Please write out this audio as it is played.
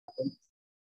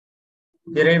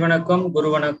இறைவணக்கம்,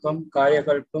 குருவணக்கம்,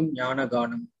 காயகல்பம்,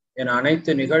 ஞானகானம் என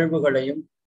அனைத்து நிகழ்வுகளையும்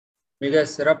மிக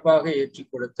சிறப்பாக ஏற்றி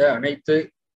கொடுத்த அனைத்து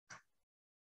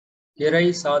இறை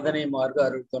சாதனை மார்க்க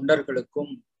அருள்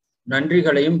தொண்டர்களுக்கும்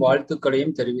நன்றிகளையும்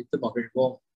வாழ்த்துக்களையும் தெரிவித்து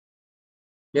மகிழ்வோம்.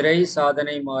 இறை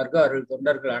சாதனை மார்க்க அருள்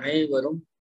தொண்டர்கள் அனைவரும்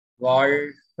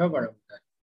வாழ்க வளமுடன்.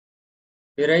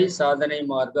 இறை சாதனை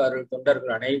மார்க்க அருள்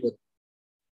தொண்டர்கள் அனைவரும்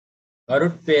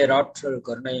அருட்பேராற்றல்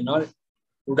கருணையினால்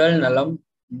உடல் நலம்,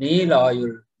 நீல்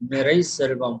ஆயுள், நிறை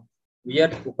செல்வம்,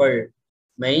 உயர் புகழ்,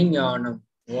 மெய்ஞானம்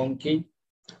ஓங்கி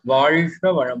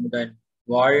வாழ்க வளமுடன்,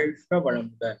 வாழ்க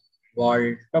வளமுடன்,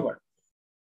 வாழ்க வளமுடன்,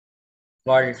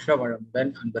 வாழ்க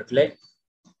வளமுடன். அன்பர்களே,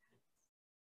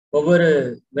 ஒவ்வொரு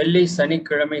வெள்ளி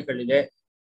சனிக்கிழமைகளிலே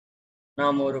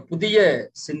நாம் ஒரு புதிய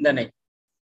சிந்தனை,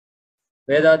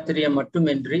 வேதாத்திரியம்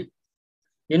மட்டுமின்றி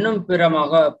இன்னும் பிற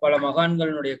பல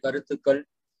மகான்களுடைய கருத்துக்கள்,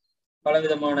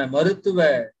 பலவிதமான மருத்துவ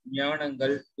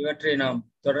ஞானங்கள் இவற்றை நாம்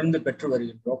தொடர்ந்து பெற்று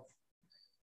வருகின்றோம்.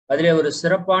 அதிலே ஒரு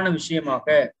சிறப்பான விஷயமாக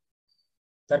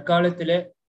தற்காலத்திலே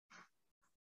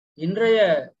இன்றைய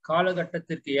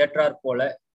காலகட்டத்திற்கு ஏற்றாற் போல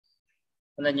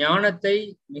அந்த ஞானத்தை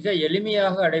மிக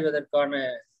எளிமையாக அடைவதற்கான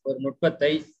ஒரு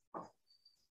நுட்பத்தை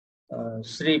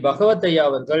ஸ்ரீ பகவத் ஐயா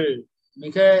அவர்கள்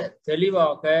மிக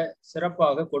தெளிவாக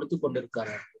சிறப்பாக கொடுத்து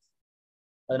கொண்டிருக்கிறார்கள்.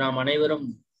 அது நாம் அனைவரும்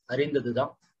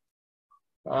அறிந்ததுதான்.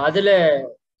 அதுல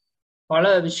பல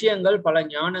விஷயங்கள், பல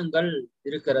ஞானங்கள்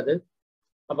இருக்கிறது.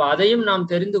 அப்ப அதையும் நாம்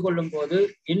தெரிந்து கொள்ளும் போது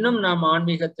இன்னும் நாம்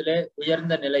ஆன்மீகத்திலே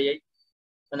உயர்ந்த நிலையை,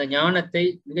 அந்த ஞானத்தை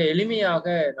மிக எளிமையாக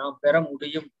நாம் பெற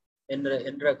முடியும்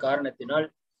என்ற காரணத்தினால்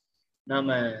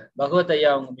நாம பகவத்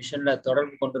ஐயா அவங்க மிஷன்ல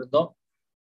தொடர்பு கொண்டிருந்தோம்.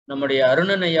 நம்முடைய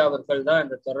அருணன் ஐயா அவர்கள் தான்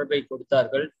இந்த தொடர்பை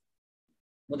கொடுத்தார்கள்.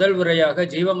 முதல் உரையாக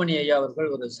ஜீவமணி ஐயா அவர்கள்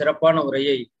ஒரு சிறப்பான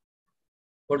உரையை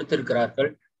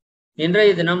கொடுத்திருக்கிறார்கள்.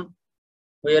 இன்றைய தினம்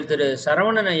உயர் திரு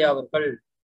சரவணன் ஐயா அவர்கள்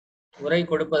உரை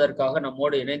கொடுப்பதற்காக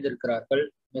நம்மோடு இணைந்திருக்கிறார்கள்.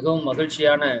 மிகவும்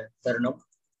மகிழ்ச்சியான தருணம்.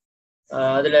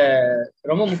 அதுல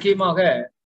ரொம்ப முக்கியமாக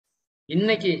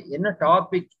இன்னைக்கு என்ன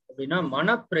டாபிக் அப்படின்னா,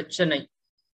 மனப்பிரச்சனை.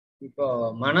 இப்போ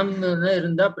மனம்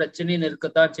இருந்தா பிரச்சனைன்னு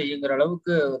இருக்கத்தான் செய்யுங்கிற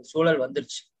அளவுக்கு ஒரு சூழல்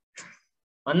வந்துருச்சு.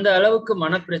 அந்த அளவுக்கு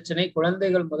மனப்பிரச்சனை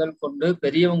குழந்தைகள் முதல் கொண்டு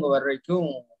பெரியவங்க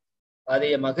வரைக்கும்,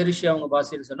 அதைய மகரிஷி அவங்க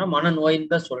பாஷையில் சொன்னா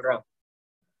மனநோயின்னு தான் சொல்றாங்க.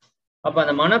 அப்ப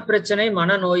அந்த மனப்பிரச்சனை,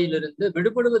 மனநோயிலிருந்து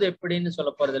விடுபடுவது எப்படின்னு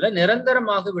சொல்ல போறதில்ல,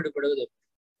 நிரந்தரமாக விடுபடுவது எப்படி.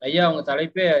 ஐயா அவங்க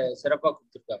தலைப்பே சிறப்பா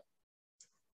கொடுத்துருக்காங்க.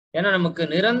 ஏன்னா நமக்கு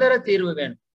நிரந்தர தீர்வு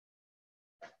வேணும்.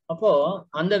 அப்போ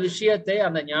அந்த விஷயத்தை,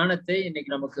 அந்த ஞானத்தை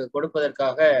இன்னைக்கு நமக்கு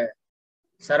கொடுப்பதற்காக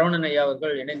சரவணன் ஐயா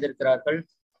அவர்கள் இணைந்திருக்கிறார்கள்.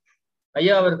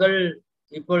 ஐயா அவர்கள்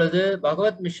இப்பொழுது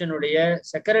பகவத் மிஷனுடைய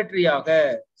செக்ரட்டரியாக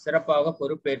சிறப்பாக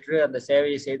பொறுப்பேற்று அந்த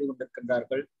சேவையை செய்து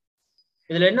கொண்டிருக்கின்றார்கள்.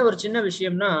 இதுல என்ன ஒரு சின்ன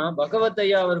விஷயம்னா, பகவத்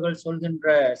ஐயா அவர்கள் சொல்கின்ற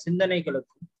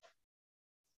சிந்தனைகளுக்கும்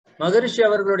மகரிஷி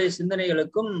அவர்களுடைய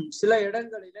சிந்தனைகளுக்கும் சில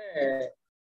இடங்களிலே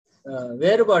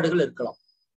வேறுபாடுகள் இருக்கலாம்.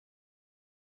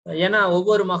 ஏன்னா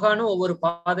ஒவ்வொரு மகானும் ஒவ்வொரு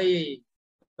பாதையை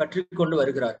கற்று கொண்டு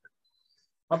வருகிறார்கள்.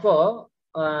 அப்போ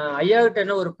ஐயா கிட்ட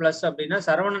என்ன ஒரு பிளஸ் அப்படின்னா,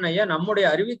 சரவணன் ஐயா நம்முடைய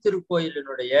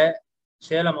அறிவித்திருக்கோயிலினுடைய,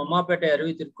 சேலம் அம்மாப்பேட்டை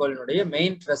அறிவித்திருக்கோயிலினுடைய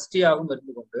மெயின் ட்ரஸ்டியாகவும்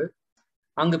இருந்து கொண்டு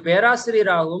அங்கு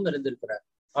பேராசிரியராகவும் இருந்திருக்கிறார்.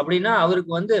 அப்படின்னா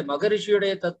அவருக்கு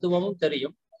மகரிஷியுடைய தத்துவமும்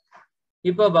தெரியும்.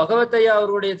 இப்போ பகவத் ஐயா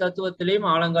அவருடைய தத்துவத்திலையும்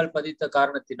ஆழங்கால் பதித்த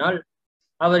காரணத்தினால்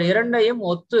அவர் இரண்டையும்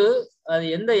ஒத்து அது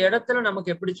எந்த இடத்துல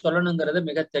நமக்கு எப்படி சொல்லணுங்கிறத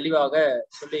மிக தெளிவாக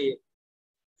சொல்லி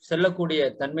செல்லக்கூடிய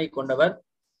தன்மை கொண்டவர்.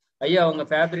 ஐயா அவங்க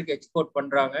ஃபேப்ரிக் எக்ஸ்போர்ட்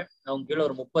பண்றாங்க. அவங்க கீழே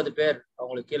ஒரு 30 பேர்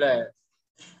அவங்களுக்கு கீழே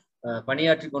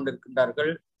பணியாற்றி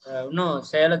கொண்டிருக்கின்றார்கள். இன்னும்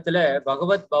சேலத்துல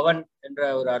பகவத் பவன் என்ற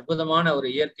ஒரு அற்புதமான ஒரு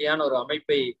இயற்கையான ஒரு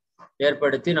அமைப்பை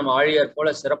ஏற்படுத்தி நம்ம ஆழியார் போல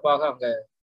சிறப்பாக அங்க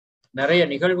நிறைய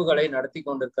நிகழ்வுகளை நடத்தி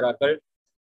கொண்டிருக்கிறார்கள்.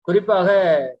 குறிப்பாக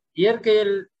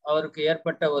இயற்கையில் அவருக்கு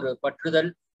ஏற்பட்ட ஒரு பற்றுதல்,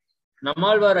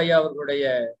 நம்மாழ்வார் ஐயா அவர்களுடைய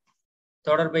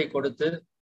தொடர்பை கொடுத்து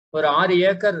ஒரு 6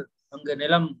 ஏக்கர் அங்கு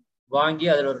நிலம் வாங்கி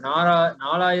அதில் ஒரு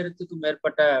 4000க்கும்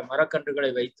மேற்பட்ட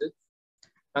மரக்கன்றுகளை வைத்து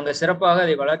அங்கு சிறப்பாக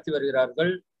அதை வளர்த்தி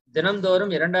வருகிறார்கள்.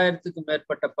 தினந்தோறும் 2000க்கும்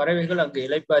மேற்பட்ட பறவைகள் அங்கு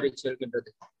இளைப்பாரி செல்கின்றது.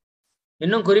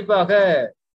 இன்னும் குறிப்பாக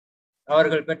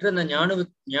அவர்கள் பெற்ற இந்த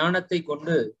ஞானத்தை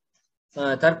கொண்டு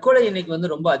தற்கொலை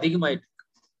இன்னைக்கு ரொம்ப அதிகமாயிட்டு இருக்கு.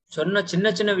 சொன்ன சின்ன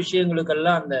சின்ன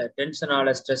விஷயங்களுக்கெல்லாம் அந்த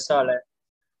டென்ஷனால, ஸ்ட்ரெஸ்ஸால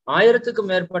 1000க்கும்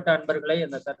மேற்பட்ட அன்பர்களை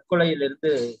அந்த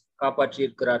தற்கொலையிலிருந்து காப்பாற்றி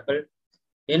இருக்கிறார்கள்.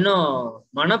 இன்னும்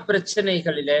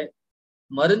மனப்பிரச்சனைகளிலே,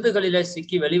 மருந்துகளிலே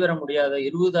சிக்கி வெளிவர முடியாத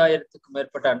 20,000க்கும்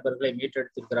மேற்பட்ட அன்பர்களை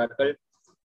மீட்டெடுத்திருக்கிறார்கள்.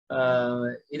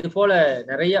 இது போல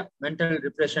நிறைய மென்டல்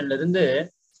டிப்ரெஷன்ல இருந்து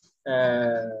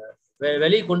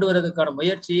வெளியே கொண்டு வருவதற்கான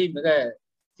முயற்சியை மிக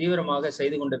தீவிரமாக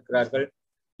செய்து கொண்டிருக்கிறார்கள்.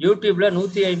 யூடியூப்ல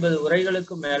 150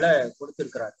 உரைகளுக்கும் மேல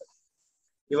கொடுத்திருக்கிறார்கள்.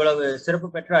 இவ்வளவு சிறப்பு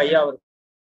பெற்ற ஐயா அவர்கள்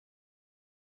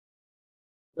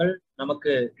அவர்கள்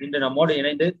நமக்கு இன்று நம்மோடு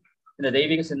இணைந்து இந்த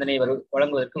தெய்வீக சிந்தனையை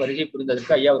வழங்குவதற்கு வருகை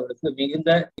புரிந்ததற்கு ஐயா அவர்களுக்கு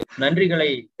மிகுந்த நன்றிகளை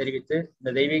தெரிவித்து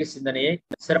இந்த தெய்வீக சிந்தனையை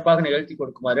சிறப்பாக நிகழ்த்தி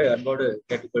கொடுக்குமாறு அன்போடு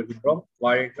கேட்டுக்கொள்கின்றோம்.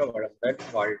 வாழ்க வளமுடன்,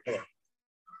 வாழ்க வளம்.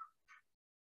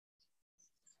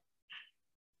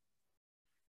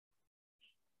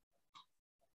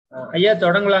 ஐயா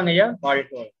தொடங்கலாங்க ஐயா.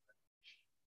 வாழ்க வளம்.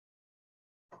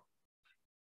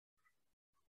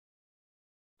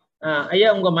 ஐயா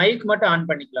உங்க மைக் மட்டும் ஆன்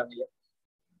பண்ணிக்கலாங்க ஐயா.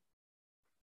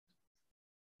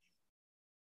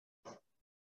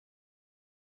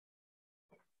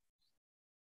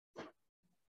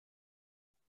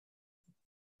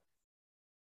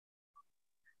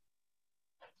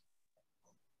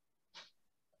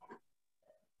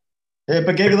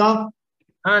 இப்ப கேக்குதா?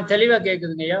 தெளிவா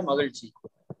கேக்குதுங்க ஐயா. மகிழ்ச்சி.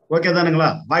 ஓகே தானுங்களா?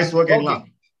 வாய்ஸ் ஓகேங்களா?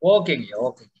 ஓகேங்க ஐயா.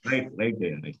 ஓகே.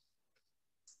 ரைட்.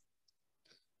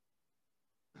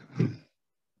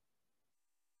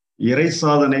 இறை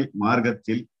சாதனை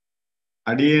மார்க்கத்தில்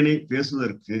அடியேனை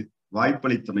பேசுவதற்கு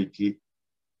வாய்ப்பளித்தமைக்கு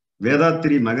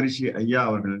வேதாத்திரி மகரிஷி ஐயா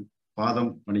அவர்கள்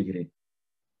பாதம் பணிகிறேன்.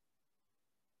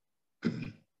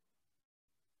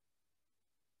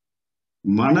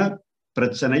 மன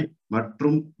பிரச்சனை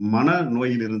மற்றும் மன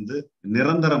நோயிலிருந்து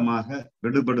நிரந்தரமாக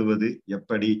விடுபடுவது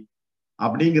எப்படி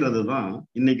அப்படிங்கிறது தான்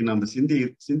இன்னைக்கு நம்ம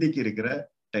சிந்திக்க இருக்கிற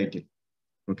டைட்டில்.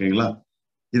 ஓகேங்களா?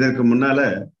 இதற்கு முன்னால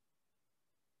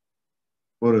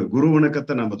ஒரு குரு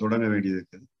வணக்கத்தை நம்ம தொடங்க வேண்டியது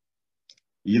இருக்குது.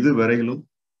 இதுவரையிலும்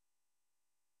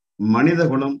மனித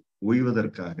குலம்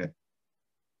உய்வதற்காக,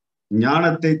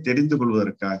 ஞானத்தை தெரிந்து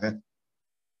கொள்வதற்காக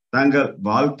தங்கள்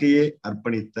வாழ்க்கையை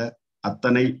அர்ப்பணித்த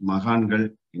அத்தனை மகான்கள்,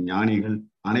 ஞானிகள்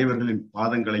அனைவர்களின்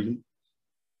பாதங்களையும்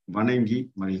வணங்கி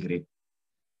மகிழ்கிறேன்.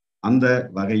 அந்த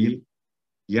வகையில்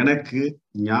எனக்கு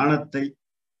ஞானத்தை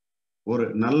ஒரு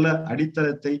நல்ல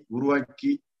அடித்தளத்தை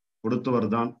உருவாக்கி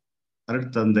கொடுத்தவர்தான்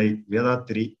அருட்தந்தை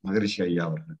வேதாத்திரி மகரிஷி ஐயா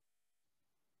அவர்கள்.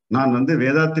 நான்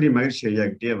வேதாத்திரி மகரிஷி ஐயா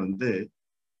கிட்டே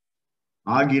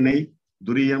ஆகினை,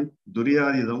 துரியம்,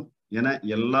 துரியாதீதம் என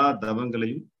எல்லா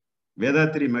தவங்களையும்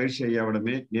வேதாத்திரி மகரிஷி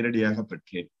ஐயாவிடமே நேரடியாக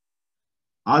பெற்றேன்.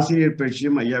 ஆசிரியர்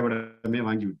பயிற்சியும் ஐயாவிடமே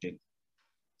வாங்கிவிட்டேன்.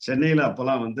 சென்னையில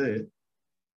அப்பெல்லாம்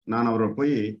நான் அவரை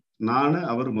போய்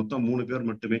அவர் மொத்தம் 3 பேர்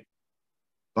மட்டுமே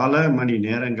பல மணி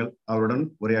நேரங்கள் அவருடன்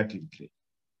உரையாற்றியிருக்கிறேன்.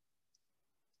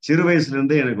 சிறு வயசுல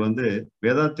இருந்தே எனக்கு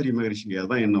வேதாத்திரி மகரிஷி ஐயா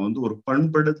தான் என்னை ஒரு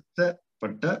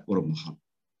பண்படுத்தப்பட்ட ஒரு மகான்.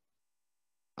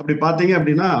 அப்படி பாத்தீங்க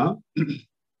அப்படின்னா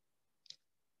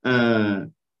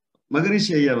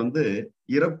மகரிஷி ஐயா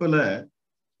இறப்புல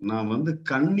நான்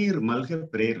கண்ணீர் மல்க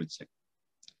பிரேயர் வச்சேன்.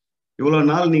 இவ்வளவு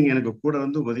நாள் நீங்க எனக்கு கூட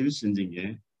உதவி செஞ்சீங்க,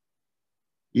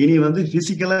 இனி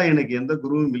பிசிக்கலா எனக்கு எந்த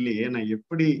குருவும் இல்லையே, நான்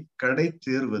எப்படி கடை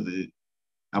தேர்வது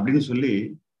அப்படின்னு சொல்லி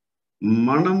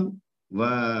மனம்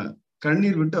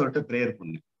கண்ணீர் விட்டு அவர்கிட்ட பிரேயர்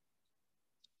பண்ணேன்.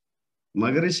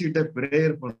 மகரிஷி கிட்ட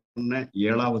பிரேயர் பண்ண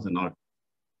 7வது நாள்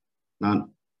நான்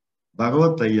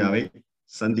பகவத் ஐயாவை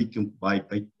சந்திக்கும்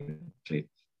வாய்ப்பை பெற்றேன்.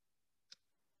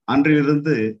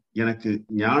 அன்றிலிருந்து எனக்கு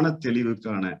ஞான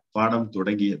தெளிவுக்கான பாடம்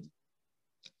தொடங்கியது.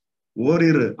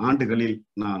 ஓரிரு ஆண்டுகளில்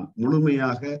நான்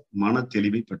முழுமையாக மன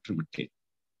தெளிவை பெற்றுவிட்டேன்.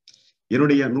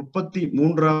 என்னுடைய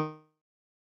 33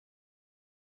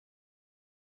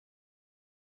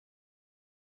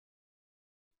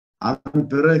 அதன்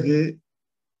பிறகு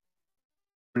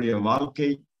வாழ்க்கை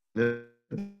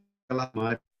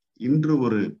இன்று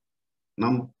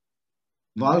நம்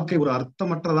வாழ்க்கை ஒரு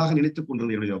அர்த்தமற்றதாக நினைத்துக்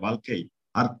கொண்டிருந்த என்னுடைய வாழ்க்கை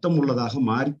அர்த்தம் உள்ளதாக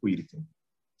மாறி போயிருக்கிறது.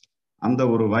 அந்த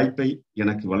ஒரு வாய்ப்பை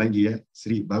எனக்கு வழங்கிய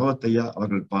ஸ்ரீ பகவத் ஐயா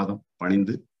அவர்கள் பாதம்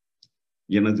பணிந்து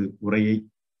எனது உரையை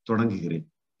தொடங்குகிறேன்.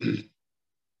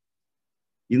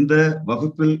 இந்த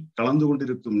வகுப்பில் கலந்து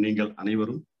கொண்டிருக்கும் நீங்கள்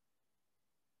அனைவரும்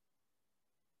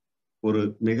ஒரு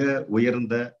மிக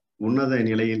உயர்ந்த உன்னத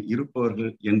நிலையில்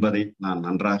இருப்பவர்கள் என்பதை நான்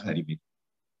நன்றாக அறிவேன்.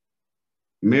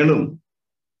 மேலும்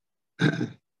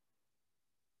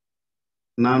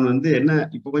நான் என்ன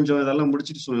இப்ப கொஞ்சம் இதெல்லாம்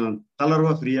முடிச்சுட்டு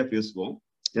தளர்வா ஃப்ரீயா பேசுவோம்.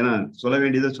 ஏன்னா சொல்ல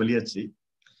வேண்டியதை சொல்லியாச்சு.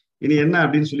 இனி என்ன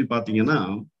அப்படின்னு சொல்லி பாத்தீங்கன்னா,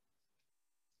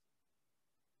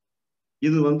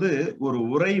 இது ஒரு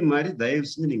உரை மாதிரி தயவு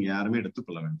செஞ்சு நீங்க யாருமே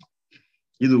எடுத்துக்கொள்ள வேண்டாம்.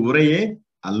 இது உரையே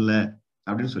அல்ல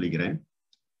அப்படின்னு சொல்லிக்கிறேன்.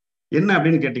 என்ன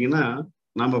அப்படின்னு கேட்டீங்கன்னா,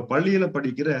 நம்ம பள்ளியில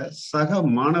படிக்கிற சக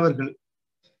மாணவர்கள்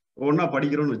ஒன்னா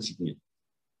படிக்கிறோம்னு வச்சுக்கோங்க.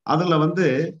 அதுல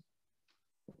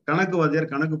கணக்கு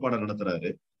வாத்தியார் கணக்கு பாடம் நடத்துறாரு,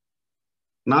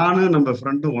 நானும் நம்ம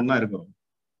ஃப்ரெண்டும் ஒன்னா இருக்கிறோம்.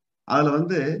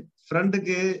 அதுல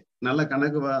ஃப்ரெண்டுக்கு நல்ல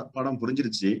கணக்கு பாடம்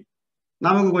புரிஞ்சிருச்சு,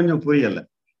 நமக்கு கொஞ்சம் புரியல.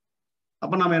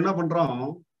 அப்ப நம்ம என்ன பண்றோம்,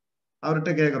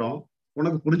 அவர்கிட்ட கேட்கிறோம்,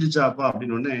 உனக்கு புரிஞ்சிச்சாப்பா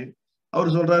அப்படின்னு ஒண்ணு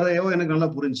அவர் சொல்றாரு, எனக்கு நல்லா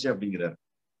புரிஞ்சுச்சு அப்படிங்கிறாரு.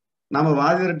 நம்ம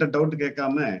வாதியர்கிட்ட டவுட்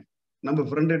கேட்காம நம்ம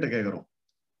ஃப்ரெண்டு கிட்ட கேட்கிறோம்,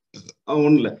 அவன்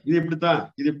ஒண்ணு இல்லை, இது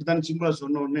இப்படித்தான் சிம்பிளா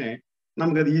சொன்ன உடனே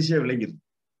நமக்கு அது ஈஸியா விளங்கிடுது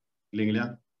இல்லைங்களா?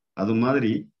 அது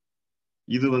மாதிரி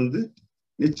இது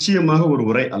நிச்சயமாக ஒரு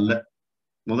உரை அல்ல.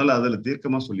 முதல்ல அதுல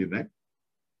தீர்க்கமா சொல்லிடுறேன்.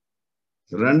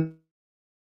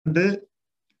 ரெண்டு,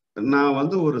 நான்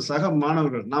ஒரு சக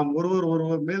மாணவர்கள், நாம்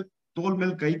ஒருவர் மேல் தோல்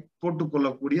மேல் கை போட்டுக்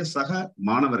கொள்ளக்கூடிய சக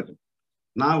மாணவர்கள்.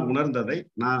 நான் உணர்ந்ததை,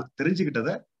 நான்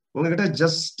தெரிஞ்சுக்கிட்டதை உங்ககிட்ட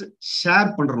ஜஸ்ட்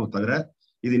ஷேர் பண்றோம் தவிர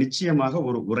இது நிச்சயமாக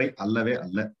ஒரு உரை அல்லவே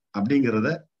அல்ல அப்படிங்கிறத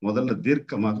முதல்ல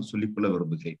தீர்க்கமாக சொல்லிக்கொள்ள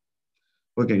விரும்புகிறேன்.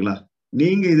 ஓகேங்களா?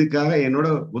 நீங்க இதுக்காக என்னோட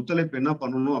ஒத்துழைப்பு என்ன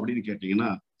பண்ணணும் அப்படின்னு கேட்டீங்கன்னா,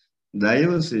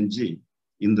 தயவு செஞ்சு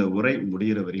இந்த உரை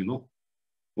முடிகிற வரையிலும்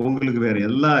உங்களுக்கு வேற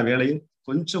எல்லா வேலையும்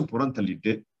கொஞ்சம் புறம்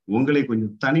தள்ளிட்டு உங்களை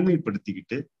கொஞ்சம்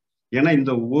தனிமைப்படுத்திக்கிட்டு, ஏன்னா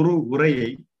இந்த ஒரு உரையை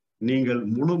நீங்கள்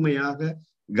முழுமையாக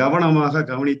கவனமாக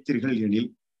கவனித்தீர்கள் எனில்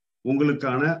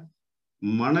உங்களுக்கான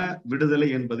மன விடுதலை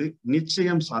என்பது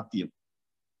நிச்சயம் சாத்தியம்.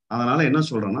 அதனால என்ன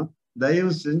சொல்றேன்னா,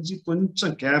 தயவு செஞ்சு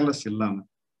கொஞ்சம் கேர்லெஸ் இல்லாம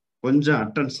கொஞ்சம்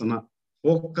அட்டென்ஷனா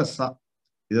போக்கஸா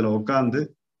இதுல உட்கார்ந்து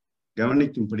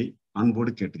கவனிக்கும்படி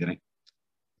அன்போடு கேட்டுக்கிறேன்.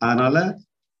 அதனால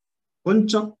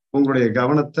கொஞ்சம் உங்களுடைய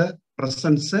கவனத்தை,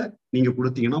 பிரசன்ஸை நீங்க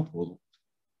கொடுத்தீங்கன்னா போதும்.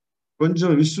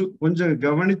 கொஞ்சம்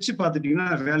கவனிச்சு பார்த்துட்டீங்கன்னா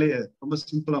வேலையை ரொம்ப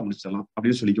சிம்பிளா முடிச்சிடலாம்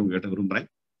அப்படின்னு சொல்லி உங்ககிட்ட விரும்புறேன்.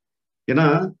 ஏன்னா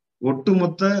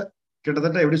ஒட்டுமொத்த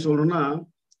கிட்டத்தட்ட எப்படி சொல்லணும்னா,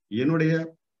 என்னுடைய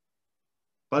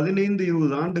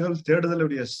 15-20 ஆண்டுகள்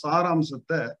தேடுதலுடைய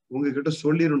சாராம்சத்தை உங்ககிட்ட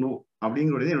சொல்லிடணும்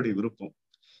அப்படிங்கிறது என்னுடைய விருப்பம்.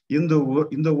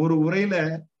 இந்த ஒரு உரையில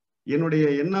என்னுடைய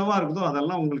என்னவா இருக்குதோ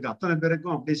அதெல்லாம் உங்களுக்கு அத்தனை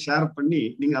பேருக்கும் அப்படியே ஷேர் பண்ணி,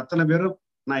 நீங்க அத்தனை பேரும்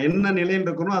நான் என்ன நிலையில்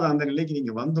இருக்கணும் அதை அந்த நிலைக்கு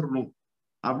நீங்க வந்துடணும்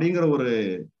அப்படிங்கிற ஒரு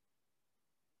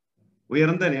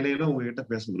உயர்ந்த நிலையில உங்ககிட்ட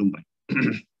பேச விரும்புறேன்.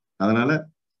 அதனால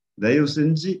தயவு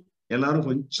செஞ்சு எல்லாரும்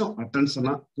கொஞ்சம்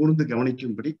அட்டென்ஷனா கூர்ந்து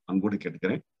கவனிக்கும்படி அன்போடு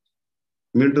கேட்கிறேன்.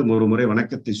 மீண்டும் ஒரு முறை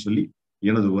வணக்கத்தை சொல்லி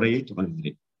எனது உரையை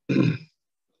தொடங்குகிறேன்.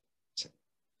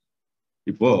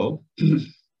 இப்போ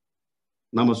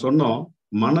நம்ம சொன்னோம்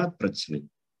மன பிரச்சனை.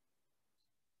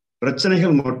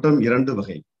 பிரச்சனைகள் மொத்தம் 2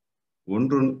 வகை.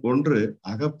 ஒன்று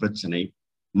அகப்பிரச்சனை,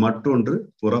 மற்றொன்று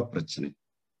புறப்பிரச்சனை.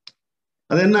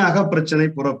 அது என்ன அகப்பிரச்சனை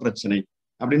புறப்பிரச்சனை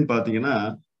அப்படின்னு பாத்தீங்கன்னா,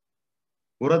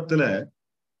 புறத்துல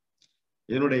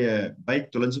என்னுடைய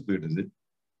பைக் தொலைஞ்சு போயிடுது.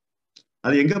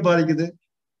 அது எங்க பாதிக்குது?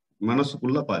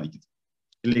 மனசுக்குள்ள பாதிக்குது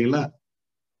இல்லைங்களா?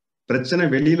 பிரச்சனை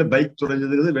வெளியில பைக்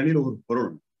தொலைஞ்சதுங்கிறது வெளியில ஒரு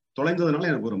பொருள் தொலைந்ததுனால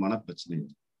எனக்கு ஒரு மனப்பிரச்சனை.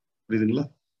 புரியுதுங்களா?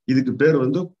 இதுக்கு பேர்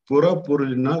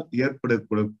புறப்பொருளினால்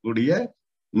ஏற்படக்கூடிய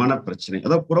மனப்பிரச்சனை,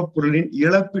 அதாவது புறப்பொருளின்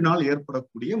இழப்பினால்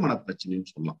ஏற்படக்கூடிய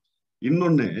மனப்பிரச்சனைன்னு சொல்லலாம்.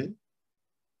 இன்னொன்னு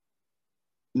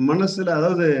மனசுல,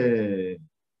 அதாவது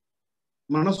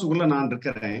மனசுக்குள்ள நான்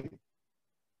இருக்கிறேன்,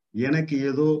 எனக்கு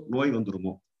ஏதோ நோய்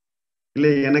வந்துருமோ,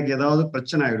 இல்லை எனக்கு ஏதாவது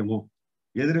பிரச்சனை ஆயிடுமோ,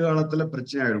 எதிர்காலத்துல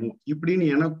பிரச்சனை ஆயிடுமோ இப்படின்னு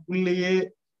எனக்குள்ளேயே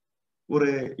ஒரு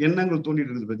எண்ணங்கள்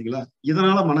தோண்டிட்டு இருக்குது பாத்தீங்களா?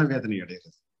 இதனால மனவேதனை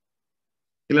அடைகிறது.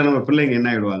 இல்ல நம்ம பிள்ளைங்க என்ன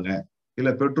ஆயிடுவாங்க, இல்ல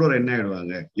பெற்றோர் என்ன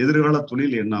ஆயிடுவாங்க, எதிர்கால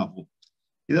தொழில் என்ன ஆகும்,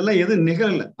 இதெல்லாம் எதுவும்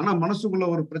நிகழல, ஆனா மனசுக்குள்ள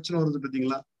ஒரு பிரச்சனை வருது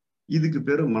பாத்தீங்களா? இதுக்கு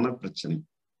பேரு மனப்பிரச்சனை.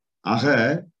 ஆக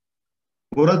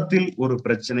புறத்தில் ஒரு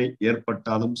பிரச்சனை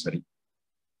ஏற்பட்டாலும் சரி,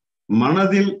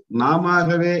 மனதில்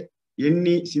நாமவே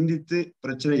எண்ணி சிந்தித்து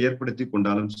பிரச்சனை ஏற்படுத்தி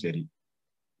கொண்டாலும் சரி,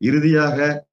 இறுதியாக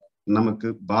நமக்கு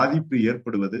பாதிப்பு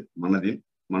ஏற்படுவது மனதில்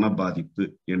மனபாதிப்பு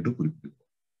என்று குறிப்பிடுவோம்.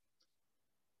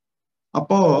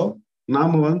 அப்போ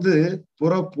நாம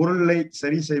புற பொருளை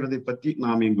சரி செய்வதை பற்றி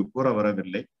நாம் இங்கு கூற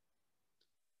வரவில்லை.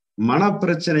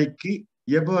 மனப்பிரச்சனைக்கு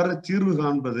எவ்வாறு தீர்வு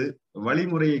காண்பது,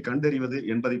 வழிமுறையை கண்டறிவது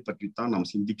என்பதை பற்றித்தான் நாம்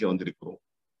சிந்திக்க வந்திருக்கிறோம்.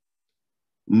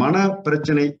 மன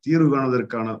பிரச்சனை தீர்வு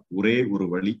காணுவதற்கான ஒரே ஒரு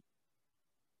வழி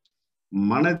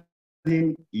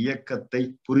மனதின் இயக்கத்தை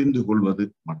புரிந்து கொள்வது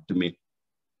மட்டுமே.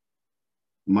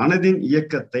 மனதின்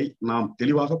இயக்கத்தை நாம்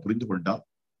தெளிவாக புரிந்து கொண்டால்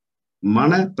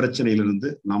மன பிரச்சனையிலிருந்து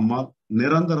நம்மால்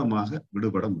நிரந்தரமாக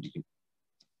விடுபட முடியும்.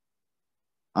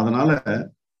 அதனால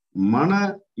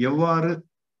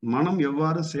மனம்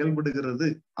எவ்வாறு செயல்படுகிறது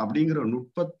அப்படிங்கிற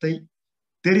நுட்பத்தை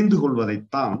தெரிந்து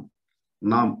கொள்வதைத்தான்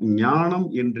நாம் ஞானம்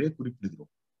என்றே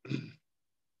குறிப்பிடுகிறோம்.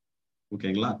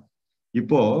 ஓகேங்களா?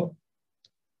 இப்போ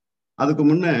அதுக்கு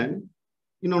முன்ன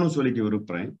இன்னொன்னு சொல்லிக்க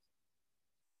விரும்புறேன்.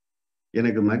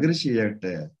 எனக்கு மகிழ்ச்சியாட்ட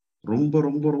ரொம்ப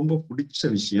ரொம்ப ரொம்ப பிடிச்ச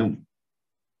விஷயம்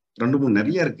 2-3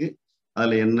 நிறைய இருக்கு.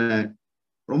 அதுல என்ன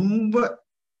ரொம்ப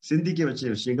சிந்திக்க வச்ச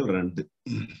விஷயங்கள் 2.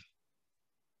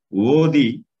 ஓதி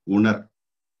உணர்,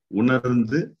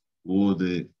 உணர்ந்து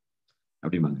ஓது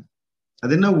அப்படிமாங்க.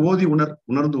 அது என்ன ஓதி உணர்,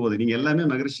 உணர்ந்து ஓது? நீங்க எல்லாமே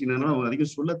மகிழ்ச்சி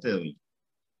அதிகம் சொல்ல தேவையில்லை.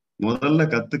 முதல்ல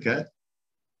கத்துக்க,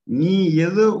 நீ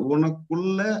எது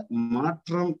உனக்குள்ள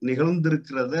மாற்றம்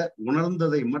நிகழ்ந்திருக்கிறத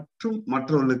உணர்ந்ததை மட்டும்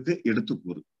மற்றவர்களுக்கு எடுத்து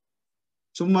கூறு.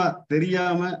 சும்மா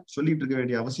தெரியாம சொல்லிட்டு இருக்க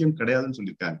வேண்டிய அவசியம் கிடையாதுன்னு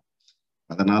சொல்லியிருக்காங்க.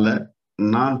 அதனால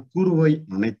நான் கூறுவை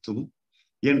அனைத்தும்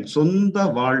என் சொந்த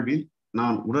வாழ்வில்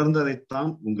நான் உணர்ந்ததைத்தான்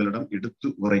உங்களிடம் எடுத்து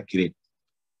உரைக்கிறேன்.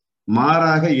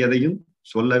 மாறாக எதையும்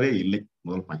சொல்லவே இல்லை.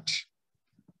 முதல் பாயிண்ட்.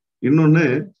 இன்னொன்னு,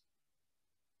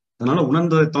 அதனால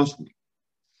உணர்ந்ததைத்தான் சொல்றேன்.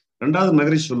 ரெண்டாவது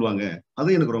மகரிஷி சொல்லுவாங்க,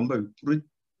 அது எனக்கு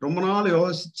ரொம்ப நாள்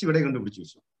யோசிச்சு விடை கண்டுபிடிச்ச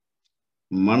விஷயம்.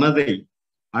 மனதை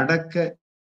அடக்க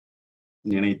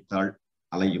நினைத்தாள்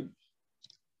அலையும்,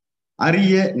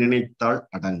 அறிய நினைத்தாள்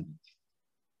அடங்கும்.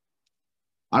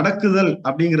 அடக்குதல்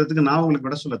அப்படிங்கிறதுக்கு நான் உங்களுக்கு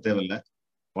விட சொல்ல தேவையில்லை.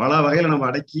 பல வகையில நம்ம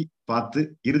அடக்கி பார்த்து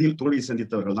இறுதியில் தோல்வியை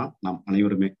சந்தித்தவர்கள் தான் நாம்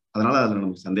அனைவருமே. அதனால அதுல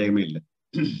நமக்கு சந்தேகமே இல்லை.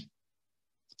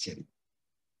 சரி,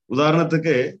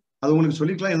 உதாரணத்துக்கு அது உங்களுக்கு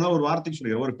சொல்லிக்கலாம். ஏதாவது ஒரு வார்த்தைக்கு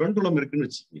சொல்லிக்கிறேன். ஒரு பெண்டுலம் இருக்குன்னு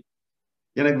வச்சுக்கோங்க.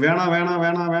 எனக்கு வேணாம் வேணாம்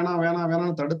வேணாம் வேணாம் வேணாம்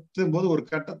வேணாம்னு தடுத்தும் போது ஒரு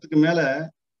கட்டத்துக்கு மேல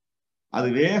அது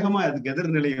வேகமா அதுக்கு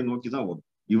எதிர்நிலையை நோக்கி தான் வரும்.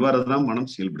 இவ்வாறு தான்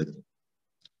மனம் செயல்படுகிறது.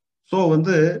 சோ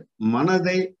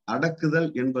மனதை அடக்குதல்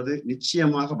என்பது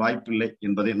நிச்சயமாக வாய்ப்பில்லை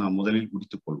என்பதை நாம் முதலில்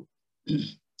முடித்துக் கொள்வோம்.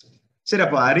 சரி,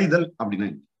 அப்ப அறிதல் அப்படின்னா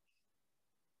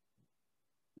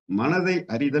மனதை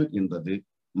அறிதல் என்பது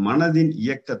மனதின்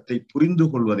இயக்கத்தை புரிந்து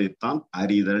கொள்வதைத்தான்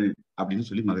அறிதல் அப்படின்னு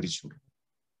சொல்லி மகரிஷி சொல்றோம்.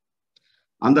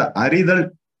 அந்த அறிதல்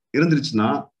இருந்துருச்சுன்னா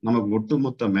நமக்கு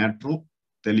ஒட்டுமொத்த மேற்றும்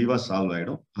தெளிவா சால்வ்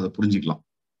ஆயிடும். அதை புரிஞ்சுக்கலாம்.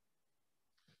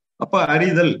 அப்ப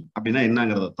அறிதல் அப்படின்னா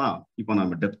என்னங்கிறதான் இப்ப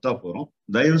நம்ம டெப்தா போறோம்.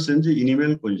 தயவு செஞ்சு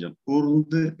இனிமேல் கொஞ்சம்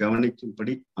கூர்ந்து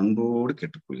கவனிக்கும்படி அன்போடு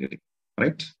கேட்டுக்கொள்கிறேன்.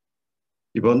 ரைட்?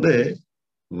 இப்ப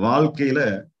வாழ்க்கையில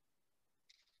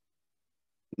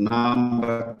நாம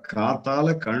காத்தால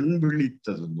கண்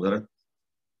விழித்தது முதல்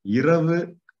இரவு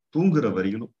தூங்குற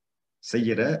வரையிலும்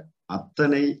செய்யற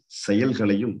அத்தனை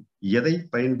செயல்களையும் எதை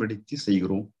பயன்படுத்தி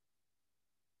செய்கிறோம்?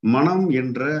 மனம்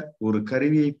என்ற ஒரு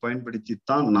கருவியை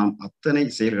பயன்படுத்தித்தான் நாம் அத்தனை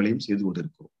செயல்களையும் செய்து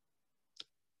கொண்டிருக்கிறோம்.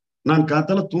 நான்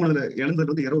காத்தால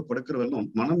எழுந்திருந்து இரவு படுக்கிற வரலும்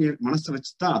மனசை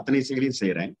வச்சுதான் அத்தனை செயலையும்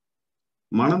செய்யறேன்.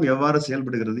 மனம் எவ்வாறு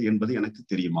செயல்படுகிறது என்பது எனக்கு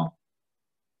தெரியுமா?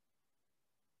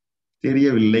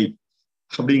 தெரியவில்லை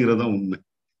அப்படிங்கிறதுதான் உண்மை.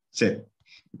 சரி,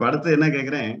 இப்ப அடுத்து என்ன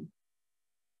கேக்குறேன்,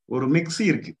 ஒரு மிக்சி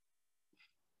இருக்கு.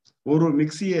 ஒரு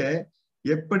மிக்சிய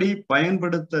எப்படி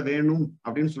பயன்படுத்த வேணும்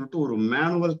அப்படின்னு சொல்லிட்டு ஒரு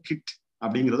மேனுவல் கிட்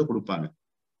அப்படிங்கிறத கொடுப்பாங்க.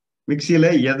 மிக்சியில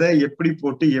எதை எப்படி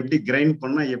போட்டு எப்படி கிரைண்ட்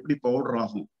பண்ணா எப்படி பவுடர்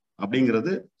ஆகும்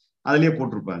அப்படிங்கிறது அதுலயே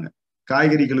போட்டிருப்பாங்க.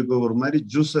 காய்கறிகளுக்கு ஒரு மாதிரி,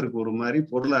 ஜூஸருக்கு ஒரு மாதிரி,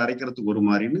 பொருளை அரைக்கிறதுக்கு ஒரு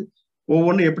மாதிரின்னு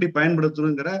ஒவ்வொன்றும் எப்படி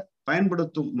பயன்படுத்தணுங்கிற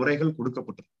பயன்படுத்தும் முறைகள்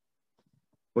கொடுக்கப்பட்டிருக்கு.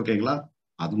 ஓகேங்களா?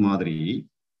 அது மாதிரி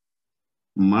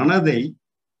மனதை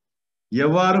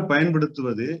எவ்வாறு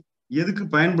பயன்படுத்துவது, எதுக்கு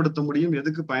பயன்படுத்த முடியும்,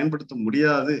 எதுக்கு பயன்படுத்த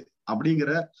முடியாது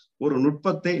அப்படிங்கிற ஒரு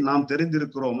நுட்பத்தை நாம்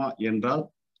தெரிந்திருக்கிறோமா என்றால்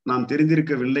நாம்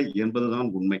தெரிந்திருக்கவில்லை என்பதுதான்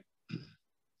உண்மை.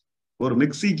 ஒரு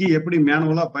மிக்சிக்கு எப்படி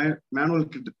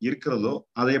மேனுவல் கிட் இருக்கிறதோ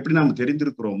அதை எப்படி நாம்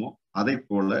தெரிந்திருக்கிறோமோ அதை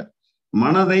போல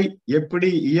மனதை எப்படி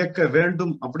இயக்க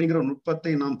வேண்டும் அப்படிங்கிற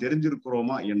நுட்பத்தை நாம்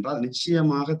தெரிந்திருக்கிறோமா என்றால்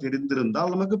நிச்சயமாக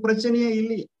தெரிந்திருந்தால் நமக்கு பிரச்சனையே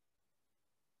இல்லையே.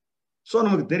 சோ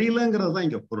நமக்கு தெரியலங்கிறது தான்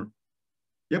இங்க பொருள்.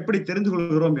 எப்படி தெரிந்து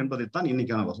கொள்கிறோம் என்பதைத்தான்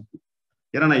இன்னைக்கான வகுப்பு.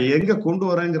 ஏன்னா நான் எங்க கொண்டு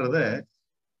வரேங்கிறத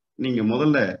நீங்க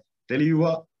முதல்ல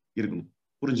தெளிவா இருக்கணும்,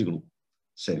 புரிஞ்சுக்கணும்.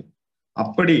 சரி,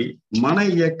 அப்படி மன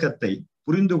இயக்கத்தை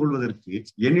புரிந்து கொள்வதற்கு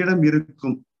என்னிடம்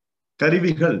இருக்கும்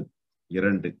கருவிகள்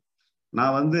 2.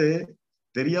 நான்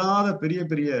தெரியாத பெரிய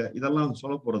பெரிய இதெல்லாம்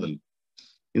சொல்ல போறதில்லை.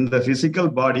 இந்த பிசிக்கல்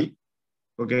பாடி,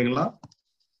 ஓகேங்களா,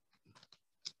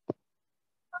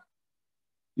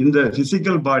 இந்த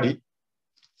பிசிக்கல் பாடி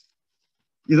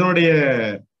இதனுடைய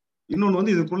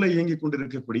இன்னொன்னு இதுக்குள்ள இயங்கி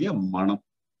கொண்டிருக்கக்கூடிய மனம்.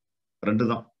 2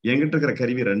 தான் என்கிட்ட இருக்கிற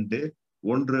கருவி. 2,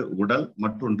 ஒன்று உடல்,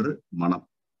 மற்றொன்று மனம்.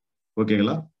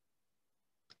 ஓகேங்களா?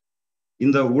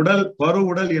 இந்த உடல், பரு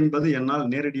உடல் என்பது என்னால்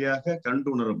நேரடியாக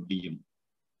கண்டுணர முடியும்.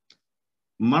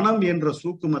 மனம் என்ற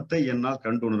சூக்குமத்தை என்னால்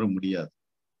கண்டுணர முடியாது.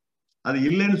 அது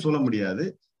இல்லைன்னு சொல்ல முடியாது,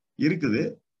 இருக்குது.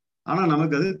 ஆனா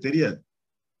நமக்கு அது தெரியாது.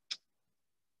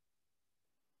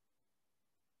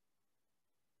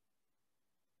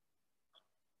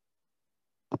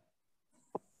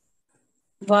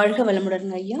 வாழ்க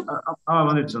வளமுடன் ஐயா.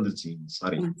 வந்துருச்சு.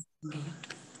 சாரி,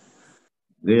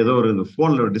 ஏதோ ஒரு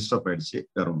போன்ல டிஸ்டர்ப் ஆயிடுச்சு.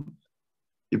 வேற ஒண்ணு.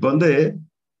 இப்ப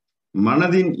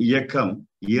மனதின் இயக்கம்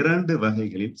 2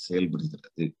 வகைகளில்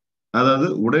செயல்படுகிறது. அதாவது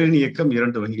உடலின் இயக்கம்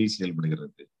 2 வகைகளில்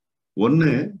செயல்படுகிறது.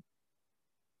 ஒண்ணு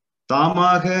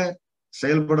தாமாக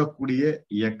செயல்படக்கூடிய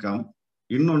இயக்கம்,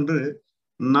 இன்னொன்று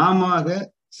நாமாக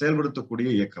செயல்படுத்தக்கூடிய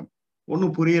இயக்கம்.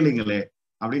 ஒன்னும் புரியலைங்களே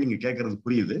அப்படின்னு நீங்க கேட்கறது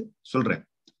புரியுது, சொல்றேன்.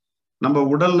 நம்ம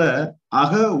உடல்ல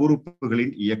அக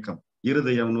உறுப்புகளின் இயக்கம்,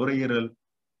 இருதயம், நுரையீரல்,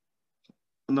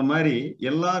 அந்த மாதிரி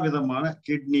எல்லா விதமான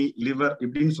கிட்னி, லிவர்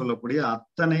இப்படின்னு சொல்லக்கூடிய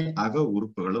அத்தனை அக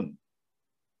உறுப்புகளும்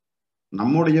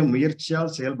நம்முடைய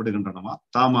முயற்சியால் செயல்படுகின்றனவா,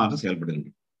 தாமாக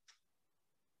செயல்படுகின்றன?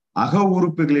 அக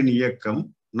உறுப்புகளின் இயக்கம்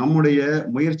நம்முடைய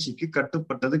முயற்சிக்கு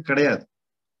கட்டுப்பட்டது கிடையாது,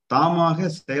 தாமாக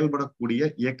செயல்படக்கூடிய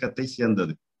இயக்கத்தை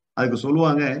சேர்ந்தது. அதுக்கு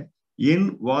சொல்லுவாங்க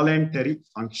இன்வாலண்டரி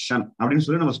ஃபங்க்ஷன் அப்படின்னு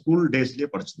சொல்லி நம்ம ஸ்கூல் டேஸ்லயே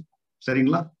படிச்சிருக்கோம்.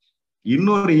 சரிங்களா?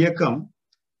 இன்னொரு இயக்கம்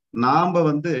நாம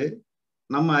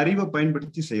நம்ம அறிவை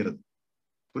பயன்படுத்தி செய்யறது.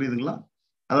 புரியுதுங்களா?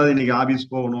 அதாவது இன்னைக்கு ஆபீஸ்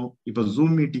போகணும், இப்ப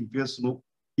ஜூம் மீட்டிங் பேசணும்,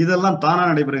 இதெல்லாம் தானா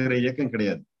நடைபெறுகிற இயக்கம்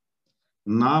கிடையாது.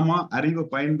 நாம அறிவை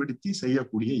பயன்படுத்தி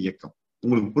செய்யக்கூடிய இயக்கம்.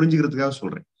 உங்களுக்கு புரிஞ்சுக்கிறதுக்காக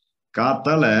சொல்றேன்.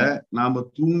 காத்தால நாம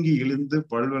தூங்கி எழுந்து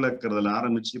பல் விளக்குறதுல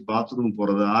ஆரம்பிச்சு பாத்ரூம்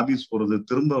போறது, ஆபீஸ் போறது,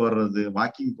 திரும்ப வர்றது,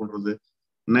 வாக்கிங் போடுறது,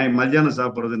 மத்தியானம்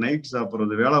சாப்பிட்றது, நைட்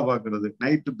சாப்பிட்றது, வேலை பார்க்கறது,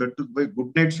 நைட்டு பெட்டுக்கு போய்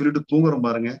குட் நைட் சொல்லிட்டு தூங்குறோம்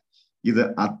பாருங்க. இது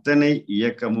அத்தனை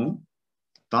இயக்கமும்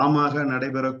தாமாக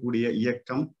நடைபெறக்கூடிய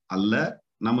இயக்கம் அல்ல,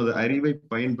 நமது அறிவை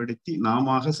பயன்படுத்தி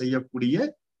நாம செய்யக்கூடிய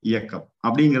இயக்கம்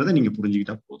அப்படிங்கிறத நீங்க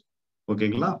புரிஞ்சுக்கிட்டா போதும்.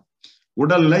 ஓகேங்களா?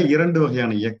 உடல்ல 2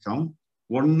 வகையான இயக்கம்.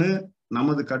 ஒண்ணு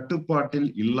நமது கட்டுப்பாட்டில்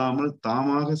இல்லாமல்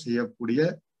தாமாக செய்யக்கூடிய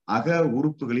அக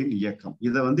உறுப்புகளின் இயக்கம்.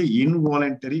 இதை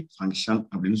இன்வாலண்டரி ஃபங்க்ஷன்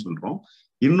அப்படின்னு சொல்றோம்.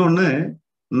 இன்னொன்னு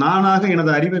நானாக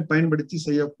எனது அறிவை பயன்படுத்தி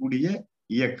செய்யக்கூடிய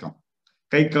இயக்கம்.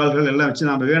 கை கால்கள் எல்லாம் வச்சு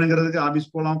நாம வேணுங்கிறதுக்கு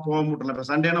ஆபீஸ் போகலாம், போக முட்டலாம். இப்ப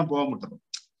சண்டேனா போக முட்டுறோம்.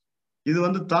 இது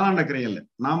தானா நடக்கிறேன் இல்லை.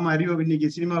 நாம அறிவை இன்னைக்கு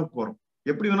சினிமாவுக்கு போறோம்,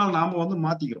 எப்படி வேணாலும் நாம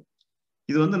மாத்திக்கிறோம்.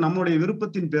 இது நம்மளுடைய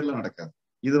விருப்பத்தின் பேர்ல நடக்காது.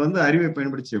 இது அறிவை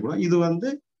பயன்படுத்தி செய்யக்கூடாது. இது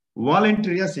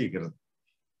வாலண்டரியா செய்கிறது,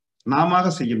 நாம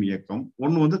செய்யும் இயக்கம்.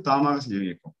 ஒண்ணு தாமாக செய்யும்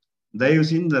இயக்கம். தயவு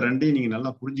செய்து இந்த ரெண்டையும் நீங்க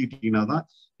நல்லா புரிஞ்சுக்கிட்டீங்கன்னா தான்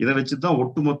இதை வச்சுதான்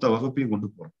ஒட்டுமொத்த வகுப்பையும் கொண்டு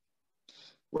போறோம்.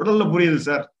 உடல்ல புரியுது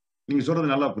சார், நீங்க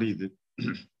சொல்றது நல்லா புரியுது,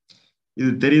 இது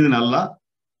தெரியுது, நல்லா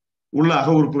உள்ள அக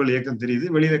உறுப்புகள் இயக்கம் தெரியுது,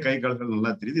 வெளியில கை கால்கள்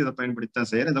நல்லா தெரியுது, இதை பயன்படுத்தித்தான்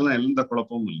செய்யறேன், இதெல்லாம் எந்த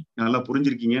குழப்பமும் இல்லை, நல்லா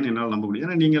புரிஞ்சிருக்கீங்கன்னு என்னால் நம்ப முடியும்.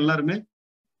 ஏன்னா நீங்க எல்லாருமே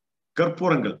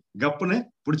கற்பூரங்கள் கப்புன்னு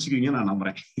பிடிச்சிக்குவீங்க நான்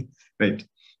நம்புறேன். ரைட்.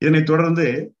 இதனை தொடர்ந்து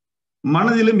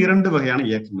மனதிலும் 2 வகையான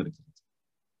இயக்கம் இருக்கிறது.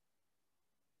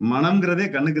 மனம்ங்கிறதே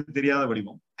கண்ணுக்கு தெரியாத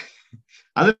வடிவம்.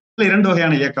 அதுல 2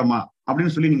 வகையான இயக்கமா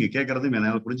அப்படின்னு சொல்லி நீங்க கேட்கறதும்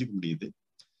என்னால புரிஞ்சுக்க முடியுது.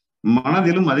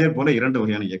 மனதிலும் அதே போல 2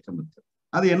 வகையான இயக்கம் இருக்கு.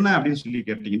 அது என்ன அப்படின்னு சொல்லி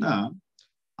கேட்டீங்கன்னா,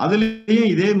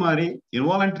 அதுலயும் இதே மாதிரி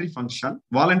இன்வாலண்டரி ஃபங்க்ஷன்,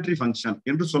 வாலண்டரி ஃபங்க்ஷன்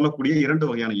என்று சொல்லக்கூடிய 2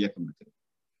 வகையான இயக்கம் இருக்கு.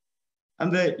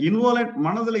 அந்த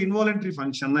மனதுல இன்வாலண்டரி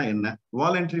ஃபங்க்ஷன்னா என்ன,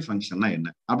 வாலண்டரி ஃபங்க்ஷன்னா என்ன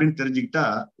அப்படின்னு தெரிஞ்சுக்கிட்டா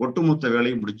ஒட்டுமொத்த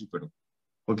வேலையும் முடிஞ்சு போயிடும்.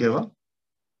 ஓகேவா?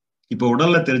 இப்போ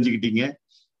உடல்ல தெரிஞ்சுக்கிட்டீங்க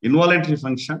இன்வாலண்டரி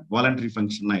ஃபங்க்ஷன், வாலண்டரி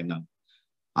ஃபங்க்ஷன்னா என்ன.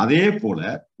 அதே போல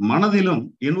மனதிலும்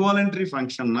இன்வாலண்டரி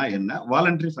ஃபங்க்ஷன்னா என்ன,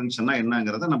 வாலண்டரி ஃபங்க்ஷன்னா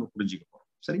என்னங்கிறத நம்ம புரிஞ்சுக்க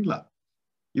போறோம். சரிங்களா?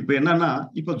 இப்ப என்னன்னா,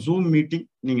 இப்ப ஜூம் மீட்டிங்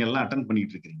நீங்க எல்லாம் அட்டன்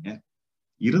பண்ணிட்டு இருக்கிறீங்க.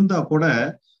 இருந்தா கூட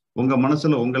உங்க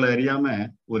மனசுல உங்களை அறியாம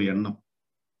ஒரு எண்ணம்,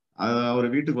 அவர்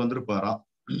வீட்டுக்கு வந்திருப்பாரா,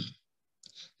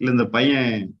 இல்ல இந்த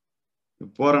பையன்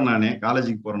போறேன் நானே,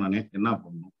 காலேஜுக்கு போறேன் நானே, என்ன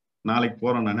பண்ணணும், நாளைக்கு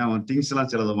போறேன் நானே, அவன் திங்ஸ்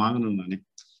எல்லாம் சிலதை வாங்கணும் நானே.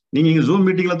 நீங்க இங்க ஜூம்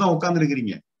மீட்டிங்ல தான் உட்கார்ந்து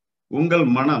இருக்கிறீங்க. உங்கள்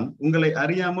மனம் உங்களை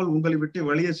அறியாமல் உங்களை விட்டு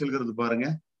வெளியே செல்கிறது பாருங்க.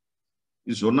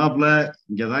 இது சொன்னாப்புல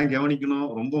இங்கதான் கவனிக்கணும்,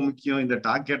 ரொம்ப முக்கியம், இந்த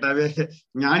டாக் கேட்டாவே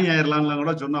ஞானி ஆயிரலாம்லாம்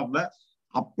கூட சொன்னாப்புல.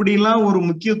 அப்படிலாம் ஒரு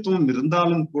முக்கியத்துவம்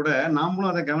இருந்தாலும் கூட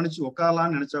நாமளும் அதை கவனிச்சு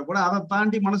உட்காரலாம்னு நினைச்சா கூட அதை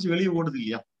தாண்டி மனசு வெளியே ஓடுது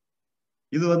இல்லையா?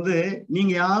 இது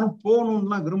நீங்க யாரும்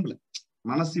போகணும்லாம் விரும்பல,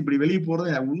 மனசு இப்படி வெளியே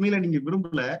போறத உண்மையில நீங்க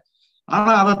விரும்பல,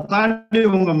 ஆனா அதை தாண்டி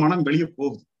உங்க மனம் வெளியே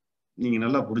போகுது. நீங்க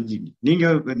நல்லா புரிஞ்சுங்க. நீங்க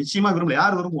நிச்சயமா விரும்பல,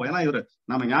 யார் விரும்புவோம்? ஏன்னா இவரு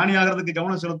நம்ம ஞானி ஆகிறதுக்கு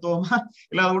கவனம் செலுத்துவோமா,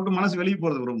 இல்ல அதை விட்டு மனசு வெளியே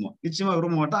போறது விரும்புவோம்? நிச்சயமா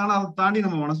விரும்ப மாட்டோம். ஆனா அதை தாண்டி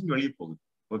நம்ம மனசு வெளியே போகுது.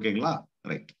 ஓகேங்களா?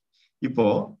 ரைட். இப்போ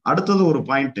அடுத்தது ஒரு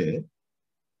பாயிண்ட்.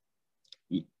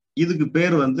 இதுக்கு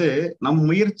பேர் நம்ம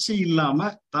முயற்சி இல்லாம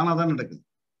தானாதான் நடக்குது.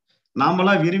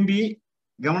 நாமளா விரும்பி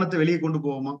கவனத்தை வெளியே கொண்டு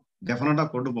போவோமா? டெஃபினட்டா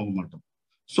கொண்டு போக மாட்டோம்.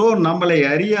 சோ நம்மளை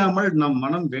அறியாமல் நம்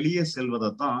மனம் வெளியே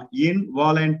செல்வதைத்தான்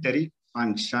இன்வாலண்டரி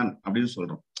ஃபங்க்ஷன் அப்படின்னு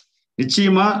சொல்றோம்.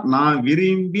 நிச்சயமா நான்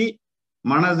விரும்பி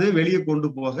மனது வெளியே கொண்டு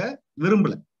போக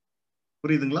விரும்பல.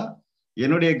 புரியுதுங்களா?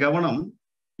 என்னுடைய கவனம்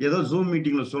ஏதோ ஜூம்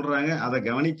மீட்டிங்ல சொல்றாங்க அதை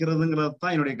கவனிக்கிறதுங்கிறது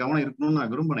தான் என்னுடைய கவனம் இருக்கணும்னு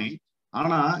நான் விரும்பினேன்.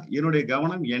 ஆனா என்னுடைய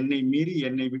கவனம் என்னை மீறி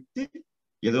என்னை விட்டு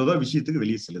ஏதோ விஷயத்துக்கு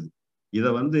வெளியே செல்லுது.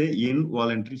 இதை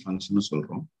இன்வாலண்டரி ஃபங்க்ஷன்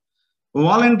சொல்றோம்.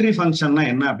 வாலண்டரி ஃபங்க்ஷன்னா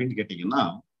என்ன அப்படின்னு கேட்டீங்கன்னா,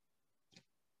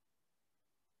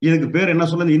 இதுக்கு பேர் என்ன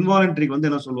சொல்றது, இன்வாலண்டரிக்கு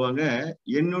என்ன சொல்லுவாங்க,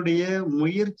 என்னுடைய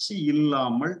முயற்சி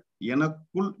இல்லாமல்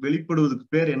எனக்குள் வெளிப்படுவதுக்கு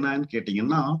பேர் என்னன்னு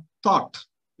கேட்டீங்கன்னா தாட்,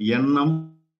 எண்ணம்.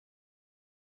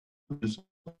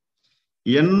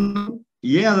 எண்ணம்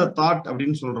ஏன் அதை தாட்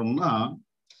அப்படின்னு சொல்றோம்னா,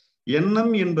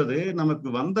 எண்ணம் என்பது நமக்கு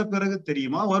வந்த பிறகு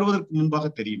தெரியுமா, வருவதற்கு முன்பாக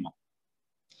தெரியுமா?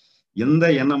 எந்த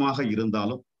எண்ணமாக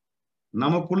இருந்தாலும்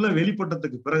நமக்குள்ள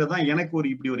வெளிப்பட்டதுக்கு பிறகுதான் எனக்கு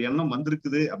இப்படி ஒரு எண்ணம்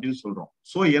வந்திருக்குது அப்படின்னு சொல்றோம்.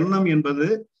 சோ எண்ணம் என்பது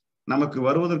நமக்கு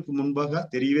வருவதற்கு முன்பாக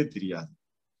தெரியவே தெரியாது.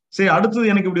 சரி, அடுத்தது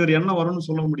எனக்கு இப்படி ஒரு எண்ணம் வரும்னு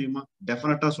சொல்ல முடியுமா?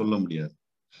 டெஃபினட்டா சொல்ல முடியாது.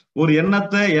 ஒரு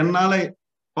எண்ணத்தை என்னால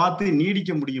பார்த்து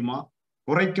நீடிக்க முடியுமா,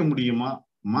 குறைக்க முடியுமா,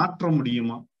 மாற்ற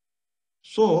முடியுமா?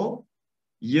 சோ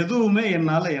எதுவுமே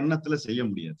என்னால எண்ணத்துல செய்ய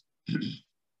முடியாது.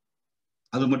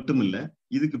 அது மட்டும் இல்ல,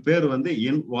 இதுக்கு பேர் வந்து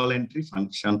இன்வாலண்டரி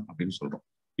ஃபங்க்ஷன் அப்படின்னு சொல்றோம்.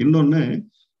 இன்னொன்னு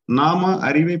நாம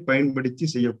அறிவை பயன்படுத்தி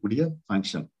செய்யக்கூடிய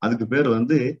ஃபங்க்ஷன், அதுக்கு பேர்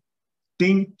வந்து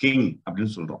திங்கிங்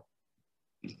அப்படின்னு சொல்றோம்.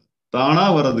 தானா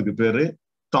வர்றதுக்கு பேரு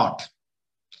தாட்.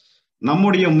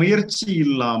 நம்முடைய முயற்சி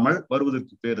இல்லாமல்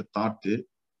வருவதற்கு பேரு தாட்டு.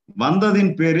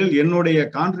 வந்ததின் பேரில் என்னுடைய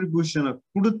கான்ட்ரிபியூஷனை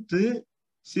கொடுத்து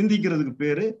சிந்திக்கிறதுக்கு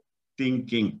பேரு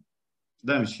திங்கிங்.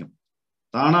 இதான் விஷயம்.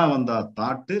 தானா வந்தா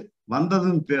தாட்டு,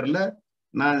 வந்ததும் பேர்ல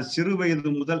நான் சிறு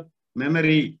வயது முதல்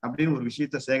மெமரி அப்படின்னு ஒரு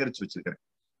விஷயத்த சேகரிச்சு வச்சிருக்கிறேன்,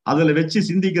 அதுல வச்சு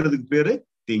சிந்திக்கிறதுக்கு பேரு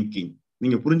திங்கிங்.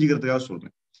 நீங்க புரிஞ்சுக்கிறதுக்காக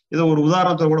சொல்றேன். இதை ஒரு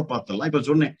உதாரணத்தை கூட பார்த்துடலாம். இப்ப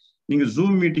சொன்னேன், நீங்க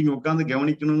ஜூம் மீட்டிங் உட்காந்து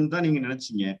கவனிக்கணும்னு தான் நீங்க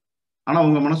நினைச்சீங்க, ஆனா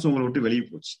உங்க மனசு உங்களை விட்டு வெளியே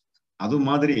போச்சு. அது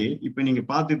மாதிரி இப்ப நீங்க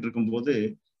பார்த்துட்டு இருக்கும்போது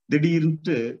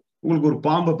திடீர்னு உங்களுக்கு ஒரு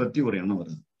பாம்பை பத்தி ஒரு எண்ணம்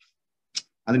வருது.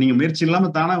 அது நீங்க முயற்சி இல்லாம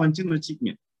தானா வந்துச்சுன்னு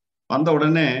வச்சுக்கீங்க. வந்த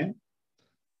உடனே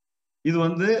இது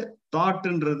வந்து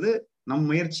தாட்டுன்றது நம்ம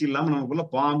முயற்சி இல்லாம நமக்குள்ள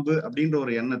பாம்பு அப்படின்ற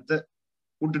ஒரு எண்ணத்தை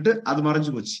விட்டுட்டு அது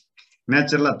மறைஞ்சு போச்சு.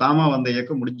 நேச்சுரலா தாமா வந்த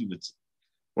இயக்கம் முடிஞ்சு போச்சு.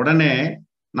 உடனே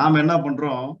நாம என்ன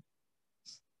பண்றோம்,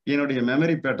 என்னுடைய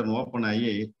மெமரி பேட்டர்ன் ஓப்பன்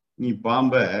ஆகி, நீ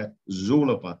பாம்பை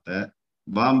ஜூல பார்த்த,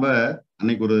 பாம்பை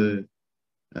அன்னைக்கு ஒரு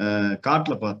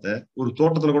காட்டுல பார்த்த, ஒரு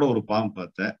தோட்டத்துல கூட ஒரு பாம்பு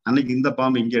பார்த்த, அன்னைக்கு இந்த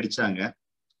பாம்பு இங்க அடிச்சாங்க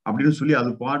அப்படின்னு சொல்லி அது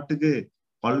பாட்டுக்கு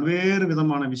பல்வேறு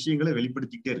விதமான விஷயங்களை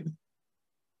வெளிப்படுத்திக்கிட்டே இருக்கு.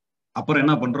 அப்புறம்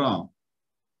என்ன பண்றோம்,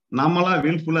 நம்மளா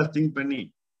வில்ஃபுல்லா திங்க் பண்ணி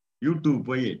யூடியூப்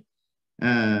போய்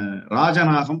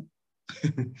ராஜநாகம்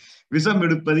விஷம்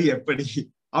எடுப்பது எப்படி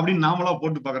அப்படின்னு நாமளா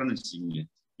போட்டு பாக்குறோம்னு வச்சுக்கோங்க.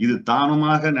 இது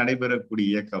தானமாக நடைபெறக்கூடிய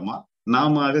இயக்கமா,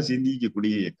 நாம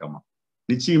சிந்திக்கக்கூடிய இயக்கமா?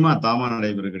 நிச்சயமா தாமா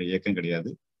நடைபெறக்கூடிய இயக்கம்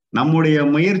கிடையாது. நம்முடைய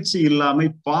முயற்சி இல்லாம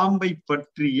பாம்பை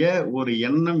பற்றிய ஒரு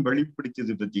எண்ணம்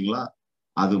வெளிப்படுத்தியது பார்த்தீங்களா,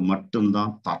 அது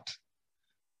மட்டும்தான் தாட்.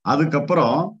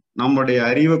 அதுக்கப்புறம் நம்முடைய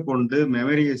அறிவை கொண்டு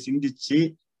மெமரியை சிந்திச்சு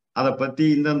அதை பத்தி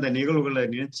இந்தந்த நிகழ்வுகளை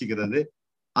நினைச்சுக்கிறது,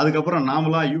 அதுக்கப்புறம்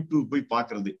நாமளா யூடியூப் போய்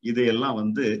பார்க்கறது, இதையெல்லாம்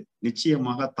வந்து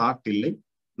நிச்சயமாக தாட் இல்லை.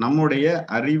 நம்முடைய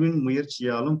அறிவின்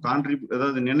முயற்சியாலும்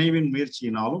அதாவது நினைவின்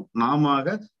முயற்சியினாலும் நாம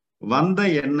வந்த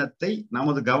எண்ணத்தை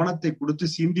நமது கவனத்தை கொடுத்து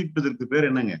சிந்திப்பதற்கு பேர்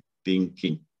என்னங்க,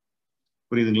 திங்கிங்.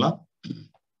 புரியுதுங்களா?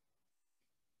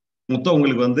 மொத்தம்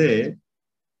உங்களுக்கு வந்து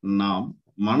நாம்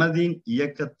மனதின்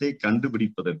இயக்கத்தை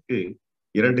கண்டுபிடிப்பதற்கு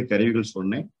 2 கருவிகள்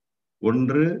சொன்னேன்.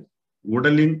 ஒன்று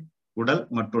உடல்,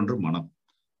 மற்றொன்று மனம்.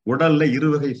 உடல்ல 2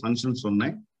 வகை ஃபங்க்ஷன்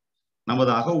சொன்னேன்.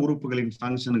 நமது அக உறுப்புகளின்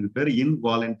ஃபங்க்ஷனுக்கு பேர்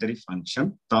இன்வாலண்டரி ஃபங்க்ஷன்,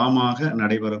 தாமாக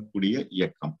நடைபெறக்கூடிய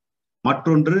இயக்கம்.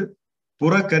 மற்றொன்று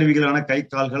புறக்கருவிகளான கை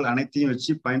கால்கள் அனைத்தையும்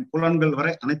வச்சு புலன்கள்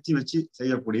வரை அனைத்தையும் வச்சு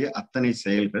செய்யக்கூடிய அத்தனை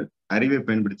செயல்கள் அறிவை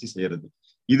பயன்படுத்தி செய்யறது.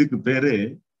 இதுக்கு பேரு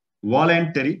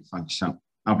வாலண்டரி ஃபங்க்ஷன்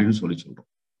அப்படின்னு சொல்றோம்.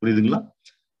 புரியுதுங்களா?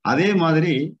 அதே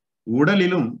மாதிரி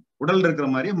உடல் இருக்கிற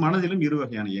மாதிரி மனதிலும் 2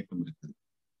 வகையான இயக்கம் இருக்குது.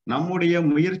 நம்முடைய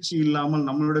முயற்சி இல்லாமல்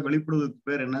நம்மளோட வெளிப்படுவதற்கு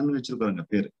பேர் என்னன்னு வச்சிருக்காங்க,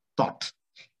 பேரு தாட்.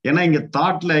 ஏன்னா இங்க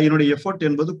தாட்ல என்னுடைய எஃபர்ட்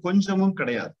என்பது கொஞ்சமும்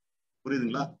கிடையாது.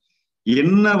 புரியுதுங்களா?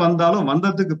 என்ன வந்தாலும்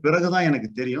வந்ததுக்கு பிறகுதான் எனக்கு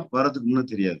தெரியும், வர்றதுக்கு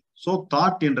முன்னும் தெரியாது. சோ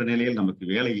தாட் என்ற நிலையில் நமக்கு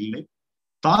வேலை இல்லை.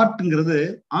 தாட்ங்கிறது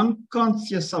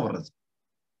அன்கான்சியஸா வர்றது,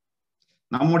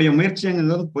 நம்முடைய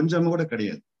முயற்சிங்கிறது கொஞ்சமும் கூட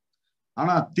கிடையாது.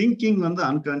 ஆனா திங்கிங் வந்து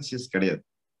அன்கான்சியஸ் கிடையாது.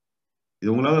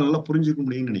 இது உங்களால நல்லா புரிஞ்சுக்க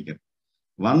முடியும்னு நினைக்கிறேன்.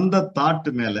 வந்த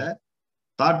தாட் மேல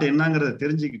தாட் என்னங்கிறத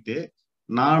தெரிஞ்சுக்கிட்டு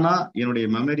நானா என்னுடைய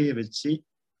மெமரியை வச்சு,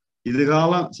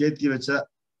 இதுகாலம் சேர்த்தி வச்ச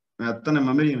அத்தனை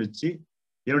மெமரியை வச்சு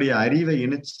என்னுடைய அறிவை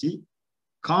இணைச்சி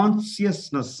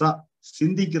கான்சியஸ்னஸா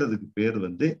சிந்திக்கிறதுக்கு பேர்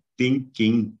வந்து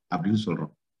திங்கிங் அப்படின்னு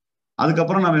சொல்றோம்.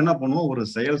 அதுக்கப்புறம் நம்ம என்ன பண்ணுவோம், ஒரு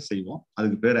செயல் செய்வோம்,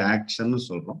 அதுக்கு பேர் ஆக்ஷன்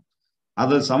சொல்றோம்.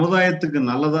 அது சமுதாயத்துக்கு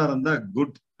நல்லதா இருந்தா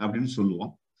குட் அப்படின்னு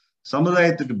சொல்லுவோம்,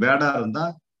 சமுதாயத்துக்கு பேடா இருந்தா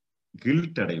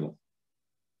கில்ட் அடைவோம்.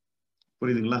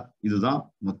 புரியுதுங்களா? இதுதான்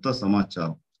மொத்த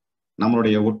சமாச்சாரம்.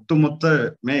 நம்மளுடைய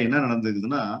ஒட்டுமொத்தமே என்ன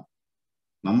நடந்துக்குதுன்னா,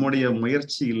 நம்முடைய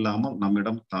முயற்சி இல்லாமல்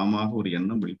நம்மிடம் தாமாக ஒரு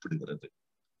எண்ணம் வெளிப்படுகிறது.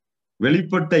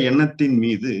 வெளிப்பட்ட எண்ணத்தின்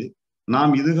மீது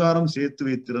நாம் இதுகாரம் சேர்த்து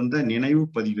வைத்திருந்த நினைவு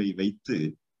பதிவை வைத்து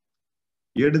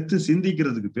எடுத்து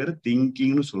சிந்திக்கிறதுக்கு பேரு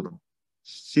திங்கிங்னு சொல்றோம்.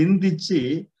 சிந்திச்சு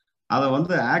அதை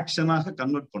வந்து ஆக்ஷனாக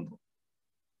கன்வெர்ட் பண்றோம்,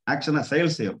 ஆக்ஷனா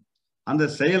செயல் செய்யறோம். அந்த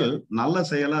செயல் நல்ல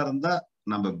செயலா இருந்தா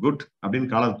நம்ம குட்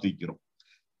அப்படின்னு காலை தூக்கிறோம்,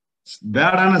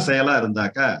 பேடான செயலா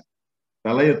இருந்தாக்கா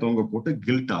தலையை தொங்க போட்டு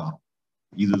கில்ட் ஆகிறோம்.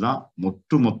 இதுதான்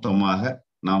மொத்தமாக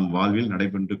நாம் வாழ்வில்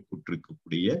நடைபெற்று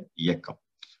கொண்டிருக்கக்கூடிய இயக்கம்.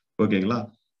 ஓகேங்களா?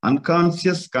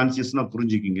 அன்கான்சியஸ் கான்சியஸ்னா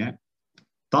புரிஞ்சுக்கிங்க.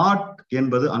 தாட்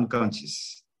என்பது அன்கான்சியஸ்.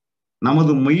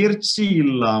 நமது முயற்சி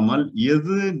இல்லாமல்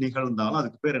எது நிகழ்ந்தாலும்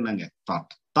அதுக்கு பேர் என்னங்க,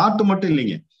 தாட். தாட் மட்டும்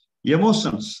இல்லைங்க,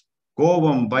 எமோஷன்ஸ்,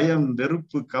 கோபம், பயம்,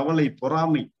 வெறுப்பு, கவலை,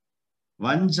 பொறாமை,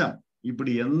 வஞ்சம்,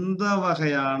 இப்படி எந்த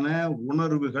வகையான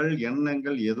உணர்வுகள்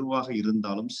எண்ணங்கள் எதுவாக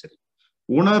இருந்தாலும் சரி,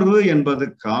 உணர்வு என்பது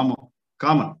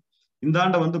காமன். இந்த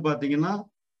ஆண்ட வந்து பாத்தீங்கன்னா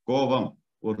கோபம்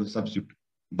ஒரு சப்ஸ்டியூட்,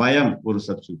 பயம் ஒரு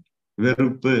சப்ஸ்டியூட்,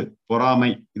 வெறுப்பு,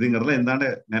 பொறாமை இதுங்கிறதுல இந்த ஆண்ட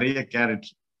நிறைய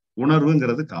கேரக்டர்.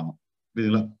 உணர்வுங்கிறது காமம்,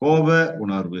 புரியுதுங்களா? கோப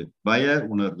உணர்வு, பய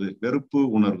உணர்வு, வெறுப்பு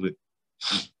உணர்வு,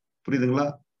 புரியுதுங்களா?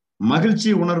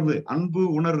 மகிழ்ச்சி உணர்வு, அன்பு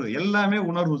உணர்வு, எல்லாமே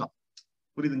உணர்வு தான்,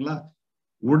 புரியுதுங்களா?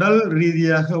 உடல்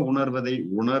ரீதியாக உணர்வதை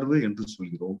உணர்வு என்று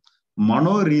சொல்கிறோம்,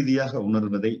 மனோ ரீதியாக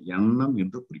உணர்வதை எண்ணம்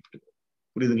என்று குறிப்பிடுகிறோம்,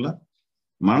 புரியுதுங்களா?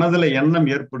 மனதுல எண்ணம்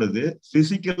ஏற்படுது,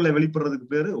 பிசிக்கல்ல வெளிப்படுறதுக்கு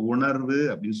பேரு உணர்வு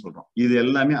அப்படின்னு சொல்றோம். இது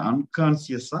எல்லாமே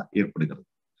அன்கான்சியஸா ஏற்படுகிறது.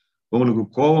 உங்களுக்கு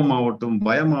கோபமாகட்டும்,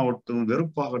 பயமாகட்டும்,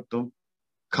 வெறுப்பாகட்டும்,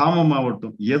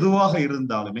 காமமாகட்டும், எதுவாக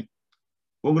இருந்தாலுமே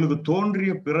உங்களுக்கு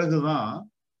தோன்றிய பிறகுதான்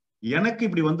எனக்கு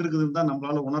இப்படி வந்திருக்குதுன்னு தான்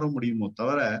நம்மளால உணர முடியுமோ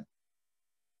தவிர,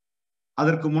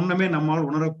 அதற்கு முன்னமே நம்மால்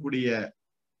உணரக்கூடிய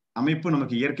அமைப்பு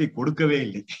நமக்கு இயற்கை கொடுக்கவே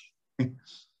இல்லை.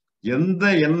 எந்த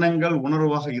எண்ணங்கள்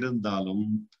உணர்வாக இருந்தாலும்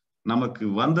நமக்கு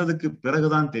வந்ததுக்கு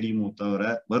பிறகுதான் தெரியுமோ தவிர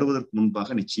வருவதற்கு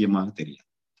முன்பாக நிச்சயமாக தெரியாது.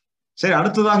 சரி,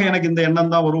 அடுத்ததாக எனக்கு இந்த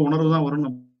எண்ணம் தான் வரும், உணர்வு தான் வரும்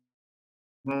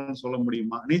சொல்ல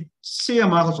முடியுமா?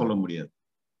 நிச்சயமாக சொல்ல முடியாது.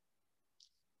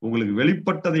 உங்களுக்கு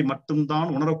வெளிப்பட்டதை மட்டும்தான்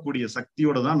உணரக்கூடிய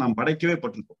சக்தியோட தான் நாம் படைக்கவே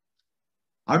பட்டிருக்கோம்.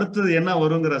 அடுத்தது என்ன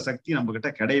வருங்கிற சக்தி நம்ம கிட்ட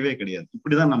கிடையவே கிடையாது.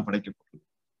 இப்படிதான் நாம்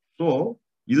படைக்கப்பட்டிருக்கோம். ஸோ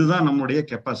இதுதான் நம்மளுடைய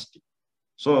கெப்பாசிட்டி.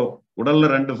 ஸோ உடல்ல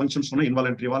 2 ஃபங்க்ஷன் சொன்னேன்,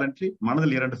 இன்வாலன்ட்ரி வாலன்ட்ரி.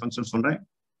 மனதில் 2 ஃபங்க்ஷன் சொன்னேன்,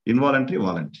 இன்வாலன்ட்ரி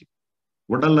வாலன்ட்ரி.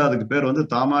 உடல்ல அதுக்கு பேர் வந்து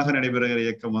தாமாக நடைபெறுகிற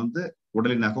இயக்கம் வந்து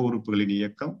உடலின் அக உறுப்புகளின்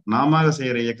இயக்கம். நாம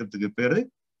செய்யற இயக்கத்துக்கு பேரு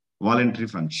வாலன்ட்ரி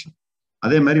ஃபங்க்ஷன்.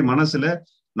 அதே மாதிரி மனசுல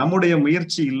நம்முடைய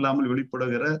முயற்சி இல்லாமல்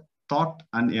வெளிப்படுகிற தாட்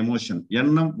அண்ட் எமோஷன்,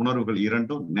 எண்ணம் உணர்வுகள்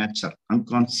இரண்டும் நேச்சர்,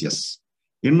 அன்கான்சியஸ்.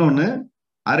 இன்னொன்னு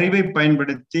அறிவை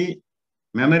பயன்படுத்தி,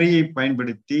 மெமரியை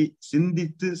பயன்படுத்தி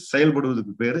சிந்தித்து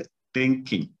செயல்படுவதற்கு பேரு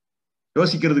திங்கிங்.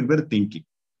 யோசிக்கிறதுக்கு பேரு திங்கிங்.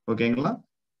 ஓகேங்களா?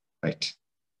 ரைட்.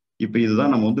 இப்ப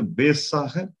இதுதான் நம்ம வந்து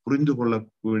பேஸாக புரிந்து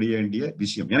கொள்ளக்கூடிய வேண்டிய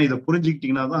விஷயம். ஏன்னா இதை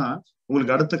புரிஞ்சுக்கிட்டீங்கன்னா தான்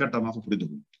உங்களுக்கு அடுத்த கட்டமாக புரிந்து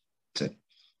கொள்ளும். சரி,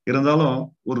 இருந்தாலும்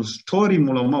ஒரு ஸ்டோரி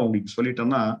மூலமா உங்களுக்கு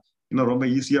சொல்லிட்டோம்னா இன்னும் ரொம்ப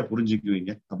ஈஸியா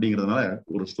புரிஞ்சுக்குவீங்க. அப்படிங்கிறதுனால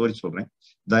ஒரு ஸ்டோரி சொல்றேன்.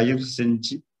 தயவு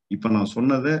செஞ்சு இப்ப நான்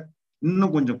சொன்னதை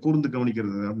இன்னும் கொஞ்சம் கூர்ந்து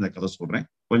கவனிக்கிறதுக்காக இந்த கதை சொல்றேன்.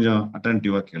 கொஞ்சம்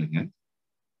அட்டென்டிவா கேளுங்க.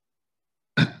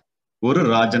 ஒரு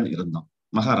ராஜன் இருந்தான்,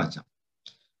 மகாராஜா.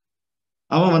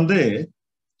 அவன் வந்து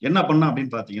என்ன பண்ணான்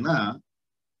அப்படின்னு பாத்தீங்கன்னா,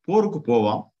 போருக்கு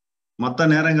போவான். மற்ற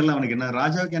நேரங்கள்ல அவனுக்கு என்ன,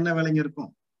 ராஜாவுக்கு என்ன வேலைங்க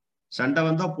இருக்கும்? சண்டை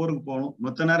வந்தா போருக்கு போகணும்.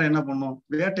 மற்ற நேரம் என்ன பண்ணும்?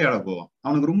 வேட்டையாட போவான்.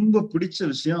 அவனுக்கு ரொம்ப பிடிச்ச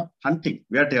விஷயம் ஹண்டிங்,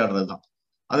 வேட்டையாடுறதுதான்.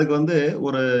 அதுக்கு வந்து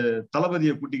ஒரு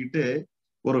தளபதியை கூட்டிக்கிட்டு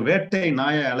ஒரு வேட்டை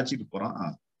நாயை அழைச்சிட்டு போறான்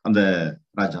அந்த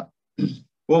ராஜா.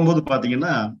 போகும்போது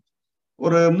பாத்தீங்கன்னா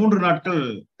ஒரு 3 நாட்கள்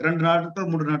 2 நாட்கள்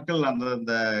 3 நாட்கள்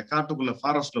அந்த காட்டுக்குள்ள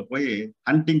ஃபாரஸ்ட்ல போய்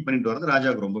ஹண்டிங் பண்ணிட்டு வர்றது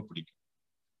ராஜாவுக்கு ரொம்ப பிடிக்கும்.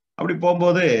 அப்படி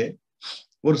போகும்போது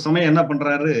ஒரு சமயம் என்ன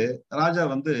பண்றாரு, ராஜா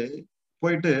வந்து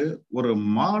போயிட்டு ஒரு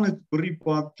மானுக்கு குறி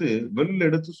பார்த்து வெளில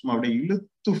எடுத்து சும்மா அப்படியே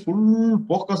இழுத்து ஃபுல்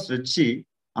போக்கஸ் வச்சு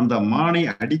அந்த மானை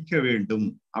அடிக்க வேண்டும்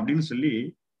அப்படின்னு சொல்லி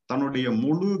தன்னுடைய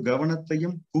முழு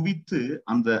கவனத்தையும் குவித்து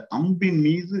அந்த அம்பின்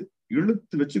மீது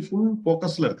இழுத்து வச்சு ஃபுல்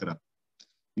போக்கஸ்ல இருக்கிறார்.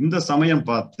 இந்த சமயம்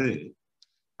பார்த்து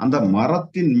அந்த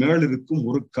மரத்தின் மேல் இருக்கும்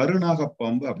ஒரு கருநாக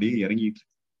பாம்பு அப்படியே இறங்கிட்டு.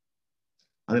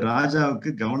 அது ராஜாவுக்கு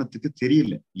கவனத்துக்கு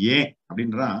தெரியல. ஏன்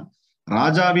அப்படின்றா,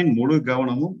 ராஜாவின் முழு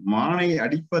கவனமும் மானை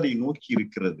அடிப்பதை நோக்கி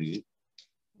இருக்கிறது.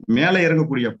 மேலே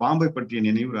இறங்கக்கூடிய பாம்பை பற்றிய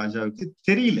நினைவு ராஜாவுக்கு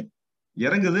தெரியல.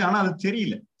 இறங்குது, ஆனா அது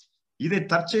தெரியல. இதை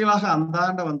தற்செயலாக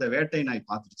அந்தாண்ட வந்த வேட்டை நாய்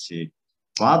பார்த்துருச்சு.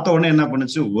 பார்த்த உடனே என்ன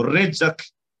பண்ணுச்சு, ஒரே ஜக்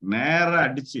நேரா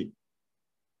அடிச்சு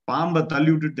பாம்பை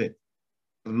தள்ளி விட்டுட்டு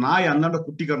நாய் அந்தாண்ட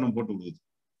குட்டி கரணம் போட்டு விடுது.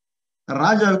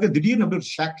 ராஜாவுக்கு திடீர்னு அப்படி ஒரு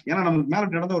ஷாக். ஏன்னா நமக்கு மேல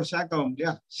நடந்த ஒரு ஷாக் ஆகும்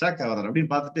இல்லையா, ஷாக் ஆகிறாரு.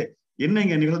 அப்படின்னு பார்த்துட்டு என்ன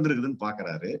இங்க நிகழ்ந்துருக்குதுன்னு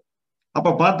பாக்குறாரு.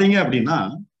 அப்ப பாத்தீங்க அப்படின்னா,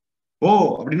 ஓ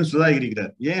அப்படின்னு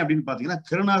சுதாகிரிக்கிறார். ஏன் அப்படின்னு பாத்தீங்கன்னா,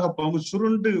 கருநாக பாம்பு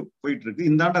சுருண்டு போயிட்டு இருக்கு,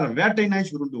 இந்தாண்ட வேட்டை நாய்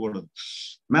சுருண்டு ஓடுது.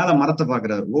 மேல மரத்தை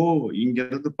பாக்குறாரு. ஓ, இங்க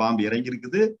இருந்து பாம்பு இறங்கி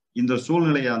இருக்குது. இந்த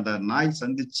சூழ்நிலையை அந்த நாய்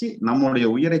சந்திச்சு நம்முடைய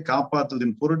உயிரை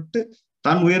காப்பாற்றுவதன் பொருட்டு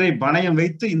தன் உயிரை பணயம்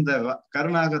வைத்து இந்த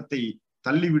கருநாகத்தை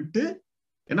தள்ளிவிட்டு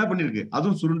என்ன பண்ணிருக்கு,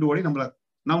 அதுவும் சுருண்டு ஓடி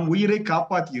நம் உயிரை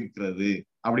காப்பாத்தி இருக்கிறது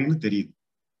அப்படின்னு தெரியுது.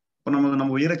 இப்ப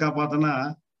நம்ம உயிரை காப்பாத்தனா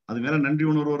அது மேல நன்றி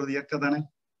உணர்வு வருது, இயற்கை தானே.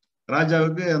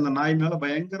 ராஜாவுக்கு அந்த நாய் மேல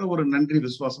பயங்கர ஒரு நன்றி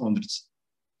விசுவாசம் வந்துடுச்சு.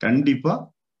 கண்டிப்பா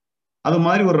அது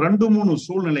மாதிரி ஒரு 2-3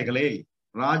 சூழ்நிலைகளை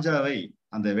ராஜாவை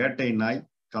அந்த வேட்டை நாய்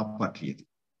காப்பாற்றியது.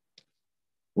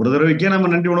 ஒரு தடவைக்கே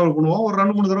நம்ம நன்றி உணர்வு பண்ணுவோம், ஒரு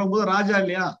 2-3 தடவை போது ராஜா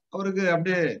இல்லையா, அவருக்கு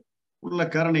அப்படியே உள்ள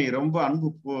கருணை ரொம்ப அன்பு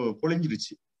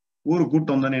பொழிஞ்சிருச்சு. ஊரு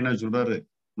கூட்டம் தானே என்ன சொல்றாரு,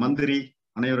 மந்திரி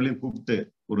அனைவர்களையும் கூப்பிட்டு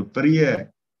ஒரு பெரிய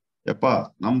எப்பா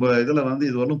நம்ம இதுல வந்து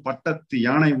இது வரலும் பட்டத்து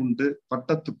யானை உண்டு,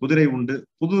 பட்டத்து குதிரை உண்டு,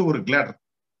 புது ஒரு கிளேடர்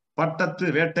பட்டத்து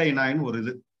வேட்டை நாயின்னு ஒரு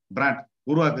இது பிராண்ட்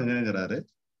உருவாக்குங்கிறாரு.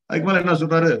 அதுக்கு மேல என்ன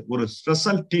சொல்றாரு, ஒரு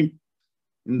ஸ்பெஷல் டீம்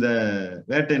இந்த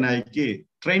வேட்டை நாய்க்கு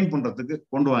ட்ரெயின் பண்றதுக்கு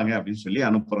கொண்டு வாங்க அப்படின்னு சொல்லி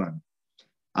அனுப்புறாங்க.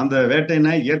 அந்த வேட்டை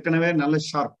நாய் ஏற்கனவே நல்ல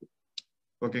ஷார்ப்,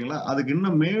 ஓகேங்களா, அதுக்கு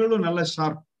இன்னும் மேலும் நல்ல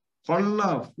sharp,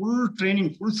 full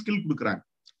training, full skill கொடுக்குறாங்க.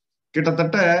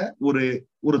 கிட்டத்தட்ட ஒரு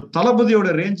ஒரு தளபதியோட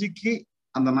ரேஞ்சுக்கு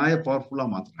அந்த நாயை பவர்ஃபுல்லா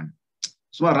மாத்துறாங்க.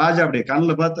 சும்மா ராஜா அப்படியே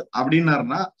கண்ணில் பார்த்து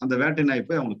அப்படின்னாருன்னா அந்த வேட்டை நாய்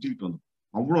போய் அவங்களை தூக்கிட்டு வந்துடும்.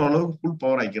 அவ்வளவு அளவுக்கு ஃபுல்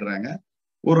பவர் ஆக்கிடுறாங்க.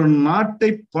 ஒரு நாட்டை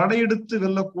படையெடுத்து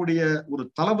வெல்லக்கூடிய ஒரு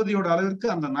தளபதியோட அளவிற்கு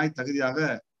அந்த நாய் தகுதியாக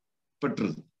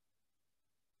பெற்றுது.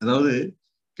 அதாவது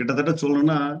கிட்டத்தட்ட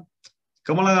சொல்லணும்னா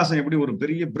கமலஹாசன் எப்படி ஒரு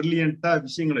பெரிய பிரில்லியண்டா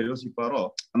விஷயங்களை யோசிப்பாரோ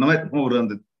அந்த மாதிரி ஒரு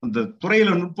அந்த துறையில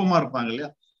நுட்பமா இருப்பாங்க இல்லையா,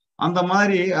 அந்த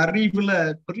மாதிரி அறிவுல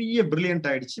பெரிய பிரில்லியன்ட்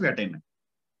ஆயிடுச்சு வேட்டை நாய்.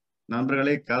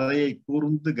 நண்பர்களே, கதையை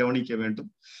கூர்ந்து கவனிக்க வேண்டும்.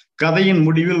 கதையின்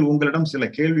முடிவில் உங்களிடம் சில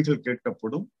கேள்விகள்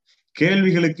கேட்கப்படும்.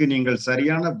 கேள்விகளுக்கு நீங்கள்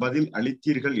சரியான பதில்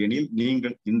அளித்தீர்கள் எனில்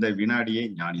நீங்கள் இந்த வினாடியை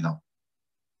ஞானிதான்.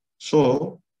 சோ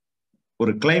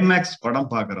ஒரு கிளைமேக்ஸ் படம்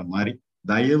பார்க்குற மாதிரி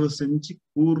தயவு செஞ்சு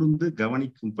கூர்ந்து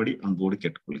கவனிக்கும்படி அன்போடு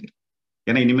கேட்டுக்கொள்கிறேன்.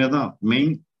 ஏன்னா இனிமேதான்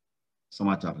மெயின்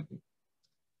சமாச்சாரம் இருக்கு.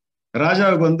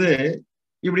 ராஜாவுக்கு வந்து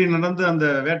இப்படி நடந்து அந்த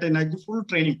வேட்டை நாய்க்கு ஃபுல்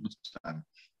ட்ரைனிங் கொடுத்துட்டாங்க.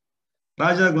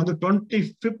 ராஜாவுக்கு வந்து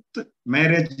 25th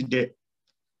மேரேஜ் டே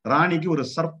ராணிக்கு ஒரு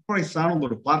சர்ப்ரைஸான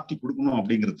ஒரு பார்ட்டி கொடுக்கணும்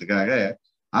அப்படிங்கிறதுக்காக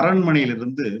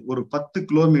அரண்மனையிலிருந்து ஒரு 10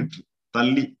 கிலோமீட்டர்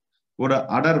தள்ளி ஒரு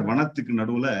அடர் வனத்துக்கு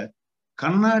நடுவுல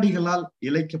கண்ணாடிகளால்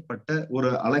இழைக்கப்பட்ட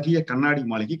ஒரு அழகிய கண்ணாடி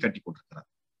மாளிகை கட்டி போட்டிருக்கிறார்.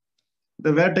 இந்த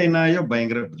வேட்டை நாயோ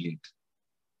பயங்கர பிரில்லியன்ட்.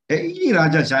 டெய்லி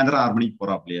ராஜா சாயந்தரம் 6 மணிக்கு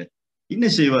போறாப்லையே, என்ன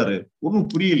செய்வாரு ஒன்றும்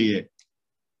புரியலையே.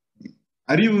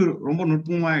 அறிவு ரொம்ப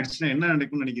நுட்பமா ஆயிடுச்சுன்னா என்ன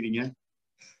நடக்கும்னு நினைக்கிறீங்க?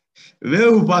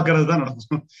 வேவு பாக்குறது தான்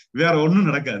நடக்கும், வேற ஒண்ணும்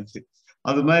நடக்காது.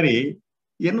 அது மாதிரி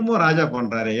என்னமோ ராஜா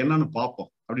பண்றாரு, என்னன்னு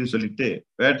பார்ப்போம் அப்படின்னு சொல்லிட்டு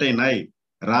வேட்டை நாய்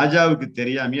ராஜாவுக்கு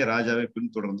தெரியாமையே ராஜாவை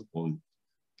பின்தொடர்ந்து போகுது.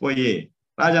 போய்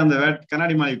ராஜா அந்த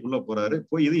கண்ணாடி மாளிகைக்குள்ள போறாரு.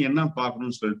 போய் இது என்ன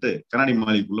பார்க்கணும்னு சொல்லிட்டு கண்ணாடி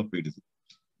மாளிகைக்குள்ள போயிடுது.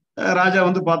 ராஜா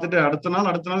வந்து பார்த்துட்டு அடுத்த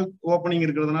நாள் ஓப்பனிங்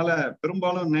இருக்கிறதுனால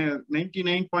பெரும்பாலும்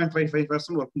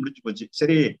 99.55% ஒர்க் முடிச்சு போச்சு.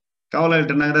 சரி,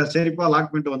 காவலாளிட்டு என்ன, சரிப்பா லாக்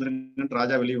பண்ணிட்டு வந்துருங்கன்ட்டு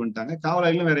ராஜா வெளியே வந்துட்டாங்க.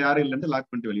 காவலாளிலும் வேற யாரும் இல்லைன்னு லாக்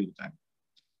பண்ணிட்டு வெளியே வந்துட்டாங்க.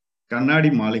 கண்ணாடி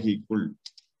மாளிகைக்குள்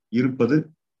இருப்பது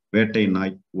வேட்டை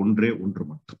நாய் ஒன்றே ஒன்று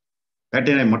மட்டும்.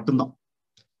 வேட்டை நாய் மட்டும்தான்.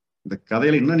 இந்த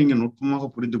கதையில இன்னும் நீங்க நுட்பமாக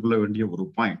புரிந்து கொள்ள வேண்டிய ஒரு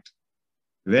பாயிண்ட்,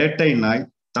 வேட்டை நாய்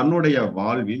தன்னுடைய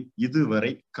வாழ்வில்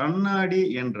இதுவரை கண்ணாடி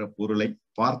என்ற பொருளை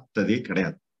பார்த்ததே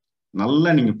கிடையாது. நல்லா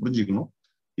நீங்க புரிஞ்சுக்கணும்.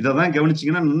 இதைதான்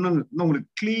கவனிச்சீங்கன்னா இன்னும்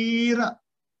உங்களுக்கு கிளியரா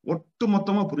ஒட்டு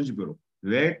மொத்தமா புரிஞ்சு போயிடும்.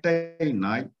 வேட்டை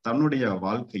நாய் தன்னுடைய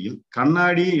வாழ்க்கையில்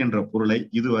கண்ணாடி என்ற பொருளை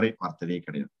இதுவரை பார்த்ததே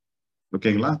கிடையாது.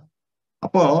 ஓகேங்களா?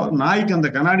 அப்போ நாய்க்கு அந்த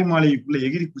கண்ணாடி மாளிகைக்குள்ள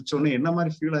எகிரி குச்சோன்னு என்ன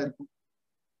மாதிரி ஃபீல் ஆயிருக்கும்?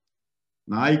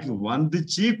 நாய்க்கு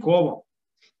வந்துச்சு கோபம்.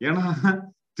 ஏன்னா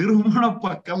திருமண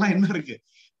பக்கம்லாம் என்ன இருக்கு,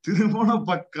 திருமண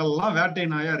பக்கம்லாம் வேட்டை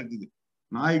நாயா இருக்குது.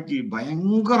 நாய்க்கு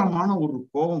பயங்கரமான ஒரு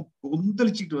கோபம்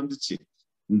கொந்தளிச்சுட்டு வந்துச்சு.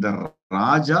 இந்த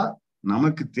ராஜா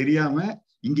நமக்கு தெரியாம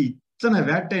இங்க இத்தனை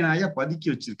வேட்டை நாயா பதுக்கி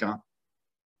வச்சிருக்கான்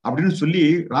அப்படின்னு சொல்லி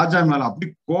ராஜா மேல அப்படி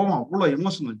கோபம், அவ்வளவு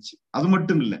எமோஷன் வந்துச்சு. அது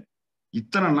மட்டும் இல்ல,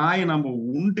 இத்தனை நாயை நம்ம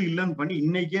உண்டு இல்லைன்னு பண்ணி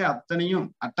இன்னைக்கே அத்தனையும்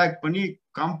அட்டாக் பண்ணி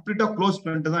கம்ப்ளீட்டா க்ளோஸ்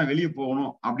பண்ணிட்டு தான் வெளியே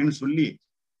போகணும் அப்படின்னு சொல்லி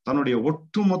தன்னுடைய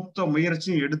ஒட்டுமொத்த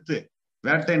முயற்சியும் எடுத்து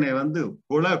வேட்டை நாய் வந்து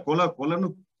கொலைன்னு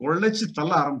கொலைச்சு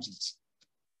தள்ள ஆரம்பிச்சிருச்சு.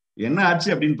 என்ன ஆச்சு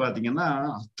அப்படின்னு பாத்தீங்கன்னா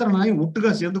அத்தனை நாயும்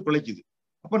ஒட்டுக்கா சேர்ந்து கொலைக்குது.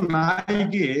 அப்ப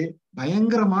நாய்க்கு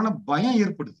பயங்கரமான பயம்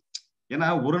ஏற்படுது. ஏன்னா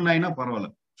ஒரு நாய்னா பரவாயில்ல,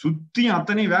 சுத்தியும்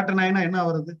அத்தனையும் வேட்டை நாய்னா என்ன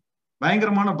வருது,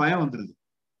 பயங்கரமான பயம் வந்துருது.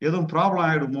 எதுவும் ப்ராப்ளம்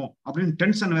ஆயிடுமோ அப்படின்னு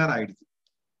டென்ஷன் வேற ஆயிடுது.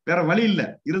 வேற வழி இல்லை,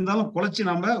 இருந்தாலும் குலைச்சு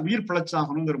நம்ம உயிர்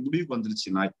பிழைச்சாகணுங்கிற முடிவுக்கு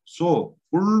வந்துருச்சு நாய். சோ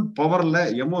ஃபுல் பவர்ல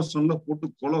எமோஷன்ல போட்டு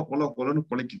கொலைன்னு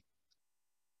குலைக்குது.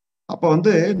 அப்ப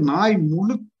வந்து நாய்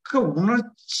முழுக்க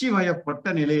உணர்ச்சி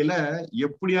வயப்பட்ட நிலையில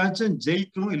எப்படியாச்சும்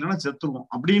ஜெயிக்கணும் இல்லைன்னா செத்துருவோம்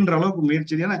அப்படின்ற அளவுக்கு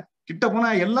முயற்சி. ஏன்னா கிட்ட போனா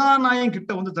எல்லா நாயும்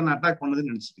கிட்ட வந்து தன்னை அட்டாக்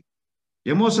பண்ணதுன்னு நினைச்சிட்டு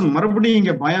எமோஷன் மறுபடியும்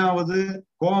இங்க பயம் ஆகுது,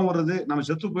 கோபம் வருது, நம்ம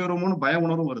செத்து போயிடுவோம்னு பய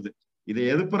உணர்வும் வருது. இதை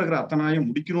எதிர்ப்பு இருக்கிற அத்தனை நாயும்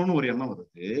முடிக்கணும்னு ஒரு எண்ணம்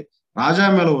வருது. ராஜா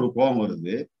மேல ஒரு கோபம்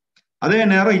வருது. அதே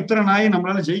நேரம் இத்தனை நாயும்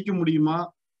நம்மளால ஜெயிக்க முடியுமா,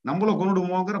 நம்மள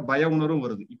கொண்டுடுமோங்கிற பய உணர்வும்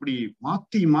வருது. இப்படி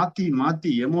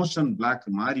மாத்தி எமோஷன் பிளாக்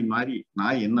மாறி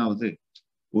நாய் என்ன ஆகுது,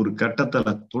 ஒரு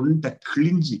கட்டத்துல தொண்டை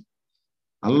கிழிஞ்சி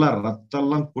நல்லா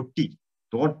ரத்தம்லாம் கொட்டி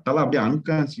டோட்டலா அப்படியே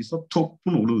அன்கான்சியஸா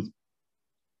தொப்புன்னு உழுவுது.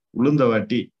 உளுந்த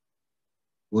வாட்டி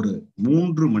ஒரு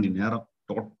 3 மணி நேரம்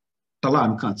டோட்டலா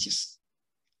அன்கான்சியஸ்.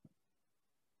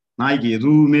 நாய்க்கு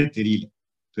எதுவுமே தெரியல.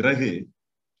 பிறகு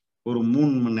ஒரு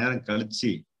 3 மணி நேரம்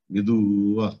கழிச்சு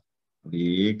மெதுவா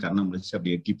அப்படியே கண்ணை முடிச்சு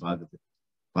அப்படியே எட்டி பாக்குது.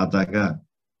 பார்த்தாக்கா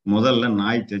முதல்ல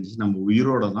நாய் தெரிஞ்சு நம்ம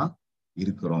உயிரோட தான்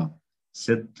இருக்கிறோம்,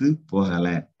 செத்து போகல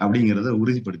அப்படிங்கிறத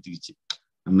உறுதிப்படுத்திக்கிச்சு.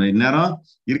 நம்ம இந்நேரம்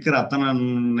இருக்கிற அத்தனை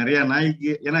நிறைய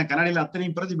நாய்க்கு, ஏன்னா கண்ணாடியில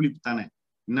அத்தனையும் பிரதிபலிப்பு தானே,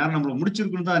 இந்நேரம் நம்மள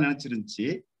முடிச்சிருக்குன்னு தான் நினைச்சிருந்துச்சு.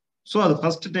 சோ அது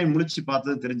ஃபர்ஸ்ட் டைம் முடிச்சு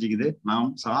பார்த்தது தெரிஞ்சுக்குது,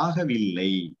 நாம்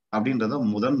சாகவில்லை அப்படின்றத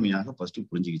முதன்மையாக ஃபர்ஸ்ட்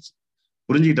புரிஞ்சுக்கிச்சு.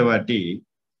 புரிஞ்சுக்கிட்ட வாட்டி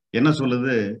என்ன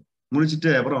சொல்லுது,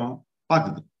 முடிச்சுட்டு அப்புறம்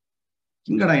பாக்குது,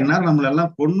 இங்கடா இந்நேரம் நம்மள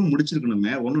எல்லாம் பொண்ணு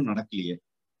முடிச்சிருக்கணுமே, ஒண்ணும் நடக்கலையே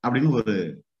அப்படின்னு ஒரு,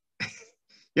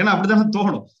 ஏன்னா அப்படித்தானே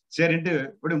தோணும். சரின்ட்டு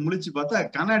இப்படி முழிச்சு பார்த்தா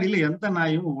கண்ணாடியில எந்த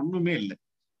நாயும் ஒண்ணுமே இல்லை,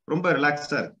 ரொம்ப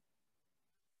ரிலாக்ஸா இருக்கு.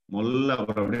 முதல்ல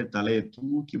அப்புறம் அப்படியே தலையை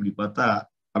தூக்கி இப்படி பார்த்தா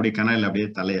அப்படியே கண்ணாடியில அப்படியே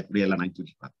தலையை அப்படியே எல்லாம் நாய்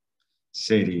தூக்கி பார்த்தா,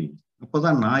 சரி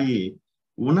அப்பதான் நாய்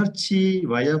உணர்ச்சி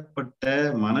வயப்பட்ட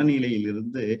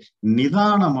மனநிலையிலிருந்து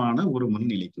நிதானமான ஒரு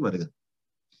மனநிலைக்கு வருகிறது.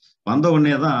 வந்த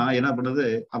உடனே தான் என்ன பண்ணுது,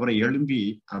 அப்புறம் எழும்பி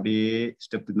அப்படியே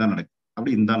ஸ்டெப் தான் நடக்குது,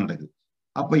 அப்படி இந்த நடக்குது.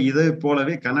 அப்ப இதை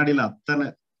போலவே கண்ணாடியில அத்தனை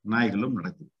நாய்களும்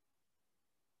நடக்குது.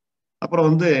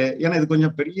 அப்புறம் ஏன்னா இது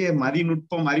கொஞ்சம் பெரிய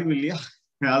மதிநுட்பம் அறிவு இல்லையா,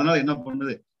 அதனால என்ன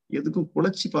பண்ணுது, எதுக்கும்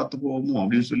குலைச்சி பார்த்து போவோமோ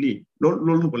அப்படின்னு சொல்லி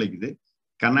லொல்னு குலைக்குது.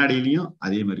 கண்ணாடியிலையும்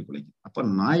அதே மாதிரி குலைக்குது. அப்ப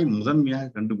நாய்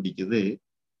முதன்மையாக கண்டுபிடிக்குது,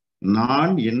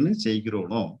 நான் என்ன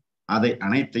செய்கிறோனோ அதை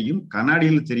அனைத்தையும்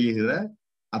கண்ணாடியில் தெரிகிற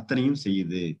அத்தனையும்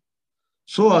செய்யுது.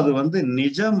 சோ அது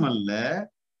நிஜம் அல்ல,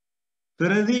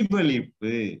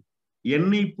 பிரதிபலிப்பு,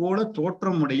 என்னை போல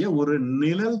தோற்றமுடைய ஒரு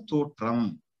நிழல் தோற்றம்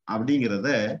அப்படிங்கிறத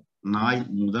நாய்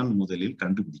முதலில்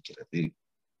கண்டுபிடிக்கிறது.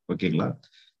 ஓகேங்களா?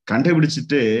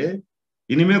 கண்டுபிடிச்சிட்டு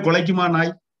இனிமே குலைக்குமா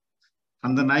நாய்?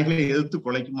 அந்த நாய்களை எதிர்த்து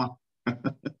குலைக்குமா?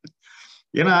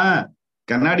 ஏன்னா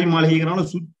கண்ணாடி மாளிகைனால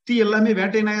சுத்தி எல்லாமே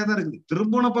வேட்டை நாயா தான் இருக்குது,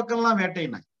 திரும்பின பக்கம்லாம் வேட்டை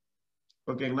நாய்.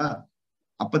 ஓகேங்களா?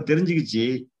 அப்ப தெரிஞ்சுக்கிச்சு,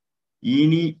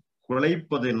 இனி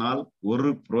குலைப்பதனால் ஒரு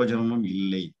பிரயோஜனமும்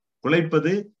இல்லை,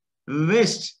 குலைப்பது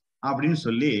வேஸ்ட் அப்படின்னு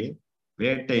சொல்லி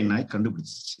வேட்டை நாய்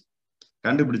கண்டுபிடிச்சிச்சு.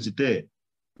 கண்டுபிடிச்சிட்டு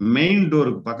மெயின்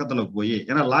டோருக்கு பக்கத்துல போய்,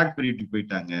 ஏன்னா லாக் பண்ணிட்டு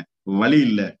போயிட்டாங்க, வழி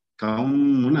இல்லை,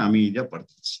 கம்முன்னு அமைதியா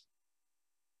படுத்துச்சு.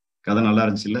 கதை நல்லா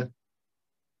இருந்துச்சு இல்ல?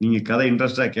 நீங்க கதை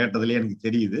இன்ட்ரெஸ்டா கேட்டதுலயே எனக்கு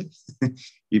தெரியுது.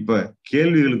 இப்ப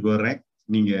கேள்விகளுக்கு வர்றேன்.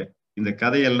 நீங்க இந்த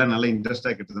கதையெல்லாம் நல்லா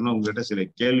இன்ட்ரெஸ்டா கேட்டதுன்னா உங்ககிட்ட சில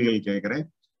கேள்விகள் கேட்கிறேன்,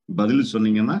 பதில்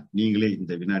சொன்னீங்கன்னா நீங்களே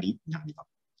இந்த வினாடி ஞானிதான்.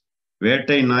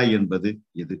 வேட்டை நாய் என்பது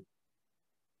எது?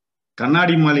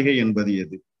 கண்ணாடி மாளிகை என்பது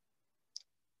எது?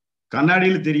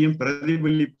 கண்ணாடியில் தெரியும்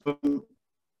பிரதிபலிப்பு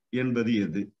என்பது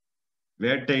எது?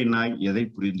 வேட்டை நாய் எதை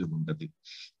புரிந்து கொண்டது?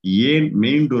 ஏன்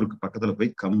மெயின் டோருக்கு பக்கத்துல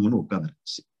போய் கம்முன்னு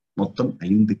உட்கார்ந்துருச்சு? மொத்தம்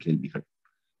 5 கேள்விகள்.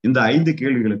 இந்த 5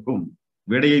 கேள்விகளுக்கும்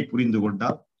விடையை புரிந்து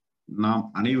கொண்டால் நாம்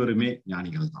அனைவருமே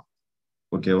ஞானிகள் தான்.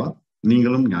 ஓகேவா?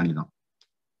 நீங்களும் ஞானிதான்.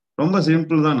 ரொம்ப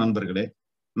சிம்பிள் தான் நண்பர்களே.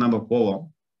 நம்ம போவோம்.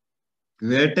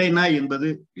 வேட்டை நாய் என்பது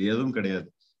எதுவும் கிடையாது,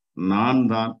 நான்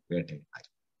தான் வேட்டை நாய்.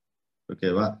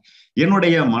 ஓகேவா?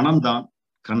 என்னுடைய மனம்தான்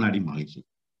கண்ணாடி மாளிகை.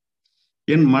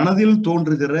 என் மனதில்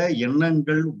தோன்றுகிற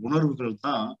எண்ணங்கள் உணர்வுகள்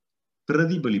தான்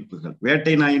பிரதிபலிப்புகள்.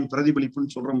 வேட்டை நாயின்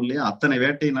பிரதிபலிப்புன்னு சொல்றோம் இல்லையா, அத்தனை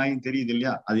வேட்டை நாயும் தெரியுது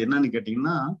இல்லையா, அது என்னன்னு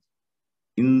கேட்டீங்கன்னா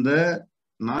இந்த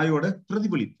நாயோட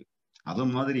பிரதிபலிப்பு. அது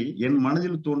மாதிரி என்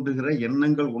மனதில் தோன்றுகிற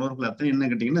எண்ணங்கள் உணர்வுகள் அத்தனை என்ன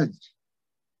கேட்டீங்கன்னா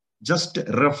ஜஸ்ட்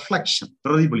ரெஃப்ளெக்ஷன்,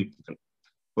 பிரதிபலிப்புகள்.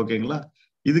 ஓகேங்களா?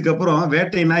 இதுக்கப்புறம்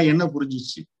வேட்டை நாய் என்ன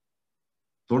புரிஞ்சிச்சு,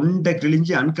 தொண்டை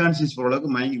கிழிஞ்சு அன்கான்சியஸ் அளவுக்கு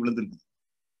மயங்கி விழுந்திருக்கு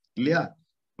இல்லையா?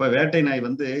 இப்ப வேட்டை நாய்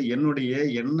என்னுடைய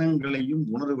எண்ணங்களையும்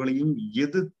உணர்வுகளையும்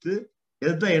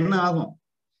எதிர்த்தா என்ன ஆகும்,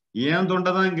 ஏன்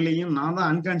தொண்டை தான் கிளியும், நான் தான்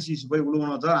அன்கான்சியஸ் போய்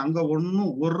விழுவணும் தான், அங்க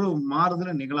ஒன்னும் ஒரு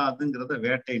மாறுதல நிகழாதுங்கிறத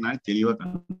வேட்டை நாய் தெளிவா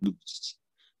கண்டுபிடிச்சிச்சு.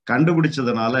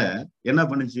 கண்டுபிடிச்சதுனால என்ன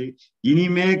பண்ணுச்சு,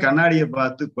 இனிமே கண்ணாடியை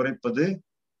பார்த்து குறைப்பது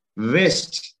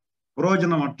வேஸ்ட்,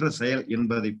 புரோஜனமற்ற செயல்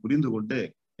என்பதை புரிந்து கொண்டு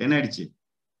என்ன ஆயிடுச்சு,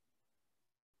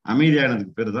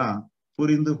 அமைதியானதுக்கு பேரு தான்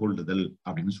புரிந்து கொள்ளுதல்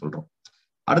அப்படின்னு சொல்றோம்.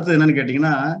 அடுத்தது என்னன்னு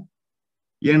கேட்டீங்கன்னா,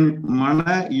 என் மன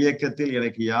இயக்கத்தில்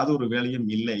எனக்கு யாதொரு வேலையும்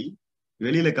இல்லை,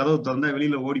 வெளியில கதவு திறந்தா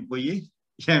வெளியில ஓடி போய்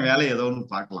என் வேலை ஏதோ ஒன்று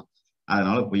பார்க்கலாம்,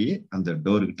 அதனால போய் அந்த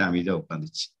டோர்கிட்ட அமைதியா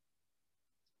உட்காந்துச்சு.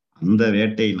 அந்த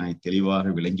வேட்டை நாய்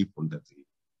தெளிவாக விளங்கி கொண்டது.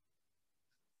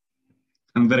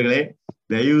 நண்பர்களே,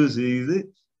 தயவு செய்து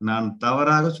நான்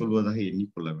தவறாக சொல்வதாக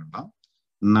எண்ணிக்கொள்ள வேண்டாம்.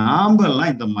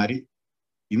 நாமெல்லாம் இந்த மாதிரி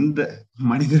இந்த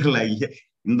மனிதர்களாகிய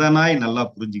இந்த நாய் நல்லா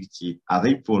புரிஞ்சுக்கிச்சு,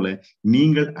 அதை போல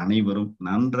நீங்கள் அனைவரும்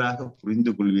நன்றாக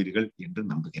புரிந்து கொள்வீர்கள் என்று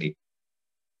நம்புகிறேன்.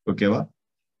 ஓகேவா?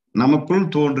 நமக்குள்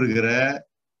தோன்றுகிற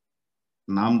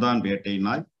நாம் தான் வேட்டை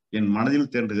நாய், என்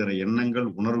மனதில் தோன்றுகிற எண்ணங்கள்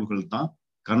உணர்வுகள் தான்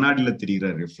கண்ணாடியில தெரிகிற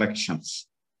ரிஃப்ளெக்ஷன்ஸ்.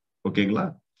 ஓகேங்களா?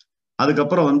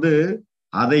 அதுக்கப்புறம்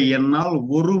அதை என்னால்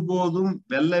ஒருபோதும்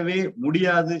வெல்லவே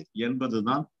முடியாது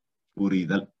என்பதுதான்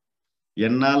புரிதல்.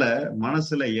 என்னால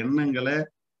மனசுல எண்ணங்களை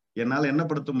என்னால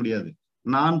என்னப்படுத்த முடியாது,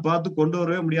 நான் பார்த்து கொண்டு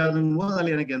வரவே முடியாதுன்னு போது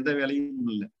அதுல எனக்கு எந்த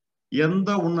வேலையும் இல்லை.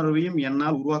 எந்த உணர்வையும்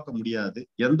என்னால் உருவாக்க முடியாது,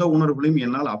 எந்த உணர்வுகளையும்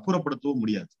என்னால் அப்புறப்படுத்தவும்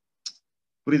முடியாது.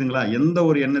 புரியுதுங்களா? எந்த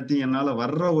ஒரு எண்ணத்தையும் என்னால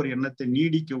வர்ற ஒரு எண்ணத்தை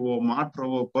நீடிக்கவோ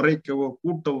மாற்றவோ குறைக்கவோ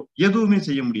கூட்டவோ எதுவுமே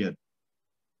செய்ய முடியாது.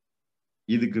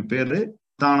 இதுக்கு பேரு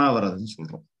தானா வர்றதுன்னு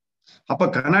சொல்றோம். அப்ப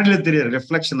கண்ணாடியில தெரிய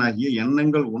ரிஃப்ளெக்ஷன் ஆகிய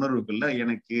எண்ணங்கள் உணர்வுகள்ல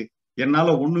எனக்கு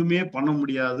என்னால ஒண்ணுமே பண்ண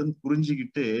முடியாதுன்னு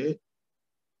புரிஞ்சுக்கிட்டு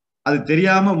அது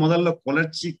தெரியாம முதல்ல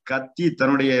குலைச்சி கத்தி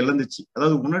தன்னுடைய இழந்துச்சு,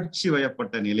 அதாவது உணர்ச்சி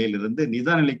வயப்பட்ட நிலையிலிருந்து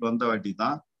நிதான நிலைக்கு வந்த வாட்டி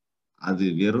தான் அது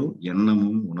வெறும்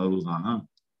எண்ணமும் உணர்வு தான்,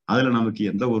 அதுல நமக்கு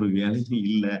எந்த ஒரு வேலையும்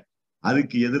இல்லை,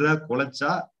 அதுக்கு எதிராக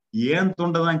குலைச்சா ஏன்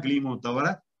தொண்டைதான் கிளியுமோ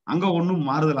தவிர அங்க ஒண்ணும்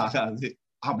மாறுதல் ஆகாது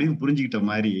அப்படின்னு புரிஞ்சுக்கிட்ட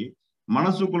மாதிரி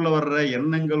மனசுக்குள்ள வர்ற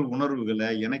எண்ணங்கள் உணர்வுகளை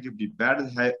எனக்கு இப்படி பேட்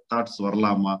தாட்ஸ்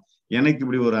வரலாமா, எனக்கு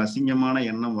இப்படி ஒரு அசிங்கமான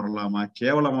எண்ணம் வரலாமா,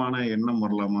 கேவலமான எண்ணம்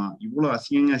வரலாமா, இவ்வளவு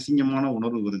அசிங்கமான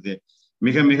உணர்வு வருது,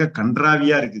 மிக மிக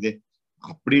கன்றாவியா இருக்குதே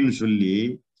அப்படின்னு சொல்லி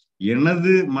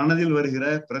எனது மனதில் வருகிற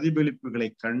பிரதிபலிப்புகளை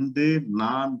கண்டு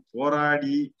நான்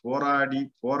போராடி போராடி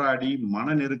போராடி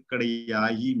மன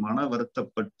நெருக்கடியாகி மன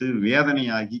வருத்தப்பட்டு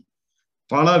வேதனையாகி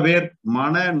பல பேர்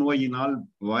மன நோயினால்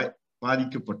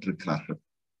பாதிக்கப்பட்டிருக்கிறார்கள்.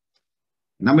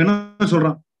 நம்ம என்ன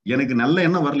சொல்றோம், எனக்கு நல்ல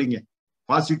எண்ணம் வரலைங்க,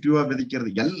 பாசிட்டிவா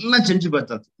விதைக்கிறது எல்லாம் செஞ்சு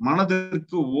பார்த்தாச்சு,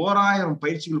 மனதிற்கு 1000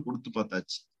 பயிற்சிகள் கொடுத்து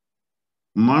பார்த்தாச்சு,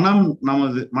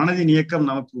 நமது மனதின் இயக்கம்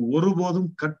நமக்கு ஒருபோதும்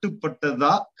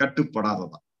கட்டுப்பட்டதா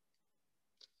கட்டுப்படாததா?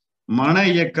 மன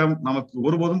இயக்கம் நமக்கு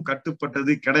ஒருபோதும்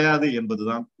கட்டுப்பட்டது கிடையாது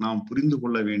என்பதுதான் நாம் புரிந்து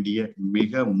கொள்ள வேண்டிய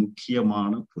மிக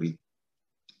முக்கியமான புரிதல்.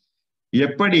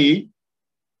 எப்படி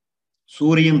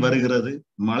சூரியன் வருகிறது,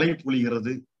 மழை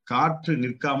பொழிகிறது, காற்று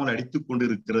நிற்காமல் அடித்துக்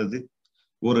கொண்டிருக்கிறது,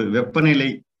 ஒரு வெப்பநிலை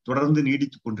தொடர்ந்து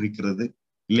நீடித்துக் கொண்டிருக்கிறது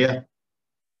இல்லையா?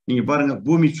 நீங்க பாருங்க,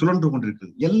 பூமி சுழன்று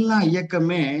கொண்டிருக்கிறது, எல்லா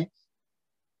இயக்கமே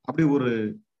அப்படி ஒரு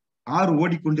ஆறு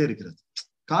ஓடிக்கொண்டே இருக்கிறது,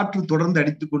 காற்று தொடர்ந்து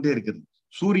அடித்துக் கொண்டே இருக்கிறது,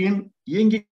 சூரியன்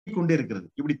இயங்கிக் கொண்டே இருக்கிறது.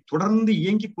 இப்படி தொடர்ந்து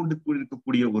இயங்கிக் கொண்டு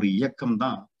இருக்கக்கூடிய ஒரு இயக்கம்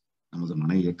தான் நமது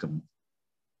மன இயக்கம்.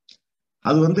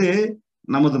 அது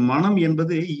நமது மனம்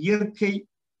என்பது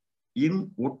இயற்கையின்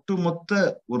ஒட்டுமொத்த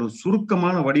ஒரு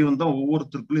சுருக்கமான வடிவம் தான்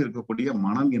ஒவ்வொருத்தருக்குள்ளும் இருக்கக்கூடிய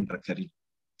மனம் என்ற கருவி.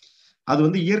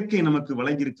 அது இயற்கை நமக்கு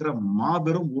வழங்கியிருக்கிற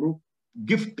மாபெரும் ஒரு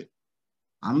கிஃப்ட்.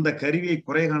 அந்த கருவியை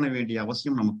குறை காண வேண்டிய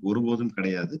அவசியம் நமக்கு ஒருபோதும்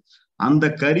கிடையாது. அந்த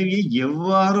கருவியை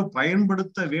எவ்வாறு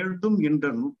பயன்படுத்த வேண்டும் என்ற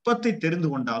நுட்பத்தை தெரிந்து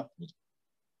கொண்டால் போதும்.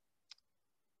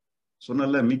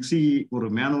 சொன்னல மிக்சி ஒரு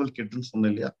மேனுவல் கிட்டுன்னு சொன்ன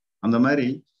இல்லையா, அந்த மாதிரி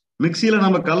மிக்சியில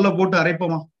நம்ம கல்ல போட்டு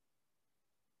அரைப்போமா?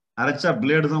 அரைச்சா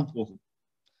பிளேடு தான் போகும்.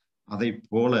 அதை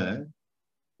போல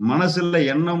மனசுல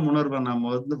எண்ணம் உணர்வை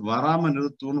நம்ம வராம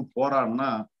நிறுத்தணும்னு போராடினா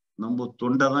நம்ம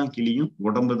தொண்டை தான் கிளியும்,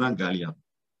 உடம்பு தான் காலியாகும்.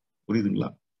 புரியுதுங்களா?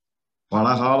 பல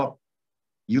காலம்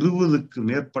 20க்கு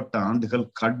மேற்பட்ட ஆண்டுகள்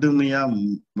கடுமையா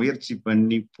முயற்சி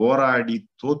பண்ணி போராடி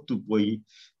தோத்து போய்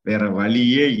வேற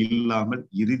வழியே இல்லாமல்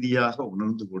இறுதியாக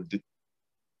உணர்ந்து கொண்டு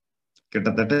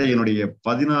கிட்டத்தட்ட என்னுடைய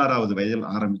 16வது வயதில்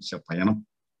ஆரம்பிச்ச பயணம்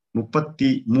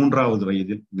 33வது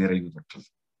வயதில் நிறைவு பெற்றது.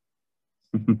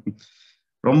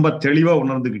 ரொம்ப தெளிவா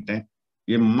உணர்ந்துகிட்டேன்,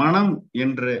 என் மனம்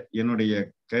என்ற என்னுடைய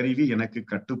கருவி எனக்கு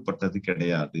கட்டுப்பட்டது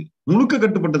கிடையாது. முழுக்க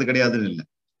கட்டுப்பட்டது கிடையாதுன்னு இல்லை,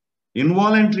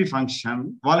 இன்வாலண்டரி ஃபங்க்ஷன்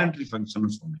வாலண்டரி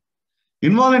ஃபங்க்ஷன் சொன்னேன்.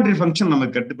 இன்வாலண்டரி ஃபங்க்ஷன்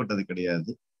நமக்கு கட்டுப்பட்டது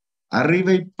கிடையாது.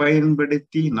 அறிவை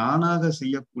பயன்படுத்தி நானாக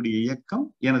செய்யக்கூடிய இயக்கம்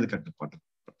எனது கட்டுப்பாடு.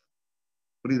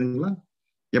 புரியுதுங்களா?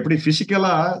 எப்படி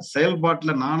பிசிக்கலா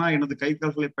செயல்பாட்டுல நானா எனது கை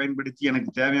கால்களை பயன்படுத்தி எனக்கு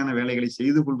தேவையான வேலைகளை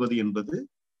செய்து கொள்வது என்பது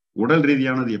உடல்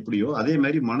ரீதியானது எப்படியோ, அதே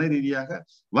மாதிரி மன ரீதியாக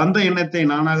வந்த எண்ணத்தை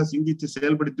நானாக சிந்தித்து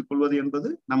செயல்படுத்திக் கொள்வது என்பது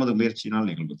நமது முயற்சியினால்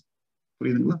நிகழ்வது.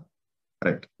 புரியுதுங்களா?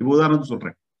 கரெக்ட். இப்ப உதாரணத்துக்கு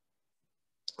சொல்றேன்,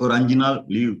 ஒரு 5 நாள்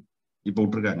லீவ் இப்ப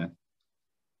விட்டுருக்காங்க,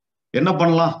 என்ன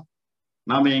பண்ணலாம்,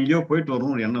 நாம எங்கேயோ போயிட்டு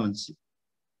வரணும் ஒரு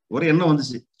எண்ணம்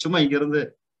வந்துச்சு. சும்மா இங்க இருந்து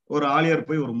ஒரு ஆலியார்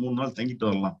போய் ஒரு 3 நாள் தங்கிட்டு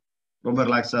வரலாம், ரொம்ப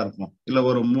ரிலாக்ஸா இருக்கும், இல்ல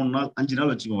ஒரு 3 நாள் 5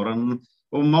 நாள் வச்சுக்கோங்க,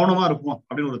 மௌனமா இருக்கும்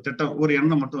அப்படின்னு ஒரு திட்டம், ஒரு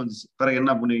எண்ணம் மட்டும் வந்துச்சு. பிறகு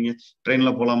என்ன பண்ணுவீங்க? ட்ரெயின்ல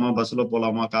போலாமா, பஸ்ல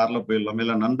போலாமா, கார்ல போயிடலாமா,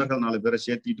 இல்ல நண்பர்கள் 4 பேரை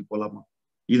சேர்த்திட்டு போலாமா?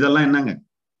 இதெல்லாம் என்னங்க,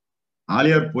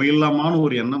 ஆலியார் போயிடலாமான்னு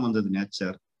ஒரு எண்ணம் வந்தது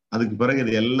நேச்சர். அதுக்கு பிறகு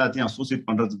இது எல்லாத்தையும் அசோசியேட்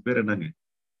பண்றதுக்கு பேர் என்னங்க?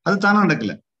 அது தானே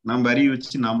நடக்கல, நம்ம அறிவு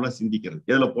வச்சு நாமளா சிந்திக்கிறது.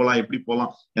 எதுல போலாம், எப்படி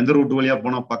போலாம், எந்த ரூட் வழியா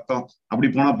போனா பக்கம், அப்படி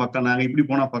போனா பக்கம் நாங்க, இப்படி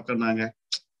போனா பக்கம் நாங்க,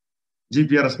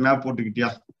 ஜிபிஆர்எஸ் மேப்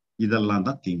போட்டுக்கிட்டியா? இதெல்லாம்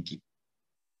தான் திங்கிங்.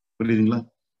 புரியுதுங்களா?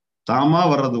 தாமா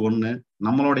வர்றது ஒண்ணு,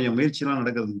 நம்மளுடைய முயற்சியெல்லாம்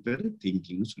நடக்கிறதுக்கு பேரு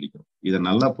திங்கிங்னு சொல்லிக்கிறோம். இதை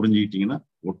நல்லா புரிஞ்சுக்கிட்டீங்கன்னா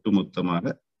ஒட்டுமொத்தமாக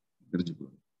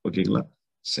தெரிஞ்சுக்கணும். ஓகேங்களா?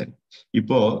 சரி,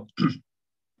 இப்போ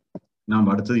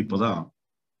நாம அடுத்தது இப்போதான்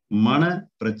மன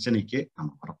பிரச்சனைக்கே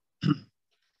நம்ம வரோம்.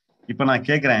 இப்ப நான்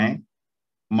கேட்கிறேன்,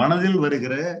 மனதில்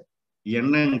வருகிற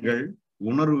எண்ணங்கள்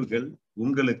உணர்வுகள்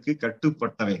உங்களுக்கு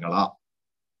கட்டுப்பட்டவைகளா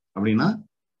அப்படின்னா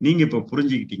நீங்க இப்ப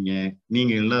புரிஞ்சுக்கிட்டீங்க.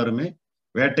 நீங்க எல்லாருமே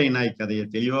வேட்டை நாய் கதையை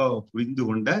தெளிவா புரிந்து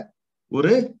கொண்ட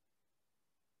ஒரு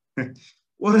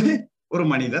ஒரு ஒரு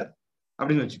மனிதர்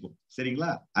அப்படின்னு வச்சுக்கோ.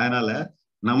 சரிங்களா? அதனால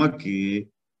நமக்கு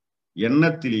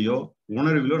எண்ணத்திலேயோ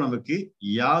உணர்விலோ நமக்கு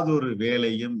யாதொரு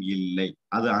வேலையும் இல்லை.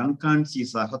 அது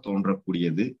அன்கான்சியஸாக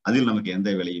தோன்றக்கூடியது. அதில் நமக்கு எந்த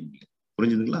வேலையும் இல்லை.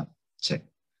 புரிஞ்சுதுங்களா? சரி.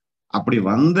 அப்படி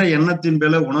வந்த எண்ணத்தின்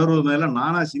மேல உணர்வு மேல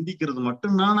நானா சிந்திக்கிறது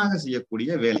மட்டும் நானாக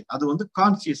செய்யக்கூடிய வேலை. அது வந்து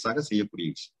கான்சியஸாக செய்யக்கூடிய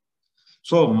விஷயம்.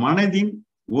 சோ மனதின்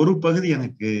ஒரு பகுதி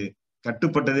எனக்கு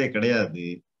கட்டுப்பட்டதே கிடையாது.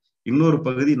 இன்னொரு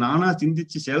பகுதி நானா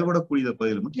சிந்திச்சு செயல்படக்கூடிய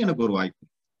பகுதியில் மட்டும் எனக்கு ஒரு வாய்ப்பு.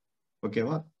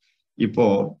 ஓகேவா? இப்போ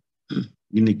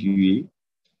இன்னைக்கு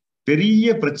பெரிய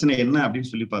பிரச்சனை என்ன அப்படின்னு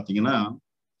சொல்லி பாத்தீங்கன்னா,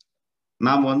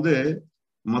 நாம் வந்து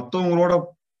மற்றவங்களோட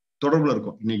தொடர்புல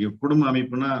இருக்கோம். இன்னைக்கு குடும்ப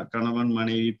அமைப்புனா கணவன்,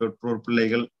 மனைவி, பெற்றோர்,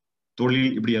 பிள்ளைகள்,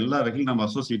 தொழில், இப்படி எல்லா வகையிலும் நம்ம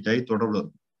அசோசியேட் ஆகி தொடர்புல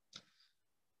இருக்கும்.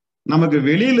 நமக்கு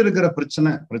வெளியில இருக்கிற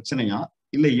பிரச்சனையா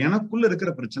இல்ல எனக்குள்ள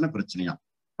இருக்கிற பிரச்சனையா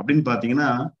அப்படின்னு பாத்தீங்கன்னா,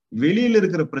 வெளியில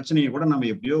இருக்கிற பிரச்சனையை கூட நம்ம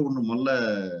எப்படியோ ஒண்ணு முதல்ல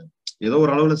ஏதோ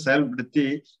ஒரு அளவுல செயல்படுத்தி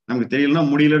நமக்கு தெரியலன்னா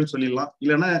முடியலன்னு சொல்லிடலாம்.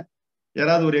 இல்லைன்னா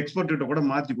யாராவது ஒரு எக்ஸ்பர்ட் கிட்ட கூட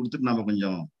மாத்தி கொடுத்துட்டு நம்ம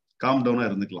கொஞ்சம் காம் டவுனா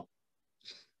இருந்துக்கலாம்.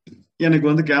 எனக்கு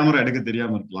வந்து கேமரா எடுக்க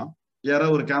தெரியாம இருக்கலாம்.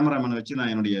 யாராவது ஒரு கேமராமேனை வச்சு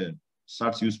நான் என்னுடைய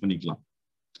ஷார்ட்ஸ் யூஸ் பண்ணிக்கலாம்.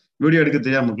 வீடியோ எடுக்க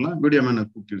தெரியாம இருக்கலாம், வீடியோ மேனை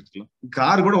கூப்பிட்டு எடுத்துக்கலாம்.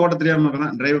 கார் கூட ஓட்ட தெரியாம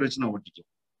இருக்கலாம், டிரைவர் வச்சு நான் ஓட்டிக்கலாம்.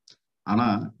 ஆனா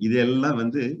இதெல்லாம்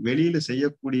வந்து வெளியில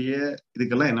செய்யக்கூடிய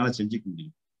இதுக்கெல்லாம் என்னால செஞ்சுக்க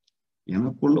முடியும்.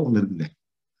 எனக்குள்ள ஒண்ணு இருக்குங்க,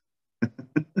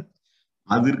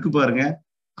 அது இருக்கு பாருங்க.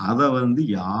 அத வந்து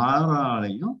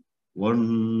யாராலையும்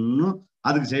ஒன்னும்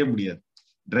அதுக்கு செய்ய முடியாது.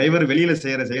 டிரைவர் வெளியில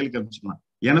செய்யற செயலுக்கு அமைச்சுக்கலாம்.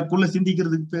 எனக்குள்ள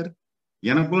சிந்திக்கிறதுக்கு பேர்,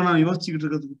 எனக்குள்ள நான் யோசிச்சுக்கிட்டு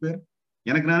இருக்கிறதுக்கு பேர்,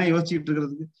 எனக்கு நானே யோசிச்சுக்கிட்டு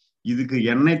இருக்கிறதுக்கு, இதுக்கு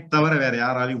என்னை தவிர வேற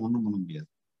யாராலையும் ஒண்ணும் பண்ண முடியாது.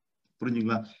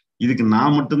 புரிஞ்சுங்களா? இதுக்கு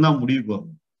நான் மட்டும்தான் முடிவுக்கு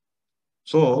வரணும்.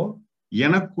 சோ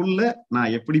எனக்குள்ள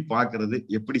நான் எப்படி பாக்குறது,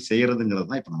 எப்படி செய்யறதுங்கிறது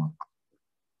தான் இப்ப நம்ம பார்க்கணும்.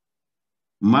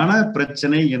 மன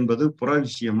பிரச்சனை என்பது புற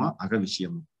விஷயமா அக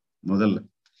விஷயமா? முதல்ல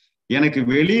எனக்கு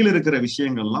வெளியில இருக்கிற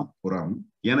விஷயங்கள்லாம் புறம்,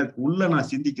 எனக்கு உள்ள நான்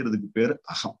சிந்திக்கிறதுக்கு பேரு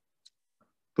அகம்.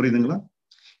 புரியுதுங்களா?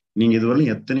 நீங்க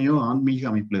இதுவரையிலும் எத்தனையோ ஆன்மீக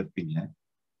அமைப்புல இருப்பீங்க.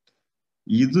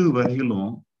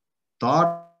 இதுவரையிலும்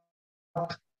தாட்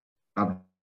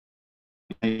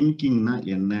திங்கிங்னா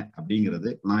என்ன அப்படிங்கிறது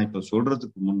நான் இப்ப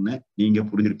சொல்றதுக்கு முன்ன நீங்க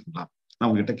புரிஞ்சிருக்கீங்களா? நான்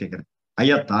உங்ககிட்ட கேட்கறேன்,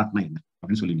 ஐயா தாட்னா என்ன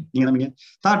அப்படின்னு சொல்லுவீங்க. நீங்க நம்பீங்க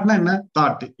தாட்னா என்ன?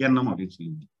 தாட் எண்ணம் அப்படின்னு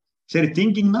சொல்லுவீங்க. சரி,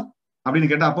 திங்கிங்னா அப்படின்னு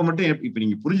கேட்டா அப்ப மட்டும் இப்ப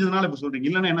நீங்க புரிஞ்சதுனால இப்ப சொல்றீங்க.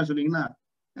 இல்லைன்னா என்ன சொல்லுவீங்கன்னா,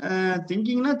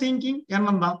 திங்கிங்னா திங்கிங்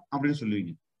எண்ணம் தான் அப்படின்னு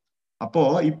சொல்லுவீங்க. அப்போ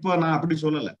இப்ப நான் அப்படி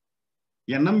சொல்லல.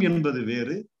 எண்ணம் என்பது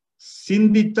வேறு,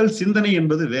 சிந்தித்தல் சிந்தனை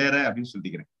என்பது வேற அப்படின்னு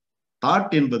சொல்லிக்கிறேன்.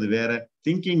 தாட் என்பது வேற,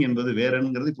 திங்கிங் என்பது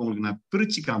வேறங்கிறது இப்ப உங்களுக்கு நான்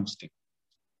பிரிச்சு காமிச்சிட்டேன்.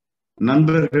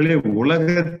 நண்பர்களே,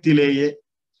 உலகத்திலேயே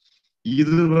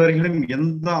இதுவரையிலும்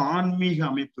எந்த ஆன்மீக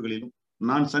அமைப்புகளிலும்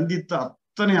நான் சந்தித்த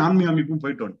அத்தனை ஆன்மீக அமைப்பும்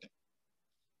போயிட்டு வந்துட்டேன்.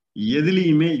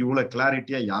 எதுலையுமே இவ்வளவு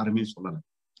கிளாரிட்டியா யாருமே சொல்லல.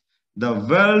 த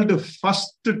வேர்ல்டு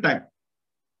ஃபர்ஸ்ட் டைம்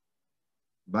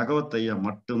பகவத் ஐயா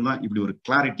மட்டும்தான் இப்படி ஒரு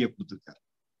கிளாரிட்டியை கொடுத்திருக்காரு.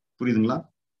 புரியுதுங்களா?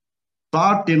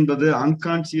 தாட் என்பது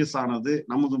அன்கான்சியஸ் ஆனது,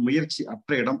 நமது முயற்சி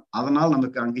அற்ற இடம். அதனால்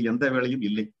நமக்கு அங்கு எந்த வேலையும்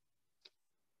இல்லை.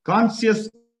 கான்சியஸ்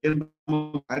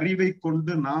அறிவை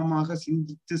கொண்டு நாம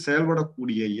சிந்தித்து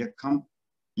செயல்படக்கூடிய இயக்கம்.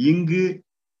 இங்கு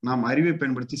நாம் அறிவை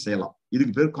பயன்படுத்தி செய்யலாம்.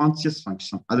 இதுக்கு பேர் கான்சியஸ்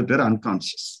ஃபங்க்ஷன், அது பேர்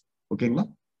அன்கான்சியஸ். ஓகேங்களா?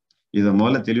 இதை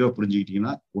முதல்ல தெளிவா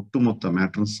புரிஞ்சுக்கிட்டீங்கன்னா ஒட்டுமொத்த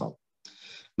மேட்டரும் சால்வ்.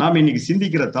 நாம இன்னைக்கு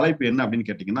சிந்திக்கிற தலைப்பு என்ன அப்படின்னு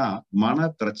கேட்டீங்கன்னா, மன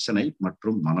பிரச்சனை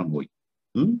மற்றும் மனநோய்.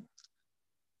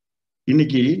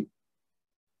 இன்னைக்கு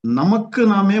நமக்கு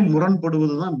நாமே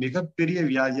முரண்படுவதுதான் மிகப்பெரிய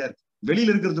வியாதியா இருக்கு.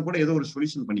 வெளியில இருக்கிறது கூட ஏதோ ஒரு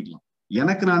சொல்யூஷன் பண்ணிக்கலாம்.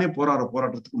 எனக்கு நானே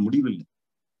போராட்டத்துக்கு முடிவில்லை.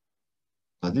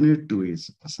 18 வயசு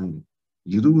பசங்க,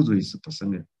 20 வயசு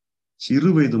பசங்க, சிறு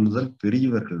வயது முதல்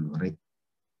பெரியவர்கள் வரை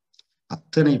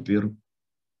அத்தனை பேரும்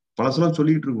பலசெல்லாம்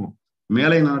சொல்லிட்டு இருக்கோம்.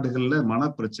 மேலை நாடுகள்ல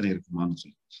மனப்பிரச்சனை இருக்குமான்னு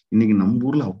சொல்லி. இன்னைக்கு நம்ம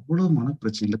ஊர்ல அவ்வளவு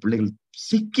மனப்பிரச்சனையில பிள்ளைகள்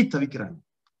சிக்கி தவிக்கிறாங்க.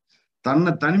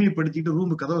 தன்னை தனிமைப்படுத்திட்டு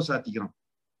ரூம் கதவை சாத்திக்கிறான்.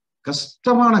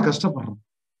 கஷ்டப்படுறோம்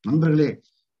நண்பர்களே.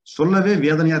 சொல்லவே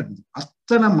வேதனையா இருக்குது.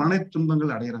 அத்தனை மன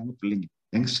துன்பங்கள் அடைகிறாங்க பிள்ளைங்க,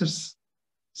 youngsters.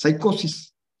 சைக்கோசிஸ்,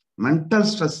 mental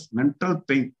stress, mental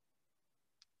pain,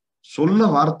 சொல்ல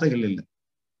வார்த்தைகள் இல்லை.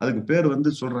 அதுக்கு பேர் வந்து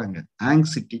சொல்றாங்க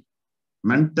ஆங்ஸைட்டி,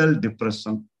 மென்டல்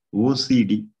டிப்ரெஷன்,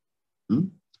 ஓசிடி.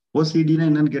 ஓசிடினா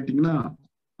என்னன்னு கேட்டீங்கன்னா,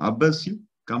 அபசிவ்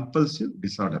கம்பல்சிவ்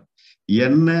டிசார்டர்,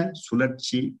 எண்ண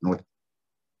சுழற்சி நோய்.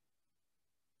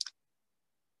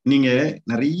 நீங்க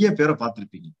நிறைய பேரை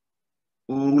பார்த்திருப்பீங்க.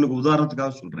 உங்களுக்கு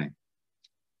உதாரணத்துக்காக சொல்றேன்.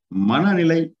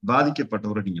 மனநிலை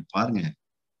பாதிக்கப்பட்டவரை நீங்க பாருங்க,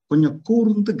 கொஞ்சம்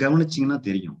கூர்ந்து கவனிச்சீங்கன்னா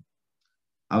தெரியும்.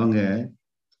 அவங்க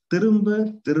திரும்ப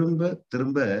திரும்ப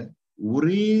திரும்ப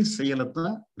ஒரே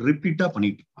செயலைத்தான் ரிப்பீட்டா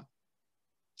பண்ணிட்டு இருப்பாங்க.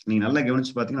 நீங்க நல்லா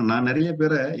கவனிச்சு பாத்தீங்கன்னா, நான் நிறைய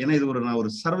பேரை, ஏன்னா இது நான் ஒரு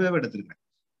சர்வேவா எடுத்திருக்கேன்.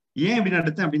 ஏன் அப்படின்னு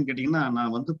எடுத்தேன் அப்படின்னு கேட்டீங்கன்னா,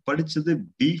 நான் வந்து படிச்சது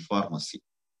பி ஃபார்மசி.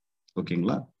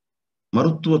 ஓகேங்களா?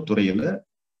 மருத்துவத்துறையில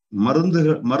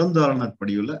மருந்தாளர்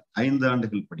படிவுல 5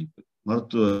 ஆண்டுகள் படிப்பு,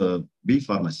 மருத்துவ பி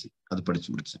ஃபார்மசி அது படிச்சு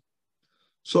முடிச்சேன்.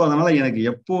 சோ அதனால எனக்கு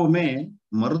எப்பவுமே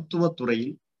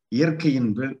மருத்துவத்துறையில்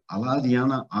இயற்கையின் மேல்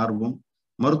அலாதியான ஆர்வம்,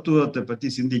 மருத்துவத்தை பத்தி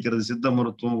சிந்திக்கிறது, சித்த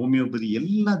மருத்துவம், ஹோமியோபதி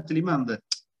எல்லாத்துலயுமே அந்த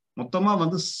மொத்தமா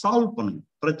வந்து சால்வ் பண்ணணும்,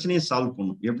 பிரச்சனையை சால்வ்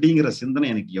பண்ணணும் எப்படிங்கிற சிந்தனை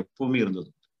எனக்கு எப்பவுமே இருந்தது.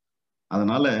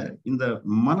 அதனால இந்த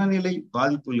மனநிலை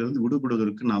பாதிப்புகளிலிருந்து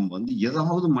விடுபடுவதற்கு நாம் வந்து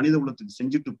ஏதாவது மனித குலத்துக்கு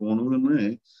செஞ்சுட்டு போகணும்னு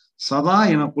சதா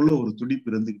எனக்குள்ள ஒரு துடிப்பு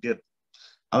இருந்துகிட்டே இருக்கு.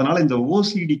 அதனால இந்த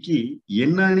ஓசிடிக்கு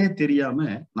என்னன்னே தெரியாம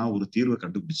நான் ஒரு தீர்வை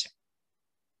கண்டுபிடிச்சேன்.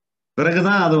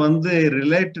 பிறகுதான் அதை வந்து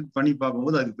ரிலேட்டட் பண்ணி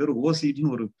பார்க்கும்போது அதுக்கு பேர்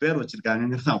ஓசிடின்னு ஒரு பேர்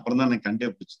வச்சிருக்காங்கிறத அப்புறம் தான் நான்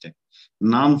கண்டுபிடிச்சிட்டேன்.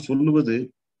 நாம் சொல்லுவது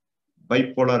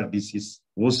bipolar disease,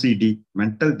 OCD,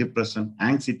 mental depression,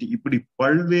 anxiety, இப்படி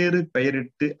பல்வேறு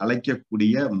பெயரிட்டு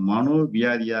அழைக்கக்கூடிய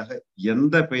மனோவியாதியாக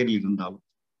எந்த பெயரில் இருந்தாலும்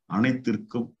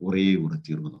அனைத்திற்கும் ஒரே ஒரு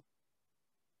தீர்வு தான்.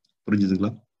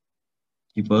 புரிஞ்சுதுங்களா?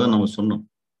 இப்போதான் நம்ம சொன்னோம்,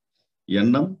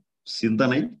 எண்ணம்,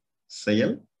 சிந்தனை,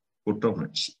 செயல், குற்ற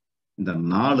உணர்ச்சி, இந்த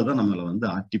 4 தான் நம்மளை வந்து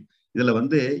இதுல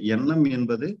வந்து எண்ணம்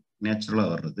என்பது நேச்சுரலா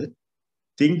வர்றது,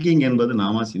 திங்கிங் என்பது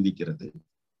நாம சிந்திக்கிறது,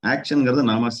 ஆக்ஷன்ங்கிறது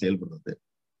நாம செயல்படுறது,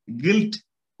 கில்ட்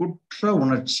குற்ற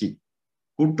உணர்ச்சி,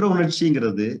 குற்ற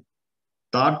உணர்ச்சிங்கிறது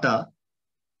தாட்டா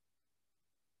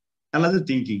அல்லது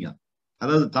திங்கிங்கா,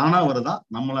 அதாவது தானா வருதா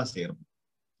நம்மளா செய்யறோம்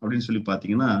அப்படின்னு சொல்லி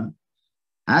பாத்தீங்கன்னா,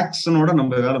 ஆக்ஷனோட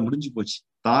நம்ம வேலை முடிஞ்சு போச்சு.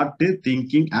 தாட்டு,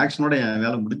 திங்கிங், ஆக்ஷனோட என்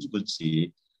வேலை முடிஞ்சு போச்சு.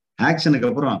 ஆக்ஷனுக்கு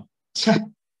அப்புறம் ச்சே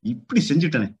இப்படி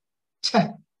செஞ்சுட்டனே, ச்சே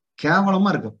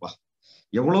கேவலமா இருக்கப்பா,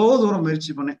 எவ்வளவு தூரம்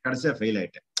முயற்சி பண்ணேன், கடைசியா ஃபெயில்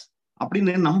ஆயிட்டேன்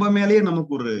அப்படின்னு நம்ம மேலேயே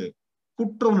நமக்கு ஒரு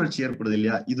குற்ற உணர்ச்சி ஏற்படுது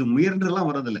இல்லையா? இது முயன்று எல்லாம்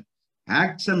வர்றதில்லை,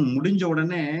 ஆக்ஷன் முடிஞ்ச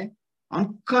உடனே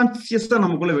அன்கான்சியஸா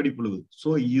நமக்குள்ள வெடிப்புழுது. சோ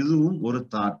இதுவும் ஒரு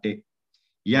தாட்டே.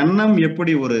 எண்ணம்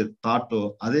எப்படி ஒரு தாட்டோ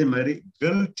அதே மாதிரி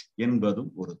கில்ட்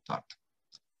என்பதும் ஒரு தாட்.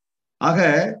 ஆக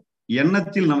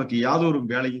எண்ணத்தில் நமக்கு யாதொரு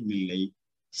வேலையும் இல்லை,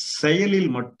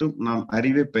 செயலில் மட்டும் நாம்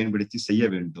அறிவை பயன்படுத்தி செய்ய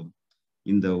வேண்டும்.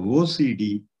 இந்த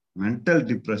ஓசிடி, மென்டல்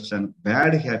டிப்ரெஷன்,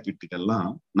 பேட்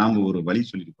ஹேபிட்டுக்கெல்லாம் நாம ஒரு வழி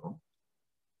சொல்லியிருக்கிறோம்.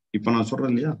 இப்ப நான்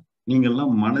சொல்றேன் இல்லையா,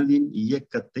 நீங்கெல்லாம் மனதின்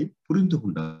இயக்கத்தை புரிந்து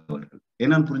கொண்டவர்கள்.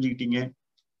 என்னன்னு புரிஞ்சுக்கிட்டீங்க?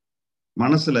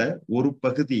 மனசுல ஒரு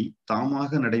பகுதி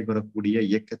தாமாக நடைபெறக்கூடிய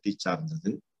இயக்கத்தை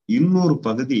சார்ந்தது, இன்னொரு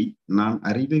பகுதி நான்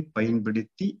அறிவை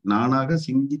பயன்படுத்தி நானாக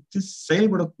சிந்தித்து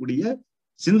செயல்படக்கூடிய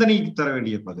சிந்தனைக்கு தர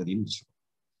வேண்டிய பகுதின்னு சொல்றோம்.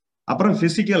 அப்புறம்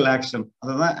பிசிக்கல் ஆக்ஷன்,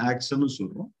 அதான் ஆக்ஷன்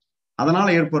சொல்றோம். அதனால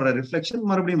ஏற்படுற ரிஃப்ளெக்ஷன்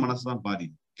மறுபடியும் மனசுதான்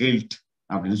பாதிது, கில்ட்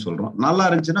அப்படின்னு சொல்றோம். நல்லா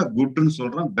இருந்துச்சுன்னா குட்னு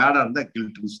சொல்றோம், பேடா இருந்தா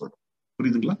கில்ட்னு சொல்றோம்.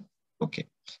 புரியுதுங்களா? ஓகே,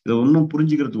 இதை ஒன்னும்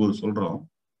புரிஞ்சுக்கிறதுக்கு ஒரு சொல்றோம்.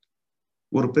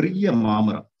 ஒரு பெரிய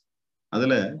மாமரம்,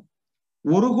 அதுல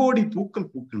 1 கோடி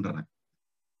பூக்கள் பூக்கின்றன.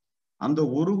 அந்த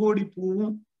 1 கோடி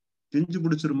பூவும் பிஞ்சு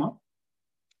பிடிச்சிருமா?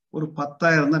 ஒரு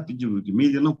 10,000 தான் பிஞ்சு பிடிக்கும்,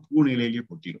 மீதி எல்லாம் பூ நிலையிலேயே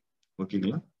கொட்டிடும்.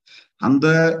 ஓகேங்களா? அந்த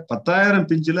 10,000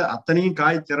 பிஞ்சுல அத்தனையும்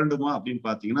காய் திரண்டுமா அப்படின்னு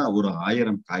பாத்தீங்கன்னா ஒரு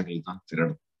 1000 காய்கள் தான்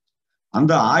திரடும்.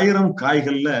 அந்த 1000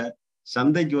 காய்கள்ல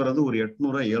சந்தைக்கு வர்றது ஒரு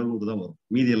 800 700 தான் வரும்,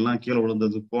 மீதி எல்லாம் கீழே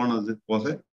விழுந்தது போனது போக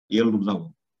 700 தான்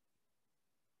வரும்.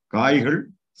 காய்கள்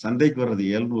சந்தைக்கு வர்றது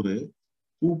 700,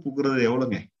 பூ பூக்குறது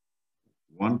எவ்வளவுங்க?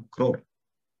 1 crore.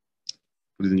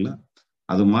 புரியுதுங்களா?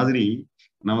 அது மாதிரி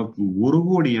நமக்கு 1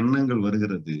 கோடி எண்ணங்கள்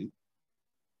வருகிறது.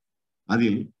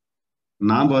 அதில்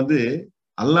நாம வந்து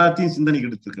எல்லாத்தையும் சிந்தனைக்கு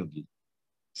எடுத்துக்கிறது,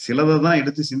 சிலதை தான்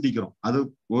எடுத்து சிந்திக்கிறோம். அது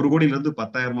 1 கோடியில இருந்து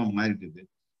 10,000 மாறிடுது.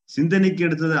 சிந்தனைக்கு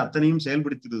எடுத்தது அத்தனையும்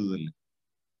செயல்படுத்துறது இல்லை.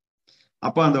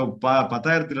 அப்ப அந்த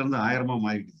 10,000 இருந்து 1000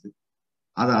 மாறிடுது.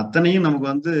 அது அத்தனையும் நமக்கு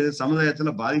வந்து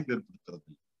சமுதாயத்துல பாதிப்பு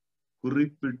ஏற்படுத்துறது.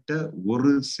 குறிப்பிட்ட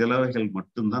ஒரு சிலவைகள்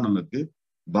மட்டும்தான் நமக்கு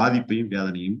பாதிப்பையும்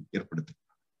வேதனையும் ஏற்படுத்து.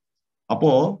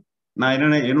 அப்போ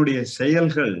நான் என்னுடைய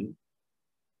செயல்கள்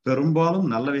பெரும்பாலும்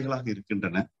நல்லவைகளாக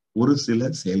இருக்கின்றன, ஒரு சில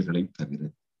செயல்களை தவிர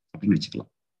அப்படின்னு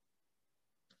வச்சுக்கலாம்.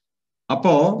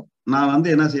 அப்போ நான் வந்து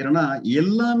என்ன செய்யறேன்னா,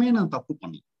 எல்லாமே நான் தப்பு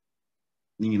பண்ணல.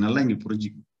 நீங்க நல்லா இங்க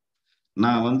புரிஞ்சுக்கணும்.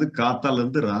 நான் வந்து காத்தால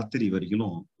இருந்து ராத்திரி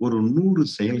வரைக்கும் ஒரு 100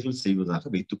 செயல்கள் செய்வதாக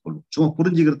வைத்துக் கொள்ளும். சும்மா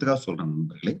புரிஞ்சுக்கிறதுக்காக சொல்றேன்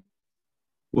நண்பர்களே.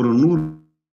 ஒரு 100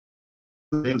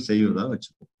 செயல் செய்வதாக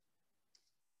வச்சுக்கோ,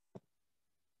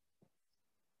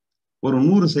 ஒரு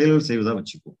 100 செயல்கள் செய்வதா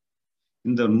வச்சுக்கோ.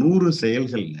 இந்த 100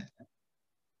 செயல்கள்ல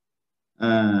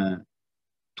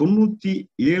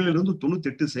 97 இருந்து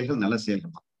 98 செயல்கள் நல்ல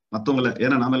செயல்கள் தான். மற்றவங்கள,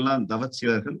 ஏன்னா நாம எல்லாம்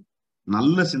தவச்சீலர்கள்,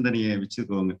 நல்ல சிந்தனையை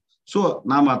வச்சிருக்கவங்க. சோ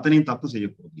நாம அத்தனையும் தப்பு செய்ய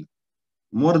போறதில்லை.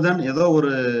 மோர் தென் ஏதோ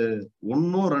ஒரு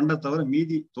 1 2 தவிர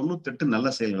மீதி 98 நல்ல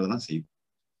செயல்களை தான் செய்வோம்.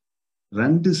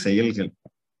 2 செயல்கள்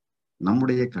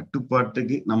நம்முடைய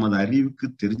கட்டுப்பாட்டுக்கு, நமது அறிவுக்கு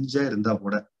தெரிஞ்சா இருந்தா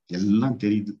கூட எல்லாம்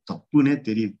தெரியுது, தப்புனே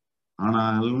தெரியுது,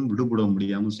 ஆனாலும் விடுபட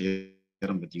முடியாம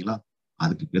செய்யறோம் பார்த்தீங்களா,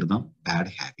 அதுக்கு பேர் தான்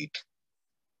பேட் ஹேபிட்.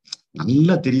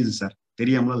 நல்லா தெரியுது சார்,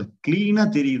 தெரியாமல கிளீனா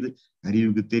தெரியுது,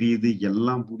 அறிவுக்கு தெரியுது,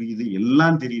 எல்லாம் புரியுது,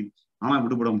 எல்லாம் தெரியுது, ஆனா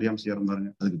விடுபட முடியாம செய்யறோம்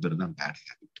பாருங்க, அதுக்கு பேர் தான் பேட்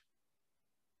ஹேபிட்.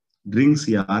 ட்ரிங்க்ஸ்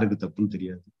யாருக்கு தப்புன்னு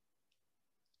தெரியாது,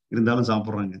 இருந்தாலும்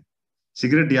சாப்பிட்றாங்க.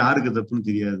 சிகரெட் யாருக்கு தப்புன்னு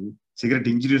தெரியாது,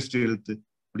 சிகரெட் இன்ஜூரியஸ் டு ஹெல்த்,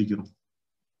 குடிக்கிறோம்.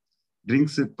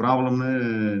 ட்ரிங்க்ஸ் ப்ராப்ளம்னு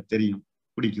தெரியும்,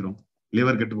 குடிக்கிறோம்.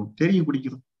 லிவர் கெட்டுப்போம் தெரியும்,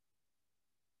 குடிக்கிறோம்.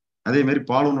 அதே மாதிரி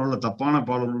பாலுணர்வுல தப்பான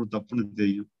பாலுணர்வு தப்புன்னு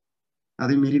தெரியும்,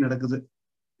 அதே மாரி நடக்குது.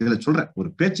 இதுல சொல்றேன், ஒரு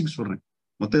பேச்சுக்கு சொல்றேன்.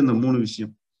 மொத்தம் இந்த 3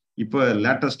 விஷயம். இப்ப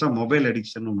லேட்டஸ்டா மொபைல்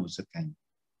அடிக்ஷன் ஒண்ணு வச்சிருக்காங்க.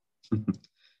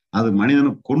 அது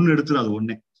மனிதனை கொன்னு எடுத்துரும். அது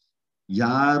ஒண்ணே,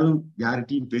 யாரும்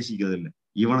யார்கிட்டையும் பேசிக்கிறது இல்லை.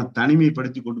 இவனை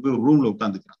தனிமைப்படுத்தி கொண்டு போய் ஒரு ரூம்ல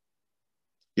உட்காந்துக்கிறான்.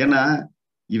 ஏன்னா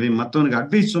இவன் மத்தவனுக்கு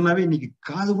அட்வைஸ் சொன்னாவே இன்னைக்கு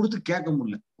காது கொடுத்து கேட்க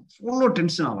முடியல, அவ்வளோ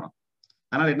டென்ஷன் ஆகிறான்.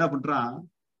 அதனால என்ன பண்றான்,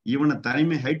 இவனை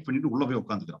தனிமை ஹைட் பண்ணிட்டு உள்ள போய்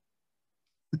உட்காந்துக்கிறான்.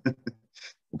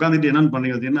 உட்காந்துட்டு என்னன்னு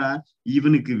பண்ணிக்கிறதுன்னா,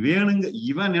 இவனுக்கு வேணுங்க,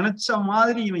 இவன் நினைச்ச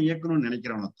மாதிரி இவன் இயக்கணும்னு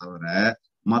நினைக்கிறவனை தவிர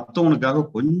மத்தவனுக்காக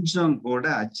கொஞ்சம் கூட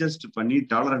அட்ஜஸ்ட் பண்ணி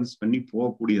டாலரன்ஸ் பண்ணி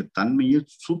போகக்கூடிய தன்மையே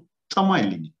சுத்தமா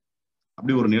இல்லைங்க.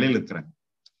 அப்படி ஒரு நிலையில இருக்கிறாங்க.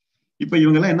 இப்ப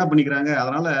இவங்க எல்லாம் என்ன பண்ணிக்கிறாங்க,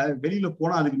 அதனால வெளியில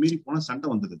போனா அதுக்கு மீறி போனா சண்டை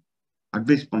வந்துடுது,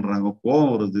 அட்வைஸ் பண்றாங்க,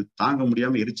 கோபம் வருது, தாங்க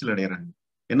முடியாம எரிச்சல் அடைகிறாங்க.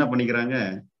 என்ன பண்ணிக்கிறாங்க,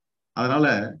 அதனால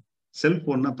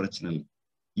செல்போன்னா பிரச்சனை இல்லை,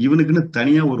 இவனுக்குன்னு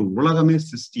தனியா ஒரு உலகமே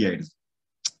சிருஷ்டி ஆயிடுது.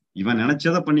 இவன்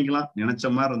நினைச்சதை பண்ணிக்கலாம், நினைச்ச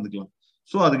மாதிரி இருந்துக்கலாம்.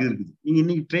 சோ அதுக்கு இருக்குது. நீங்க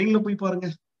இன்னைக்கு ட்ரெயின்ல போய் பாருங்க,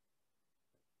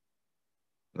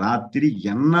 ராத்திரி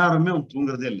எந்நேரமே அவன்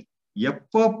தூங்குறதே இல்லை.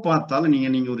 எப்ப பார்த்தாலும்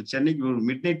நீங்க ஒரு சென்னைக்கு ஒரு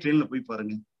மிட் நைட் ட்ரெயின்ல போய்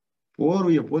பாருங்க,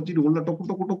 போர்வைய போத்திட்டு உள்ள டொக்கு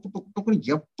டொக்கு டொக்கு டொக்கு டொக்குன்னு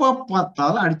எப்ப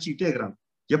பார்த்தாலும் அடிச்சுக்கிட்டே இருக்கிறாங்க.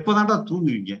 எப்பதான்டா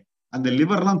தூங்குவீங்க, அந்த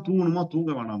லிவர் எல்லாம் தூங்கணுமா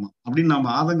தூங்க வேணாமா அப்படின்னு நாம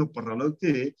ஆதங்கப்படுற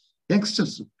அளவுக்கு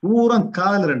யங்ஸ்டர்ஸ் பூரா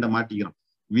காதல 2 மாட்டிக்கிறான்.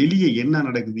 வெளியே என்ன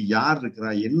நடக்குது, யார்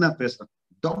இருக்கிறா, என்ன பேசுறான்,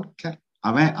 டோன்ட் கேர்.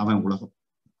 அவன் உலகம்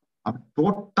அப்படி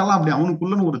டோட்டலா அப்படி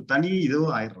அவனுக்குள்ளன்னு ஒரு தனி இதோ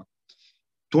ஆயிடுறான்.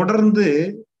 தொடர்ந்து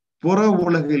புற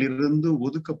உலகில் இருந்து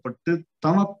ஒதுக்கப்பட்டு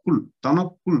தனக்குள்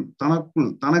தனக்குள் தனக்குள்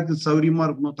தனக்கு சௌரியமா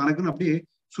இருக்கணும், தனக்குன்னு அப்படியே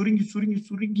சுருங்கி சுருங்கி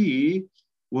சுருங்கி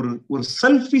ஒரு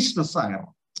செல்ஃபிஷ்னஸ்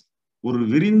ஆயிடும். ஒரு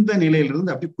விரிந்த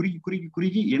நிலையிலிருந்து அப்படியே குறுகி குறுகி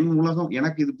குறுகி என் உலகம்,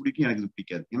 எனக்கு இது பிடிக்கும், எனக்கு இது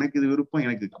பிடிக்காது, எனக்கு இது விருப்பம்,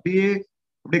 எனக்கு இது அப்படியே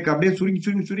அப்படியே அப்படியே சுருங்கி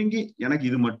சுருங்கி சுருங்கி எனக்கு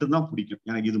இது மட்டும்தான் பிடிக்கும்,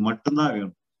 எனக்கு இது மட்டும்தான்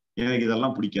வேணும், எனக்கு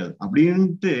இதெல்லாம் பிடிக்காது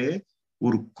அப்படின்ட்டு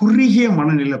ஒரு குறுகிய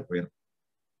மனநிலை போயிடும்.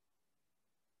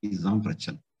 இதுதான்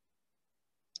பிரச்சனை.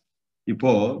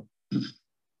 இப்போ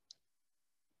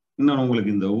இன்னொன்னு,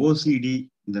 உங்களுக்கு இந்த ஓசிடி,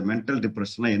 இந்த மென்டல்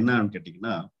டிப்ரெஷன் என்னன்னு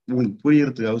கேட்டீங்கன்னா, உங்களுக்கு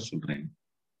புரியறதுக்காக சொல்றேன்.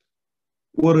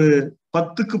 ஒரு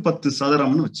 10க்கு 10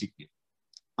 சதுரம்னு வச்சுக்க,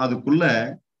 அதுக்குள்ள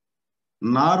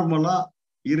நார்மலா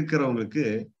இருக்கிறவங்களுக்கு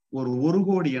ஒரு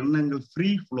கோடி எண்ணங்கள் ஃப்ரீ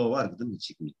ஃப்ளோவா இருக்குதுன்னு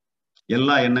வச்சுக்கோங்க.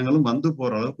 எல்லா எண்ணங்களும் வந்து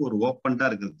போற அளவுக்கு ஒரு ஓப்பன்டா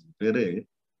இருக்கிறதுக்கு பேரு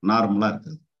நார்மலா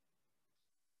இருக்கிறது.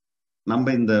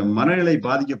 நம்ம இந்த மனநிலை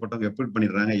பாதிக்கப்பட்டவங்க எப்படி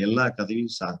பண்ணிடுறாங்க, எல்லா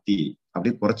கதையும் சாத்தி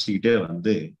அப்படியே குறைச்சிக்கிட்டே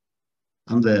வந்து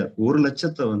அந்த 1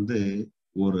 லட்சத்தை வந்து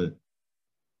ஒரு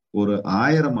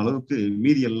 1000 அளவுக்கு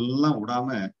மீதி எல்லாம்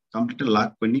விடாம கம்ப்ளீட்டா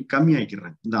லாக் பண்ணி கம்மி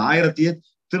ஆக்கிடுறாங்க. இந்த 1000த்தையே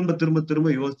திரும்ப திரும்ப திரும்ப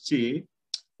யோசிச்சு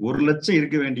 1 லட்சம்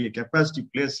இருக்க வேண்டிய கெப்பாசிட்டி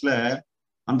பிளேஸ்ல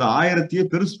அந்த 1000த்தையே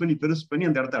பெருசு பண்ணி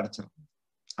அந்த இடத்த அடைச்சிடறாங்க.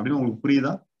 அப்படின்னு உங்களுக்கு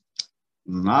புரியுதா?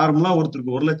 நார்மலா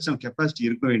ஒருத்தருக்கு 1 லட்சம் கெப்பாசிட்டி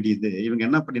இருக்க வேண்டியது இவங்க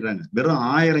என்ன பண்ணிடுறாங்க, வெறும்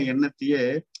 1000 எண்ணத்தையே,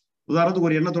 உதாரணத்துக்கு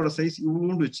ஒரு எண்ணத்தோட சைஸ்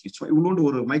இவ்வளோண்டு வச்சுக்க, இவ்வளோண்டு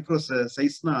ஒரு மைக்ரோ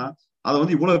சைஸ்னா அதை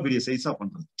வந்து இவ்வளவு பெரிய சைஸா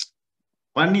பண்றது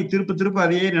பண்ணி திருப்ப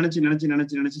அதையே நினைச்சு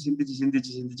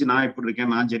சிந்திச்சு நான் இப்படி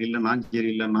இருக்கேன், நான்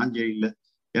சரியில்லை,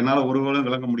 என்னால ஒரு வேளை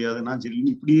விளங்க முடியாது, நான்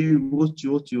சரியில்லை, இப்படியே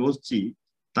யோசிச்சு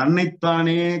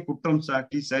தன்னைத்தானே குற்றம்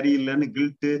சாட்டி சரியில்லைன்னு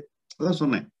கில்ட்டு. அதான்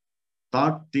சொன்னேன்,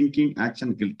 தாட் திங்கிங்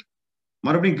ஆக்ஷன் கில்ட்.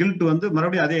 மறுபடியும் கில்ட் வந்து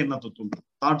மறுபடியும் அதே எண்ணத்தை தூண்டும்.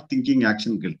 Thought thinking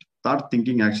action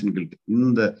guilt.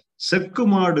 இந்த செக்கு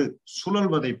மாடு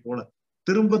சுழல்வதை போல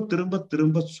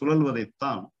திரும்ப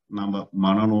சுழல்வதைத்தான் நாம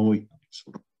மனநோய் அப்படின்னு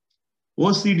சொல்றோம்.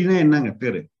 ஓசிடினா என்னங்க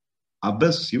பேரு,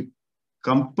 அபசிவ்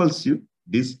கம்பல்சிவ்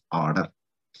டிஸ்ஆர்டர்,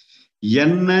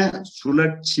 எண்ண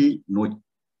சுழற்சி நோய்.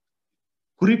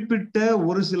 குறிப்பிட்ட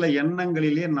ஒரு சில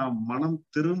எண்ணங்களிலே நாம் மனம்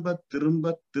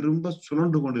திரும்ப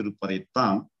சுழன்று கொண்டு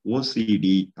இருப்பதைத்தான்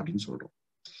ஓசிடி அப்படின்னு சொல்றோம்.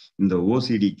 இந்த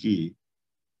ஓசிடிக்கு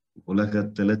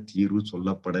உலகத்துல தீர்வு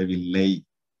சொல்லப்படவில்லை,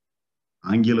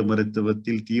 ஆங்கில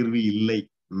மருத்துவத்தில் தீர்வு இல்லை,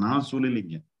 நான்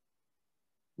சொல்லலைங்க,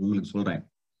 உங்களுக்கு சொல்றேன்.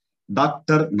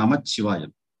 டாக்டர்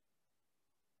நமச்சிவாயம்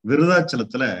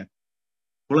விருதாச்சலத்துல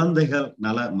குழந்தைகள்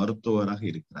நல மருத்துவராக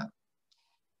இருக்கிறார்.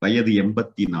 வயது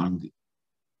 84.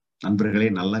 நண்பர்களே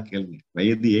நல்லா கேளுங்க,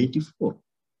 வயது 84.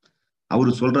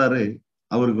 அவரு சொல்றாரு,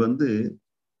 அவர் வந்து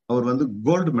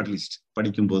கோல்டு மெடலிஸ்ட்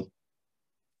படிக்கும்போது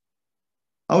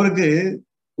அவருக்கு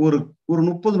ஒரு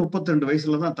 30-32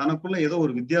 வயசுலதான் தனக்குள்ள ஏதோ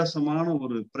ஒரு வித்தியாசமான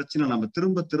ஒரு பிரச்சனை, நம்ம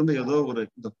திரும்ப திரும்ப ஏதோ ஒரு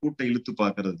இந்த கூட்டை இழுத்து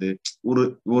பாக்குறது,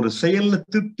 ஒரு செயல்ல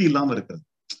திருப்தி இல்லாம இருக்கிறது,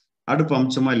 அடுப்பு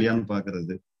அம்சமா இல்லையான்னு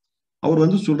பாக்குறது.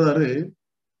 அவர் சொல்றாரு,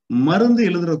 மருந்து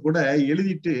எழுதுற கூட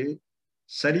எழுதிட்டு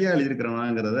சரியா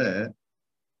எழுதியிருக்கிறானாங்கிறத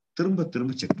திரும்ப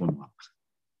திரும்ப செக் பண்ணுவான்.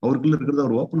 அவருக்குள்ள இருக்கிறத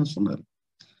அவர் ஓப்பனா சொன்னாரு.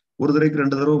 ஒரு தடவைக்கு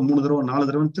 2 தடவை 3 தடவை 4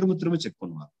 தடவை திரும்ப திரும்ப செக்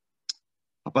பண்ணுவார்.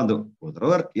 அப்ப அந்த ஒரு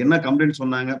தடவை என்ன கம்ப்ளைண்ட்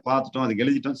சொன்னாங்க பார்த்துட்டோம், அதுக்கு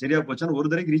எழுதிட்டோம், சரியா போச்சான்னு ஒரு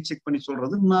தடவைக்கு ரீசெக் பண்ணி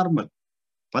சொல்றது நார்மல்.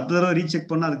 10 தடவை ரீசெக்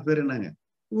பண்ணா அதுக்கு பேர் என்னங்க?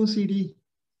 ஓசிடி.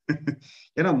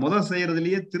 ஏன்னா முதல்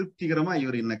செய்யறதுலயே திருப்திகரமா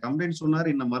இவர் என்ன கம்ப்ளைண்ட் சொன்னாரு,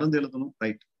 என்ன மருந்து எழுதணும்,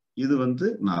 ரைட், இது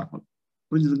நார்மல்.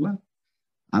 புரிஞ்சுதுங்களா?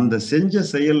 அந்த செஞ்ச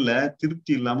செயல்ல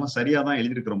திருப்தி இல்லாம சரியாதான்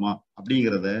எழுதியிருக்கிறோமா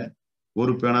அப்படிங்கிறத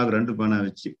ஒரு பேனாவுக்கு 2 பேனா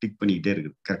வச்சு டிக் பண்ணிக்கிட்டே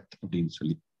இருக்குது, கரெக்ட் அப்படின்னு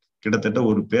சொல்லி. கிட்டத்தட்ட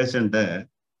ஒரு பேஷண்ட்டை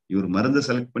இவர் மருந்தை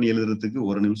செலக்ட் பண்ணி எழுதுறதுக்கு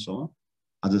 1 நிமிஷம்,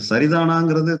 அது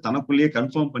சரிதானாங்கிறது தனக்குள்ளேயே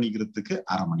கன்ஃபார்ம் பண்ணிக்கிறதுக்கு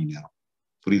 1/2 மணி நேரம்.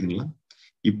 புரியுதுங்களா?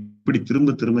 இப்படி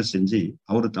திரும்ப திரும்ப செஞ்சு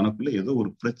அவரு தனக்குள்ள ஏதோ ஒரு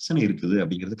பிரச்சனை இருக்குது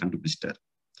அப்படிங்கறத கண்டுபிடிச்சிட்டாரு.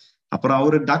 அப்புறம்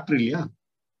அவரு டாக்டர் இல்லையா,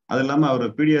 அது இல்லாம அவர்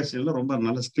பீடியாட்ரிஷன்ல ரொம்ப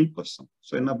நல்ல ஸ்கில் பர்சன்.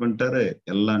 ஸோ என்ன பண்ணிட்டாரு,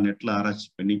 எல்லா நெட்ல ஆராய்ச்சி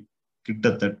பண்ணி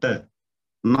கிட்டத்தட்ட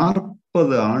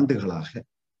 40 ஆண்டுகளாக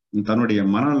தன்னுடைய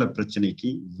மனநல பிரச்சனைக்கு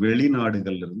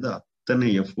வெளிநாடுகள்ல இருந்து அத்தனை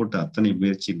எஃபோர்ட், அத்தனை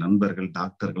முயற்சி, நண்பர்கள்,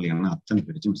 டாக்டர்கள் என அத்தனை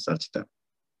பேரையும் விசாரிச்சுட்டார்.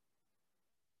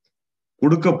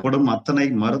 கொடுக்கப்படும் அத்தனை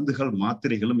மருந்துகள்,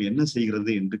 மாத்திரைகளும் என்ன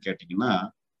செய்கிறது என்று கேட்டீங்கன்னா,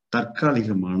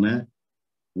 தற்காலிகமான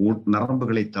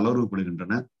நரம்புகளை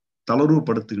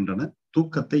தளர்வுபடுத்துகின்றன,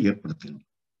 தூக்கத்தை ஏற்படுத்துகின்றன.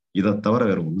 இதை தவிர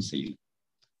வேற ஒண்ணும் செய்யல.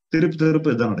 திருப்பி திருப்பி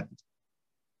இதுதான் நடக்குது.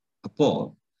 அப்போ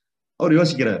அவர்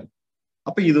யோசிக்கிறார்,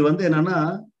 அப்ப இது என்னன்னா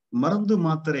மருந்து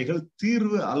மாத்திரைகள்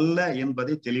தீர்வு அல்ல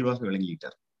என்பதை தெளிவாக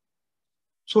விளங்கிட்டார்.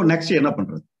 சோ நெக்ஸ்ட் என்ன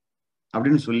பண்றது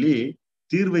அப்படின்னு சொல்லி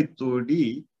தீர்வை தோடி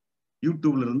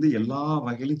யூடியூப்ல இருந்து எல்லா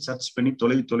வகையிலும் சர்ச் பண்ணி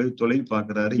தொலை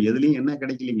பாக்குறாரு. எதுலயும் என்ன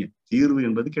கிடைக்கலீங்க, தீர்வு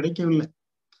என்பது கிடைக்கவில்லை.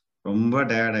 ரொம்ப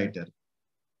டயர்ட் ஆயிட்டாரு.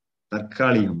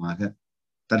 தற்காலிகமாக,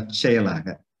 தற்செயலாக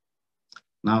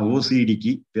நான்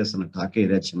ஓசிடிக்கு பேசின டாக்க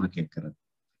ஏதாச்சுமா கேட்கிறாரு.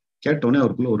 கேட்டோடனே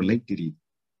அவருக்குள்ள ஒரு லைட் தெரியுது.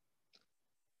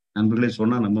 நண்பர்களே,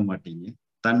 சொன்னா நம்ப மாட்டீங்க,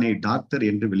 தன்னை டாக்டர்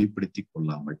என்று வெளிப்படுத்தி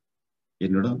கொள்ளாமல்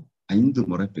என்னிடம் 5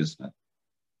 முறை பேசினார்.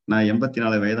 நான்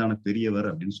 84 வயதான பெரியவர்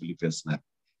அப்படின்னு சொல்லி பேசினார்.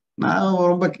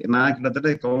 நான் கிட்டத்தட்ட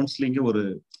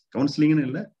கவுன்சிலிங்னு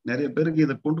இல்லை, நிறைய பேருக்கு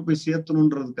இதை கொண்டு போய்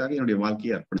சேர்த்தணுன்றதுக்காக என்னுடைய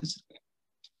வாழ்க்கையை அர்ப்பணிச்சிருக்கேன்.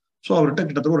 ஸோ அவர்கிட்ட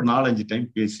கிட்டத்தட்ட ஒரு 4-5 டைம்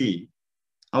பேசி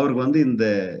அவருக்கு இந்த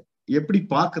எப்படி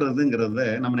பாக்குறதுங்கிறத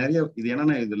நம்ம நிறைய, இது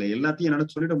என்னன்னா இதுல எல்லாத்தையும் என்னால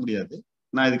சொல்லிட முடியாது.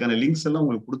 நான் இதுக்கான லிங்க்ஸ் எல்லாம்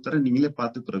உங்களுக்கு கொடுத்துறேன், நீங்களே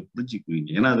பார்த்து பிறகு புரிஞ்சுக்குவீங்க.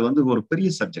 ஏன்னா அது ஒரு பெரிய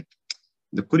சப்ஜெக்ட்.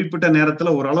 இந்த குறிப்பிட்ட நேரத்துல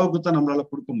ஒரு அளவுக்கு தான் நம்மளால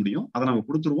கொடுக்க முடியும், அதை நம்ம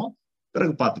கொடுத்துருவோம்,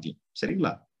 பிறகு பார்த்துக்கலாம்.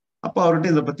 சரிங்களா? அப்போ அவர்கிட்ட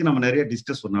இதை பத்தி நம்ம நிறைய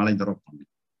டிஸ்கஸ் ஒரு 4-5 தடவை பண்ணோம்.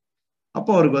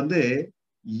 அப்போ அவருக்கு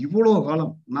இவ்வளவு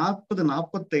காலம்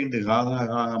 40-45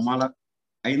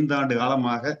 5 ஆண்டு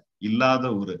காலமாக இல்லாத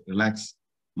ஒரு ரிலாக்ஸ்,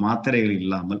 மாத்திரைகள்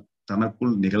இல்லாமல்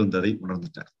தனக்குள் நிகழ்ந்ததை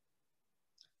உணர்ந்துட்டார்.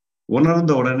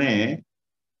 உணர்ந்த உடனே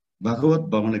பகவத்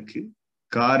பவனுக்கு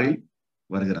காரில்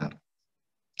வருகிறார்.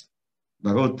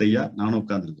 பகவத் ஐயா நானும்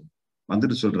உட்கார்ந்துருக்கோம்.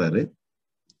 வந்துட்டு சொல்றாரு,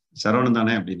 சரவணன்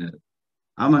தானே அப்படின்னாரு.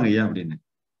 ஆமாங்க ஐயா அப்படின்னு.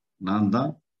 நான்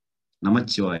தான்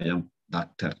நமச்சிவாயம்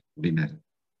டாக்டர் அப்படின்னாரு.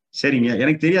 சரிங்க,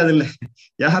 எனக்கு தெரியாது, இல்ல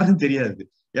யாரும் தெரியாது.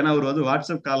 ஏன்னா அவர்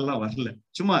வாட்ஸ்அப் கால்லாம் வரல,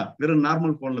 சும்மா வெறும்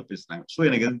நார்மல் போன்ல பேசுறாங்க. ஸோ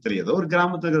எனக்கு எதுவும் தெரியாது, ஒரு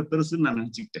கிராமத்துக்கு பெருசுன்னு நான்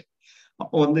நினைச்சுக்கிட்டேன்.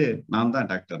 அப்போ நான் தான்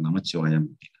டாக்டர் நமச்சிவாயம்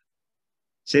அப்படின்னு.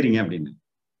 சரிங்க அப்படின்னு.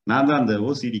 நான் தான் அந்த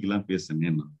ஓசிடிக்கு எல்லாம்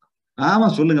பேசுனேன். ஆமா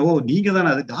சொல்லுங்க. ஓ நீங்க தானே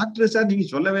அது டாக்டர் சார், நீங்க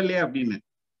சொல்லவே இல்லையா அப்படின்னு.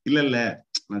 இல்ல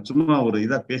நான் சும்மா ஒரு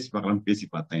இதா பேசி பார்க்கலாம்னு பேசி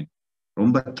பார்த்தேன்,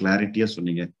 ரொம்ப கிளாரிட்டியா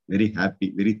சொன்னீங்க, வெரி ஹாப்பி,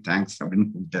 வெரி தேங்க்ஸ் அப்படின்னு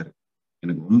கூப்பிட்டாரு.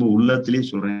 எனக்கு ரொம்ப உள்ளத்திலேயே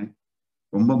சொல்றேன்,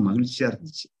 ரொம்ப மகிழ்ச்சியா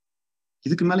இருந்துச்சு.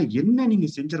 இதுக்கு மேல என்ன நீங்க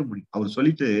செஞ்சிட முடியும்? அவர்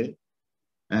சொல்லிட்டு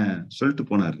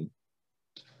போனாரு,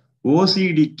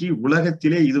 ஓசிடிக்கு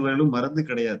உலகத்திலே இதுவரையிலும் மருந்து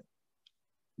கிடையாது.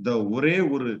 இந்த ஒரே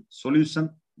ஒரு சொல்யூஷன்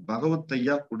பகவத்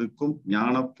ஐயா கொடுக்கும்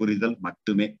ஞான புரிதல்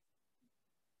மட்டுமே.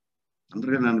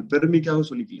 நான் பெருமைக்காக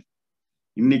சொல்லிக்கல.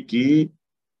 இன்னைக்கு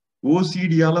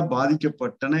ஓசிடியால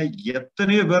பாதிக்கப்பட்டன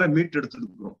எத்தனையோ பேரை மீட்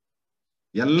எடுத்துருக்கிறோம்.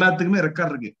 எல்லாத்துக்குமே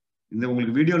ரெக்கார்ட் இருக்கு.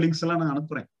 உங்களுக்கு வீடியோ லிங்க்ஸ் எல்லாம் நான்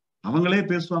அனுப்புறேன், அவங்களே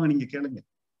பேசுவாங்க, நீங்க கேளுங்க.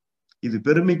 இது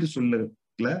பெருமைக்கு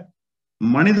சொல்லல,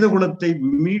 மனித குலத்தை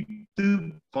மீட்டு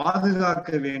பாதுகாக்க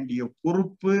வேண்டிய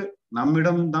பொறுப்பு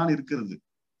நம்மிடம்தான் இருக்கிறது.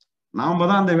 நாம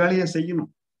தான் அந்த வேலையை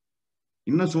செய்யணும்.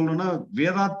 இன்னும் சொல்லணும்னா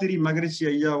வேதாத்திரி மகரிஷி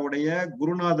ஐயாவுடைய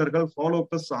குருநாதர்கள்,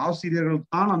 ஃபாலோவர்ஸ், ஆசிரியர்கள்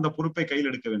தான் அந்த பொறுப்பை கையில்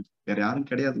எடுக்க வேண்டும், வேற யாரும்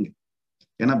கிடையாதுங்க.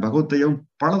 ஏன்னா பகவத் ஐயாவும்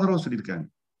பல தடவை சொல்லியிருக்காங்க,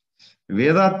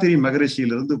 வேதாத்திரி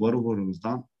மகரிஷியிலிருந்து வருபவர்கள்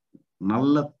தான்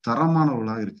நல்ல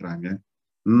தரமானவர்களாக இருக்கிறாங்க,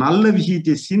 நல்ல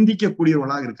விஷயத்தை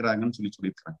சிந்திக்கக்கூடியவர்களாக இருக்கிறாங்கன்னு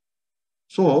சொல்லியிருக்காங்க.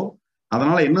 சோ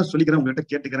அதனால என்ன சொல்லிக்கிறேன் உங்ககிட்ட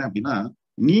கேட்டுக்கிறேன் அப்படின்னா,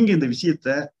 நீங்க இந்த விஷயத்த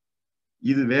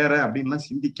இது வேற அப்படின்லாம்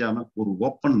சிந்திக்காம ஒரு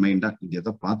ஓப்பன் மைண்டா இந்த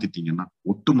எதை பார்த்துட்டீங்கன்னா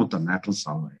ஒட்டுமொத்த மேட்டரும்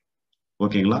சால்வ் ஆயிடும்.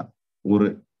 ஓகேங்களா?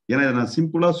 ஏன்னா நான்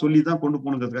சிம்பிளா சொல்லிதான் கொண்டு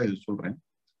போகணுங்கிறதுக்காக இது சொல்றேன்.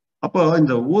 அப்போ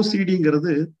இந்த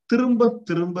ஓசிடிங்கிறது திரும்ப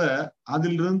திரும்ப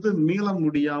அதிலிருந்து மீள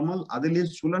முடியாமல் அதிலே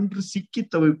சுழன்று சிக்கி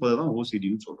தவிப்பதுதான்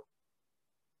ஓசிடின்னு சொல்றோம்.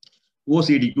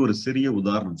 ஓசிடிக்கு ஒரு சிறிய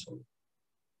உதாரணம் சொல்றேன்.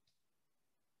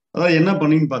 அதாவது என்ன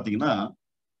பண்ணீங்கன்னு பாத்தீங்கன்னா,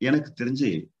 எனக்கு தெரிஞ்சு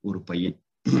ஒரு பையன்,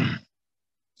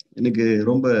 எனக்கு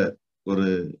ரொம்ப ஒரு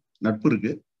நட்பு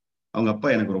இருக்கு. அவங்க அப்பா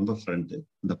எனக்கு ரொம்ப ஃப்ரெண்டு.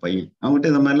 இந்த பையன்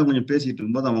அவங்ககிட்ட இந்த மாதிரிலாம் கொஞ்சம் பேசிட்டு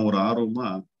இருக்கும்போது அவன் ஒரு ஆர்வமா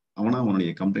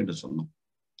அவனுடைய கம்ப்ளைண்ட்டை சொன்னான்.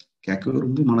 கேட்கவே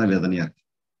ரொம்ப மனவேதனையா இருக்கு.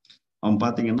 அவன்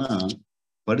பாத்தீங்கன்னா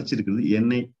படிச்சிருக்கிறது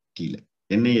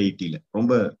NIITல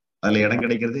ரொம்ப அதுல இடம்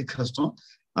கிடைக்கிறதே கஷ்டம்.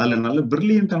 அதுல நல்ல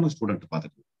பிரில்லியண்டான ஸ்டூடெண்ட்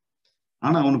பார்த்துட்டு.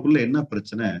 ஆனா அவனுக்குள்ள என்ன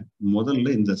பிரச்சனை,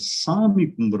 முதல்ல இந்த சாமி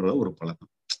கும்பிடுற ஒரு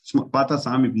பழக்கம். சும்மா பார்த்தா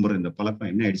சாமி கும்பிடுற இந்த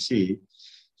பழக்கம் என்ன ஆயிடுச்சு,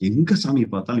 எங்க சாமி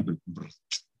பார்த்தாலும் இப்படி கும்பிடுறது.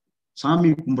 சாமி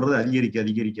கும்பிடுறது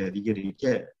அதிகரிக்க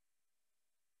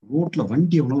ரோட்ல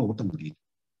வண்டி அவனால ஓட்ட முடியுது.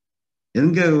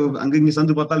 அங்க இங்க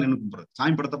சந்து பார்த்தாலும் என்ன கும்பிடுறது,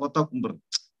 சாமி படத்தை பார்த்தா கும்பிடுறது.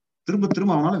 திரும்ப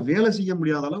திரும்ப அவனால வேலை செய்ய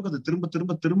முடியாத அளவுக்கு அது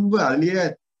திரும்ப அதுலயே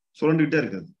சுழண்டுகிட்டே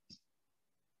இருக்கிறது.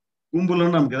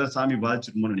 கும்பலன்னு நமக்கு ஏதாவது சாமி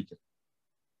பாதிச்சிருமோன்னு நினைக்கிறது,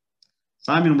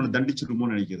 சாமி நம்மளை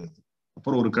தண்டிச்சிருமோன்னு நினைக்கிறது.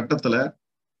 அப்புறம் ஒரு கட்டத்துல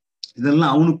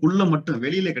இதெல்லாம் அவனுக்குள்ள மட்டும்,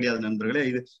 வெளியில கிடையாது நண்பர்களே.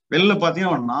 இது வெளில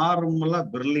பாத்தீங்கன்னா அவன் நார்மலா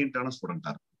பிரில்லியண்டான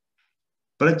ஸ்டூடெண்டா இருக்கும்.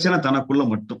 பிரச்சனை தனக்குள்ள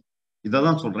மட்டும்.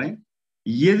 இததான் சொல்றேன்,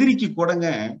 எதிரிக்கு கூடங்க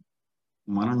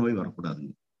மனநோய்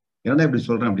வரக்கூடாதுங்க. ஏன்னா இப்படி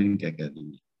சொல்றேன் அப்படின்னு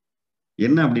கேட்காதீங்க.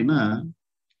 என்ன அப்படின்னா,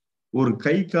 ஒரு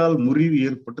கை கால் முறிவு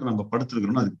ஏற்பட்டு நம்ம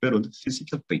படுத்திருக்கிறோம்னா அதுக்கு பேர் வந்து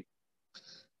பிசிக்கல் பெயின்.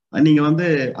 நீங்க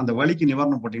அந்த வலிக்கு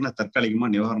நிவாரணம் போட்டீங்கன்னா தற்காலிகமா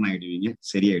நிவாரணம் ஆயிடுவீங்க,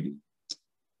 சரியாயிடுவீங்க.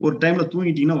 ஒரு டைம்ல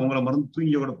தூங்கிட்டீங்கன்னா உங்களை மறந்து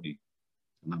தூங்கிய கூட முடியும்.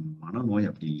 ஆனா மனநோய்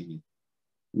அப்படி இல்லைங்க.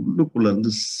 உள்ளுக்குள்ள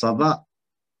இருந்து சதா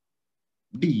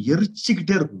அப்படி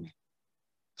எரிச்சுக்கிட்டே இருக்குங்க.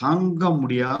 தாங்க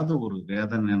முடியாத ஒரு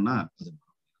வேதனைன்னா அது.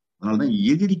 அதனாலதான்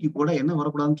எதிரிக்கு கூட என்ன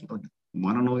வரக்கூடாதுன்னு சொல்றாங்க,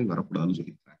 மனநோய் வரக்கூடாதுன்னு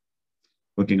சொல்லியிருக்காங்க.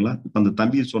 ஓகேங்களா? இப்ப அந்த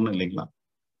தம்பியை சொன்னேன் இல்லைங்களா,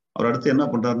 அவர் அடுத்து என்ன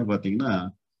பண்றாருன்னு பாத்தீங்கன்னா,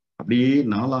 அப்படியே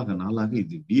நாளாக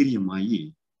இது வீரியமாயி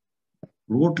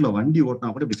ரோட்ல வண்டி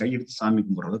ஓட்டினா கூட இப்படி கையெடுத்து சாமி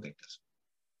கும்பிட்றத கைட்டாரு.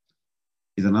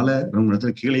 இதனால ரொம்ப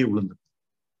இடத்துல கீழே விழுந்து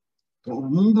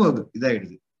ரொம்ப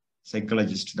இதாயிடுது.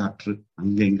 சைக்காலஜிஸ்ட், டாக்டர்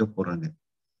அங்க எங்க போறாங்க,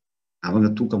 அவங்க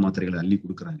தூக்க மாத்திரைகளை அள்ளி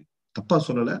கொடுக்குறாங்க. தப்பா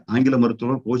சொல்லல, ஆங்கில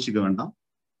மருத்துவர்கள் கோச்சிக்க வேண்டாம்.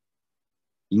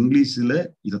 இங்கிலீஷ்ல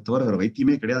இதை தவிர வேற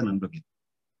வைத்தியமே கிடையாது நண்பர்களே.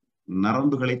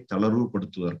 நரம்புகளை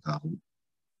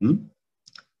தளர்வுபடுத்துவதற்காகவும்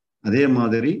அதே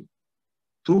மாதிரி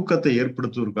தூக்கத்தை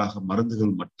ஏற்படுத்துவதற்காக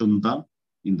மருந்துகள் மட்டும்தான்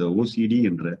இந்த ஓசிடி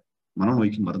என்ற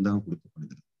மனநோய்க்கு மருந்தாக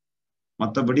கொடுக்கப்படுகிறது.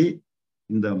 மற்றபடி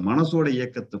இந்த மனசோட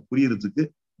இயக்கத்தை புரியறதுக்கு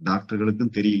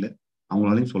டாக்டர்களுக்கும் தெரியல,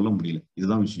 அவங்களாலையும் சொல்ல முடியல.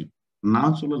 இதுதான் விஷயம்.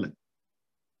 நான் சொல்லல,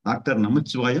 டாக்டர்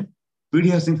நமச்சிவாயம்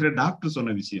பீடியாசிங்கிற டாக்டர்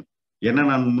சொன்ன விஷயம். என்ன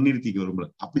நான் முன்னிறுத்திக்க விரும்பல,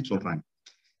 அப்படி சொல்றாங்க.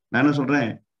 நான் என்ன சொல்றேன்,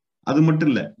 அது மட்டும்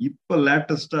இல்ல, இப்ப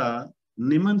லேட்டஸ்டா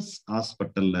நிமன்ஸ்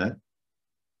ஹாஸ்பிட்டல்ல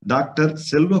டாக்டர்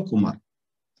செல்வகுமார்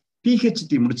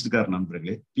PhD முடிச்சிருக்காரு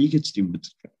நண்பர்களே, PhD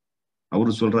முடிச்சிருக்காரு.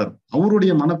 அவரு சொல்றாரு,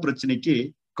 அவருடைய மனப்பிரச்சனைக்கு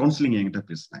கவுன்சிலிங் என்கிட்ட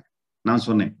பேசினாங்க. நான்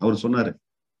சொன்னேன், அவர் சொன்னாரு,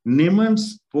 நிமன்ஸ்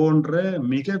போன்ற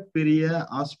மிகப்பெரிய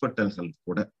ஹாஸ்பிட்டல்கள்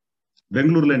கூட,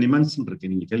 பெங்களூர்ல நிமன்ஸ்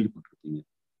இருக்கு, நீங்க கேள்விப்பட்டிருக்கீங்க,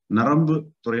 நரம்பு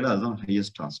துறையில அதுதான்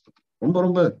ஹையஸ்ட் ஹாஸ்பிட்டல். ரொம்ப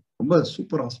ரொம்ப ரொம்ப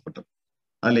சூப்பர் ஹாஸ்பிட்டல்.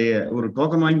 அதுல ஒரு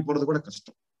டோக்கன் வாங்கி போறது கூட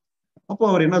கஷ்டம். அப்போ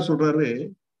அவர் என்ன சொல்றாரு,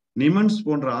 நிமன்ஸ்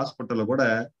போன்ற ஹாஸ்பிட்டல்ல கூட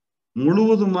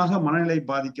முழுவதுமாக மனநிலை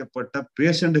பாதிக்கப்பட்ட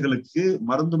பேஷண்ட்டுகளுக்கு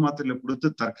மருந்து மாத்திரைகளை கொடுத்து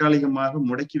தற்காலிகமாக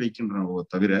முடக்கி வைக்கின்றன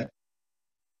தவிர,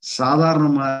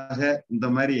 சாதாரணமாக இந்த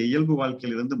மாதிரி இயல்பு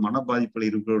வாழ்க்கையிலிருந்து மன பாதிப்பில்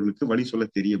இருக்கிறவர்களுக்கு வழி சொல்ல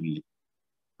தெரியவில்லை.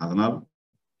 அதனால்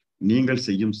நீங்கள்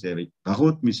செய்யும் சேவை,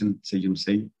 பகவத் மிஷன் செய்யும்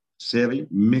சேவை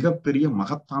மிகப்பெரிய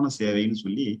மகத்தான சேவைன்னு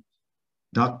சொல்லி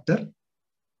டாக்டர்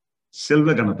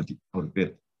செல்வ கணபதி அவர்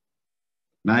பேர்.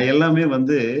 நான் எல்லாமே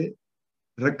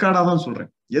ரெக்கார்டா தான் சொல்றேன்.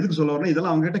 எதுக்கு சொல்ல வரேன்,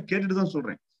 இதெல்லாம் அவங்க கிட்ட கேட்டுட்டு தான்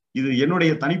சொல்றேன். இது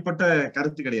என்னுடைய தனிப்பட்ட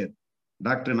கருத்து கிடையாது.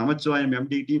 டாக்டர் நமச்சிவாயம்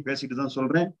MD பேசிட்டு தான்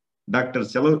சொல்றேன். டாக்டர்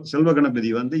செல்வ கணபதி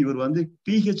இவர்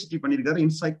PhD பண்ணியிருக்காரு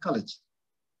இன் சைக்காலஜி.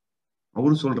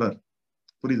 அவரு சொல்றாரு,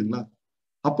 புரியுதுங்களா?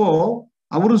 அப்போ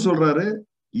அவரும் சொல்றாரு,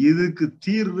 இதுக்கு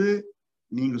தீர்வு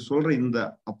நீங்க சொல்ற இந்த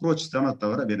அப்ரோச் தானே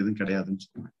தவிர வேற எதுவும் கிடையாதுன்னு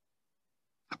சொல்றேன்.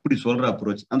 அப்படி சொல்ற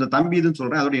அப்ரோச் அந்த தம்பி இதுன்னு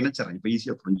சொல்றேன், அதோட இணைச்சறேன், இப்ப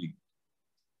ஈஸியா புரிஞ்சுக்க.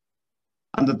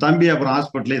 அந்த தம்பி அப்புறம்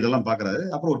ஹாஸ்பிட்டல் இதெல்லாம் பாக்குறாரு.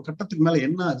 அப்புறம் ஒரு கட்டத்துக்கு மேல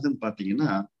என்ன ஆகுதுன்னு பாத்தீங்கன்னா,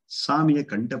 சாமியை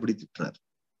கண்டபடி திட்டுறாரு,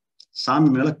 சாமி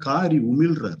மேல காரி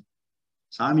உமிழ்றாரு,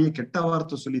 சாமியை கெட்ட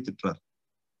வார்த்தை சொல்லி திட்டுறாரு.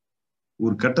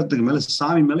 ஒரு கட்டத்துக்கு மேல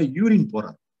சாமி மேல யூரின்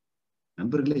போறாரு.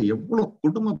 நண்பர்களே, எவ்வளவு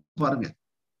கொடுமை பாருங்க.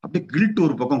 அப்படியே கில்ட்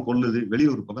ஒரு பக்கம் கொல்லுது, வெளியே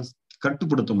ஒரு பக்கம்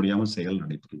கட்டுப்படுத்த முடியாம செயல்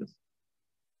நடைபெறுகிறது.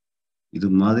 இது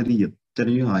மாதிரி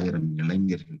எத்தனையோ ஆயிரம்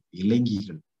இளைஞர்கள்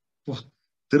இளைஞிகள்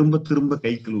திரும்ப திரும்ப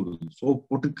கை கழுவுறது, சோப்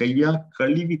போட்டு கையா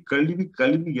கழுவி கழுவி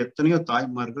கழுவி எத்தனையோ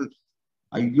தாய்மார்கள்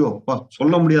ஐயோ அப்பா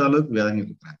சொல்ல முடியாத அளவுக்கு வேதனை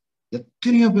இருக்கிறாங்க.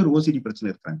 எத்தனையோ பேர் ஓசிடி பிரச்சனை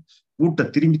இருக்காங்க. கூட்ட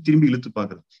திரும்பி திரும்பி இழுத்து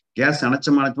பாக்குறது, கேஸ்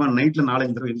அணைச்சமா நைட்ல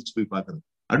 4-5 தடவை எழுச்சு போய் பாக்குறது,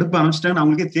 அடுப்பு அணைச்சிட்டான்னு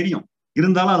அவங்களுக்கே தெரியும்,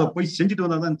 இருந்தாலும் அதை போய் செஞ்சுட்டு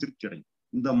வந்தாதான் திருப்தி அடையும்.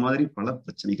 இந்த மாதிரி பல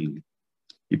பிரச்சனைகள்.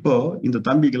 இப்போ இந்த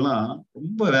தம்பிக்கெல்லாம்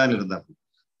ரொம்ப வேலை இருந்தாங்க.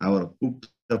 அவரை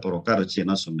கூப்பிட்டு அப்புறம் உட்கார வச்சு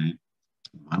என்ன சொன்னேன்,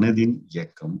 மனதின்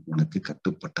இயக்கம் உனக்கு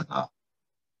கட்டுப்பட்டதா,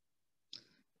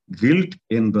 கில்ட்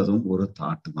என்பதும் ஒரு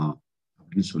தாட்டு தான்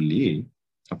அப்படின்னு சொல்லி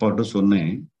அப்பாட்ட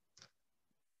சொன்னேன்.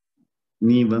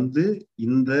 நீ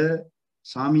இந்த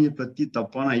சாமியை பத்தி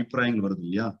தப்பான அபிப்பிராயங்கள் வருது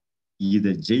இல்லையா,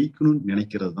 இதை ஜெயிக்கணும்னு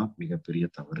நினைக்கிறது தான் மிகப்பெரிய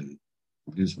தவறு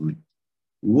அப்படின்னு சொன்னேன்.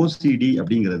 ஓசிடி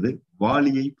அப்படிங்கிறது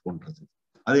வாலியை போன்றது.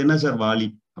 அது என்ன சார் வாலி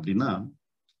அப்படின்னா,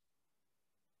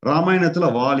 ராமாயணத்துல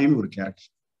வாலின்னு ஒரு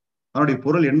கேரக்டர். அதனுடைய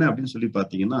பொருள் என்ன அப்படின்னு சொல்லி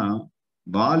பாத்தீங்கன்னா,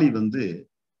 வாலி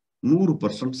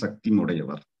 100% சக்தி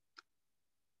உடையவர்.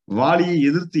 வாலியை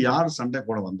எதிர்த்து யார் சண்டை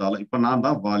போட வந்தாலும், இப்ப நான்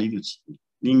தான் வாலின்னு வச்சுக்கோங்க,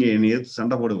 நீங்க என்னை எதிர்த்து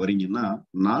சண்டை போட வரீங்கன்னா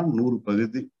நான்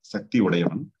 100% சக்தி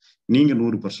உடையவன், நீங்க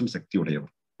 100% சக்தி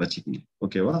உடையவர் வச்சுக்கோங்க.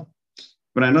 ஓகேவா?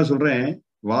 இப்ப நான் என்ன சொல்றேன்,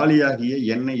 வாலியாகிய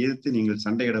என்னை எதிர்த்து நீங்கள்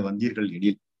சண்டையிட வந்தீர்கள்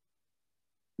எனில்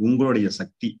உங்களுடைய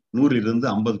சக்தி 100லிருந்து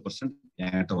 50%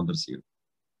 என்கிட்ட வந்துருச்சு.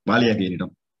 வாலியாகிய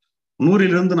என்னிடம்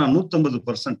 100லிருந்து நான்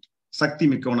 150% சக்தி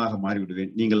மிக்கவனாக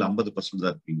மாறிவிடுவேன், நீங்கள் 50%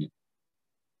 தான் இருப்பீங்க.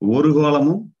 ஒரு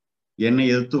காலமும் என்னை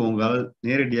எதிர்த்து உங்களால்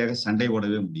நேரடியாக சண்டை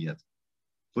போடவே முடியாது.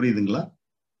 புரியுதுங்களா?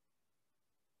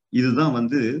 இதுதான்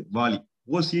வாலி.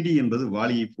 ஓசிடி என்பது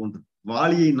வாலியை போன்று.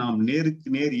 வாலியை நாம் நேருக்கு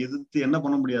நேர் எதிர்த்து என்ன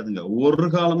பண்ண முடியாதுங்க, ஒரு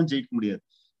காலமும் ஜெயிக்க முடியாது.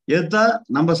 எதிர்த்தா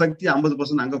நம்ம சக்தி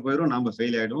 50% அங்க போயிடும், நாம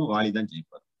ஃபெயில் ஆயிடுவோம், வாலி தான்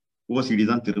ஜெயிப்பார், ஓசிடி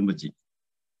தான் திரும்ப ஜெயிக்கும்.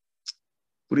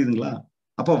 புரியுதுங்களா?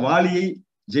 அப்ப வாலியை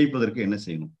ஜெயிப்பதற்கு என்ன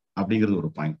செய்யணும் அப்படிங்கிறது ஒரு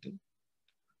பாயிண்ட்.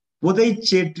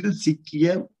 புதைச்சேற்றில் சிக்கிய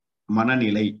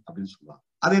மனநிலை அப்படின்னு சொல்லுவாங்க.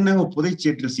 அது என்னங்க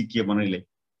புதைச்சேற்றில் சிக்கிய மனநிலை?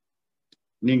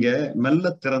 நீங்க மெல்ல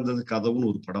திறந்தது கதவுன்னு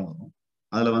ஒரு படம் வரும்,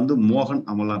 அதுல மோகன்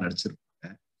அமலா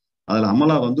நடிச்சிருப்பாங்க. அதுல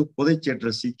அமலா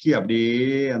புதைச்சேற்றில் சிக்கி அப்படியே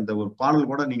அந்த ஒரு பாடல்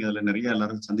கூட நீங்க அதுல நிறைய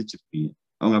எல்லாரும் சந்திச்சிருப்பீங்க.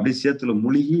 அவங்க அப்படியே சேத்துல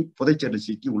முழுகி புதைச்சேற்றில்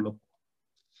சிக்கி உள்ள போவாங்க.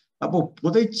 அப்போ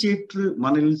புதைச்சேற்று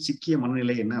மனநிலையில் சிக்கிய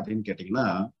மனநிலை என்ன அப்படின்னு கேட்டீங்கன்னா,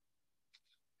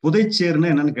 புதைச்சேர்னா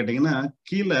என்னன்னு கேட்டீங்கன்னா,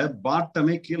 கீழே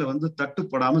பாட்டமே கீழே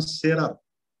தட்டுப்படாம சேராது.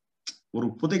 ஒரு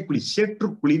புதைக்குழி,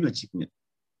 சேற்றுக்குழின்னு வச்சுக்கோங்க.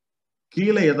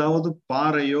 கீழே ஏதாவது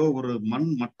பாறையோ ஒரு மண்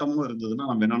மட்டமோ இருந்ததுன்னா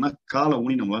நம்ம என்னன்னா காலை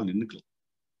ஊனி நம்மளால நின்னுக்கலாம்.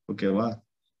 ஓகேவா?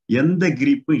 எந்த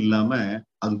கிரிப்பும் இல்லாம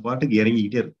அது பாட்டுக்கு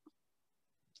இறங்கிக்கிட்டே இருக்கும்.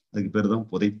 அதுக்கு பேர் தான்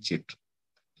புதைச்சேற்று.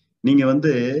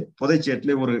 நீங்க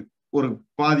புதைச்சேற்றுல ஒரு ஒரு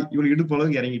பாதி இவ்வளவு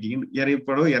இடுப்பளவுக்கு இறங்கிட்டீங்க,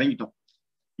 இறங்கிட்டோம்.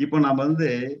 இப்போ நாம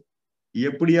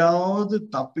எப்படியாவது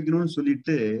தப்பிக்கணும்னு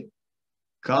சொல்லிட்டு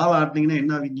கால் ஆட்டினீங்கன்னா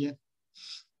என்ன ஆவீங்க?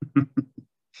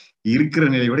 இருக்கிற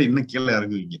நிலையோட இன்னும் கீழே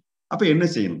இறங்குவீங்க. அப்ப என்ன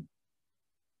செய்யணும்?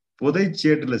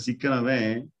 புதைச்சேற்றுல சிக்கனவன்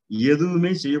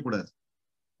எதுவுமே செய்யக்கூடாது.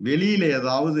 வெளியில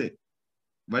ஏதாவது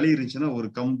வழி இருந்துச்சுன்னா ஒரு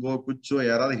கம்போ குச்சோ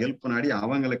யாராவது ஹெல்ப் பண்ணாடி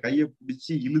அவங்கள கையை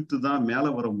பிடிச்சி இழுத்துதான் மேல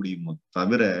வர முடியுமோ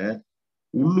தவிர,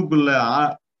 உள்ளுக்குள்ள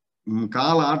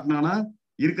கால் ஆட்டினானா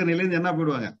இருக்கிற நிலையில என்ன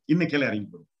போயிடுவாங்க, இன்னும் கீழே இறங்கி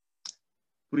போயிடும்.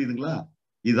 புரியுதுங்களா?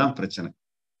 இதுதான் பிரச்சனை.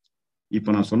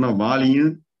 இப்ப நான் சொன்ன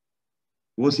வாலியும்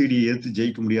ஓசிடியை எடுத்து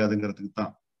ஜெயிக்க முடியாதுங்கிறதுக்கு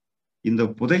தான் இந்த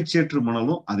புதைச்சேற்று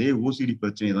மணலும் அதே ஓசிடி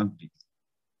பிரச்சனையை தான் பிடிக்கும்.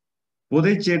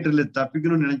 புதைச்சேற்றுல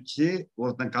தப்பிக்கணும்னு நினைச்சு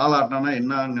ஒருத்தன் காலாட்டினானா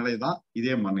என்ன நிலைதான்,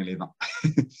 இதே மனநிலை தான்.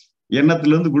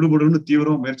 எண்ணத்துல இருந்து குடுகுடுன்னு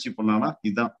தீவிரமா முயற்சி பண்ணானா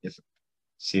இதுதான் எஃபெக்ட்.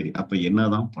 சரி, அப்ப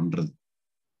என்னதான் பண்றது?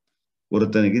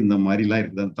 ஒருத்தனுக்கு இந்த மாதிரி எல்லாம்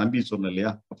இருக்குதான் தம்பி சொன்ன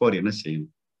இல்லையா, அப்போ அவர் என்ன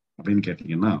செய்யணும் அப்படின்னு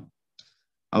கேட்டீங்கன்னா,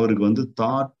 அவருக்கு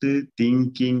தாட்டு,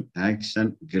 திங்கிங்,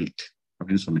 ஆக்ஷன், கில்ட்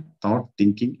அப்படின்னு சொன்னேன். Thought,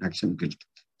 thinking, action, guilt.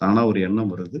 தானா ஒரு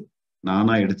எண்ணம் வருது,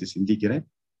 நானா எடுத்து சிந்திக்கிறேன்,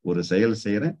 ஒரு செயல்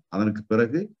செய்யறேன், அதற்கு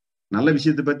பிறகு நல்ல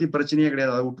விஷயத்தை பத்தி பிரச்சனையே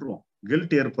கிடையாது, அதை விட்டுருவோம்.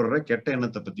 கில்ட் ஏற்படுற கெட்ட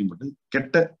எண்ணத்தை பத்தி மட்டும்,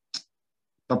 கெட்ட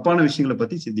தப்பான விஷயங்களை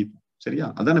பத்தி சிந்திப்போம். சரியா?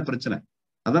 அதான பிரச்சனை,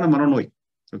 அதான மனநோய்.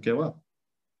 ஓகேவா?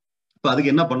 இப்ப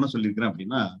அதுக்கு என்ன பண்ண சொல்லியிருக்கிறேன்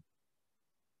அப்படின்னா,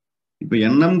 இப்ப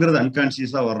எண்ணம்ங்கிறது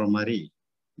அன்கான்சியஸா வர்ற மாதிரி,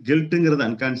 கில்ட்டுங்கிறது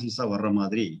அன்கான்சியஸா வர்ற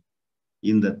மாதிரி,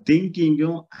 இந்த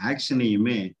திங்கிங்கும்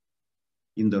ஆக்ஷனையுமே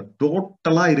இந்த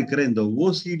டோட்டலா இருக்கிற இந்த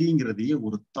ஓசிடிங்கிறதையே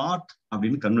ஒரு தாட்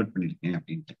அப்படின்னு கன்வெர்ட் பண்ணிருக்கேன்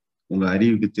அப்படின்ட்டு. உங்க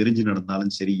அறிவுக்கு தெரிஞ்சு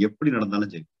நடந்தாலும் சரி, எப்படி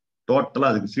நடந்தாலும் சரி, டோட்டலா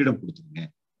அதுக்கு ஃப்ரீடம் கொடுத்துருங்க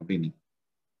அப்படின்னு.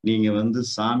 நீங்க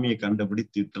சாமியை கண்டபடி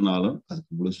திட்டினாலும்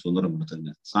அதுக்கு முழு சுதந்திரம்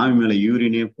கொடுத்துருங்க. சாமி மேல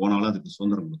யூரினே போனாலும் அதுக்கு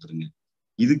சுதந்திரம் கொடுத்துருங்க.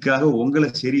 இதுக்காக உங்களை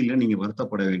சரியில்லை நீங்க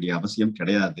வருத்தப்பட வேண்டிய அவசியம்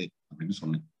கிடையாது அப்படின்னு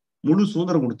சொன்னேன். முழு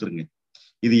சுதந்திரம் கொடுத்துருங்க.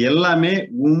 இது எல்லாமே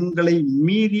உங்களை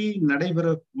மீறி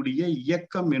நடைபெறக்கூடிய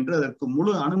இயக்கம் என்று அதற்கு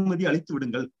முழு அனுமதி அளித்து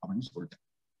விடுங்கள் அப்படின்னு சொல்லிட்டேன்.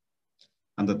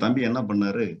 அந்த தம்பி என்ன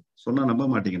பண்ணாரு சொன்னா நம்ப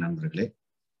மாட்டீங்க நண்பர்களே.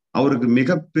 அவருக்கு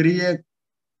மிகப்பெரிய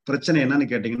பிரச்சனை என்னன்னு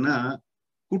கேட்டீங்கன்னா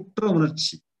குற்ற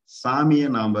உணர்ச்சி. சாமியை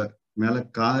நாம மேல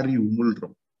காரி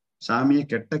உமிழ்றோம், சாமியை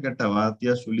கெட்ட கெட்ட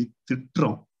வார்த்தையா சொல்லி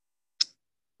திட்டுறோம்.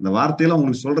 இந்த வார்த்தையெல்லாம்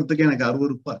உங்களுக்கு சொல்றதுக்கே எனக்கு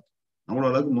அருவருப்பா இருக்கு. அவ்வளவு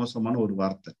அளவுக்கு மோசமான ஒரு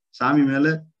வார்த்தை. சாமி மேல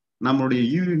நம்மளுடைய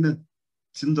ஈவின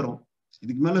சிந்துறோம்.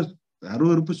 இதுக்கு மேல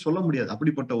அருவருப்பு சொல்ல முடியாது.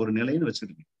 அப்படிப்பட்ட ஒரு நிலைன்னு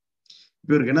வச்சிருக்கேன்.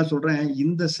 இப்ப இவருக்கு என்ன சொல்றேன்,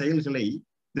 இந்த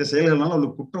செயல்கள்னால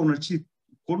அவளுக்கு குற்ற உணர்ச்சி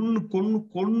கொன்னு கொன்னு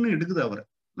கொன்னு எடுக்குது அவரை.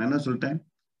 நான் என்ன சொல்லிட்டேன்,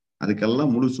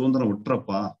 அதுக்கெல்லாம் முழு சுதந்திரம்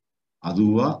விட்டுறப்பா,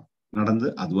 அதுவா நடந்து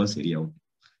அதுவா சரியாகும்,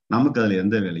 நமக்கு அதுல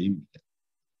எந்த வேலையும் இல்லை,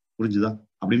 புரிஞ்சுதா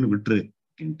அப்படின்னு விட்டுரு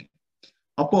அப்படின்ட்டு.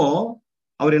 அப்போ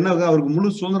அவர் என்ன, அவருக்கு முழு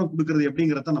சுதந்திரம் கொடுக்கறது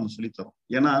எப்படிங்கிறத நம்ம சொல்லித்தரோம்.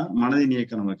 ஏன்னா மனதின்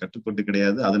இயக்கம் நம்ம கட்டுப்பட்டு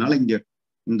கிடையாது. அதனால இங்க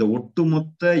இந்த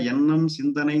ஒட்டுமொத்த எண்ணம்,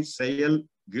 சிந்தனை, செயல்,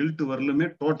 கில்ட் வரலுமே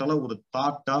டோட்டலா ஒரு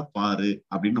தாட்டா பாரு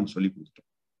அப்படின்னு நம்ம சொல்லி கொடுத்துட்டோம்.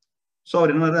 சோ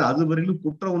அவர் என்ன, அது வரையிலும்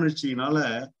குற்ற உணர்ச்சியினால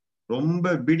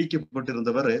ரொம்ப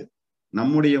பீடிக்கப்பட்டிருந்தவர்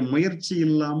நம்முடைய முயற்சி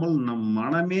இல்லாமல் நம்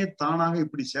மனமே தானாக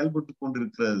இப்படி செயல்பட்டு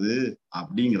கொண்டிருக்கிறது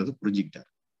அப்படிங்கிறது புரிஞ்சுக்கிட்டார்.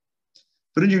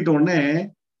 புரிஞ்சுக்கிட்ட உடனே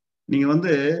நீங்க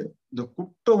இந்த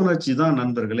குற்ற உணர்ச்சி தான்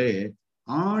நண்பர்களே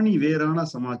ஆணி வேறான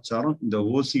சமாச்சாரம் இந்த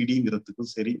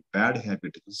ஓசிடிங்கிறதுக்கும் சரி, பேட்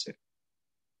ஹேபிட்டுக்கும் சரி.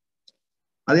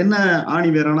 அது என்ன ஆணி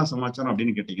வேறான சமாச்சாரம்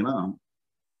அப்படின்னு கேட்டீங்கன்னா,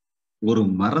 ஒரு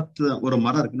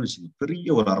மரம் இருக்குன்னு வச்சுக்கோங்க, பெரிய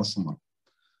ஒரு அரச மரம்,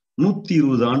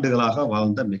 120 ஆண்டுகளாக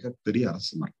வாழ்ந்த மிகப்பெரிய அரச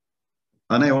மரம்.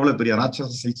 ஆனா எவ்வளவு பெரிய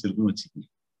ராட்சச சைஸ் இருக்குன்னு வச்சுக்கோங்க.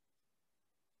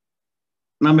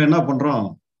 நம்ம என்ன பண்றோம்,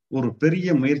 ஒரு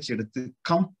பெரிய முயற்சி எடுத்து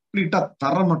கம்ப்ளீட்டா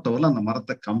தரமட்டவர்கள் அந்த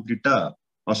மரத்தை கம்ப்ளீட்டா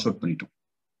வாஷ் அவுட் பண்ணிட்டோம்.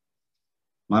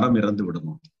 மரம் இறந்து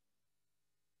விடுமா?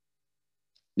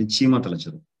 நிச்சயமா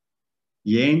தலைச்சிடும்.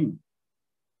 ஏன்?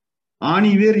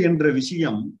 ஆணிவேர் என்ற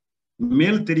விஷயம்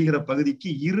மேல் தெரிகிற பகுதிக்கு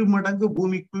 2 மடங்கு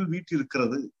பூமிக்குள் வீட்டு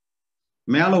இருக்கிறது.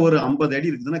 மேல ஒரு 50 அடி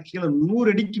இருக்குதுன்னா கீழே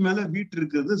 100 அடிக்கு மேல வீட்டு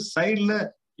இருக்கிறது. சைட்ல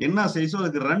என்ன சைஸோ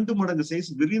அதுக்கு 2 மடங்கு சைஸ்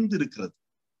விரிந்து இருக்கிறது.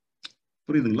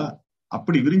 புரியுதுங்களா?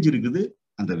 அப்படி விரிஞ்சு இருக்குது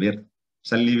அந்த வேர்.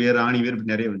 சல்லி வேர், ஆணி வேர்,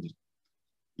 நிறைய விரிஞ்சிருக்கு.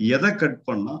 எதை கட்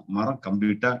பண்ணா மரம்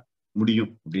கம்ப்ளீட்டா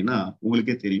முடியும் அப்படின்னா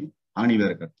உங்களுக்கே தெரியும், ஆணி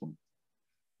வேரை கட் பண்ணும்.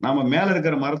 நாம மேல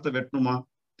இருக்கிற மரத்தை வெட்டணுமா?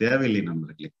 தேவையில்லை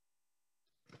நண்பர்களே.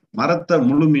 மரத்தை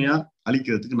முழுமையா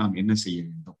அழிக்கிறதுக்கு நாம் என்ன செய்ய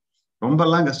வேண்டும்? ரொம்ப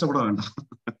எல்லாம் கஷ்டப்பட வேண்டாம்.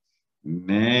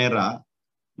 நேரா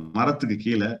மரத்துக்கு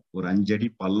கீழே ஒரு 5 அடி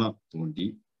பள்ளம் தோண்டி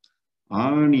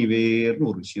ஆணி வேர்னு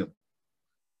ஒரு விஷயம்,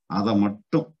 அதை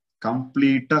மட்டும்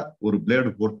கம்ப்ளீட்டா ஒரு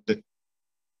பிளேடு போட்டு,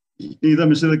 இதை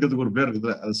மிஷின் வைக்கிறதுக்கு ஒரு பிளேடு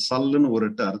இருக்குது, அது சல்லுன்னு ஒரு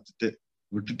எட்டு அறுத்துட்டு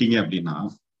விட்டுட்டீங்க அப்படின்னா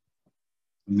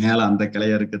மேல அந்த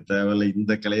கிளையா இருக்க தேவையில்லை,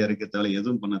 இந்த கிளையா இருக்க தேவையில்லை,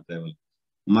 எதுவும் பண்ண தேவையில்லை.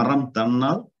 மரம்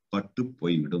தன்னால் பட்டு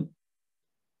போய்விடும்.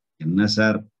 என்ன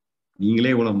சார்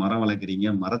நீங்களே இவ்வளவு மரம் வளர்க்குறீங்க,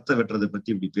 மரத்தை வெட்டுறதை பத்தி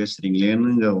இப்படி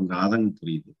பேசுறீங்களேன்னு உங்க ஆதங்கம்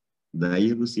புரியுது.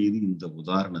 தயவு செய்து இந்த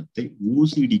உதாரணத்தை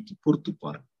ஓசிடிக்கு பொறுத்து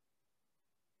பாருங்க.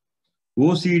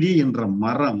 ஓசிடி என்ற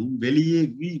மரம் வெளியே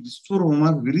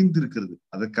விஸ்வரூபமாக விரிந்து இருக்கிறது.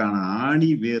 அதற்கான ஆணி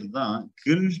வேர் தான்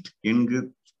கில்ட் என்று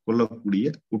கொள்ளக்கூடிய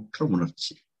குற்ற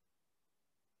உணர்ச்சி.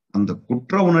 அந்த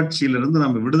குற்ற உணர்ச்சியிலிருந்து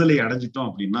நம்ம விடுதலை அடைஞ்சிட்டோம்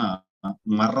அப்படின்னா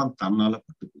மரம் தன்னால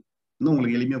பட்டு போகும். இன்னும்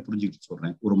உங்களுக்கு எளிமையா புரிஞ்சுக்கிட்டு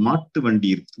சொல்றேன். ஒரு மாட்டு வண்டி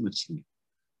இருக்குன்னு வச்சுங்க,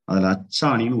 அதுல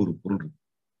அச்சாணின்னு ஒரு பொருள் இருக்கு.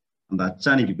 அந்த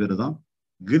அச்சாணிக்கு பேரு தான்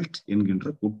கில்ட் என்கின்ற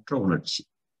குற்ற உணர்ச்சி.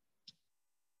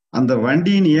 அந்த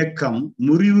வண்டியின் இயக்கம்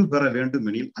முறிவு பெற வேண்டும்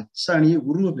எனில் அச்சாணியை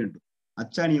உருவ வேண்டும்.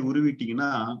 அச்சாணியை உருவிட்டீங்கன்னா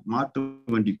மாட்டு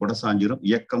வண்டி கொடசாஞ்சிரும்,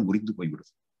 இயக்கம் முறிந்து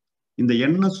போய்விடும். இந்த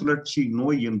எண்ண சுழற்சி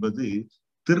நோய் என்பது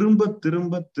திரும்ப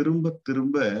திரும்ப திரும்ப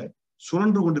திரும்ப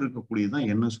சுழன்று கொண்டிருக்கக்கூடியதுதான்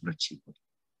எண்ண சுழற்சி.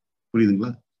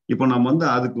 புரியுதுங்களா? இப்போ நம்ம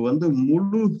அதுக்கு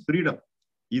முழு ஃப்ரீடம்,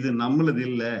 இது நம்மளது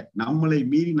இல்லை, நம்மளை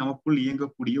மீறி நமக்குள்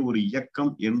இயங்கக்கூடிய ஒரு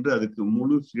இயக்கம் என்று அதுக்கு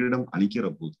முழு ஃப்ரீடம் அளிக்கிற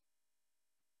போது,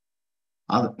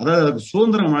 அதாவது அதுக்கு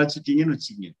சுதந்திரம் அளிச்சிட்டீங்கன்னு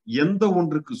வச்சுக்கீங்க. எந்த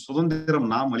ஒன்றுக்கு சுதந்திரம்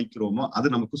நாம் அளிக்கிறோமோ அது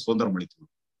நமக்கு சுதந்திரம்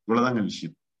அளிக்கணும். இவ்வளவுதாங்க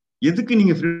விஷயம். எதுக்கு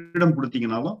நீங்க ஃப்ரீடம்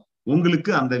கொடுத்தீங்கன்னாலும்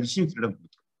உங்களுக்கு அந்த விஷயம் ஃப்ரீடம்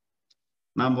கொடுத்துரும்.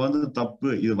 நாம தப்பு,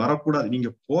 இது வரக்கூடாது, நீங்க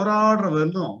போராடுற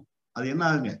வரலும் அது என்ன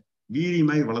ஆகுங்க,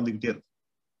 வீரியமாய் வளர்ந்துகிட்டே இருக்கும்.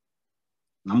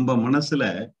 நம்ம மனசுல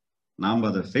நாம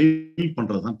அதை ஃபெயில்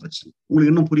பண்றதுதான் பிரச்சனை.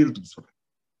 உங்களுக்கு இன்னும் புரியறதுக்கு சொல்றேன்.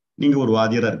 நீங்க ஒரு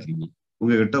வாத்தியாரா இருக்கிறீங்க,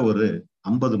 உங்ககிட்ட ஒரு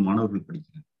 50 மாணவர்கள்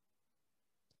படிக்கிறாங்க.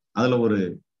 அதுல ஒரு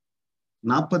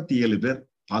 47 பேர்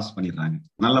பாஸ் பண்ணிடுறாங்க,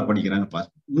 நல்லா படிக்கிறாங்க, பாஸ்.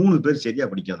 3 பேர் சரியா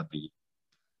படிக்காத பையன்.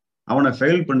 அவனை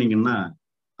ஃபெயில் பண்ணீங்கன்னா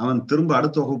அவன் திரும்ப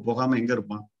அடுத்த வகுப்பு போகாம எங்க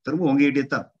இருப்பான்? திரும்ப உங்ககிட்டே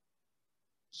தான்.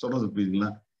 சொல்றது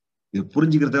புரியுதுங்களா? இது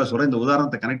புரிஞ்சுக்கிறதுக்காக சொல்றேன். இந்த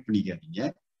உதாரணத்தை கனெக்ட் பண்ணிக்காதீங்க.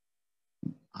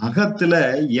 அகத்துல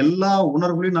எல்லா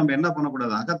உணர்வுகளையும் நம்ம என்ன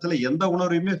பண்ணக்கூடாது, அகத்துல எந்த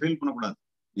உணர்வையுமே ஃபெயில் பண்ணக்கூடாது.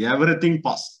 Everything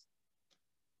pass.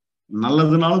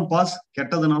 நல்லதுனாலும் பாஸ்,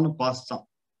 கெட்டதுனாலும் பாஸ் தான்.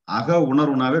 அக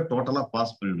உணர்வுனாவே டோட்டலா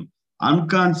பாஸ் பண்ணிடணும்.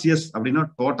 அன்கான்சியஸ் அப்படின்னா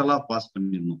டோட்டலா பாஸ்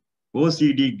பண்ணிடணும்.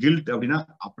 ஓசிடி கில்ட் அப்படின்னா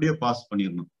அப்படியே பாஸ்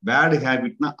பண்ணிடணும். பேட்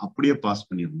ஹேபிட்னா அப்படியே பாஸ்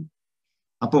பண்ணிடணும்.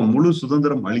 அப்போ முழு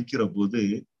சுதந்திரம் அளிக்கிற போது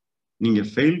நீங்க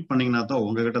ஃபெயில் பண்ணீங்கன்னா தான்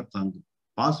உங்ககிட்ட தாங்கும்.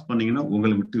 பாஸ் பண்ணீங்கன்னா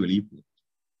உங்களை விட்டு வெளியே போகும்.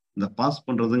 இந்த பாஸ்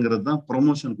பண்றதுங்கிறது தான்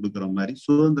ப்ரொமோஷன் கொடுக்குற மாதிரி,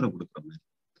 சுதந்திரம் கொடுக்குற மாதிரி.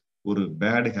 ஒரு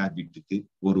பேட் ஹேபிட்டுக்கு,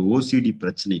 ஒரு ஓசிடி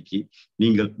பிரச்சனைக்கு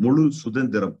நீங்கள் முழு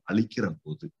சுதந்திரம் அளிக்கிற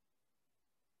போது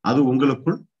அது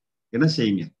உங்களுக்குள் என்ன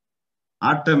செய்யுங்க,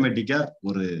 ஆட்டோமேட்டிக்கா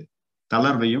ஒரு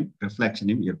தளர்வையும்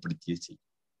ரிஃப்ளெக்ஷனையும் ஏற்படுத்தியே செய்யும்.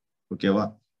 ஓகேவா?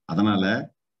 அதனால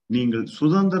நீங்கள்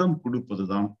சுதந்திரம்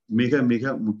கொடுப்பதுதான் மிக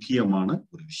மிக முக்கியமான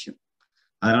ஒரு விஷயம்.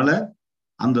 அதனால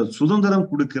அந்த சுதந்திரம்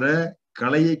கொடுக்கிற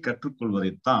கலையை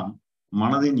கற்றுக்கொள்வதைத்தான்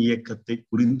மனதின் இயக்கத்தை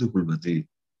புரிந்து கொள்வது.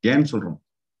 ஏன்னு சொல்றோம்?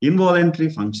 இன்வாலன்டரி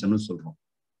ஃபங்க்ஷன் சொல்றோம்.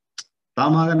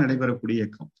 தாமாக நடைபெறக்கூடிய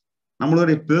இயக்கம்.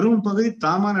 நம்மளுடைய பெரும் பகுதி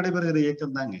தாமா நடைபெறுகிற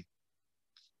இயக்கம் தாங்க.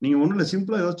 நீங்க ஒண்ணும் இல்ல,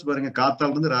 சிம்பிளா யோசிச்சு பாருங்க.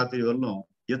 காத்தால இருந்து ராத்திரி வரலும்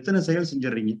எத்தனை செயல்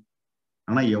செஞ்சிடறீங்க.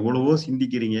 ஆனா எவ்வளவோ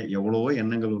சிந்திக்கிறீங்க, எவ்வளவோ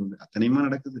எண்ணங்கள் வருது, அத்தனையுமா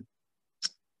நடக்குது.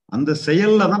 அந்த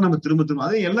செயல்ல தான் நம்ம திரும்ப திரும்ப,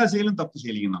 அதே எல்லா செயலும் தப்பு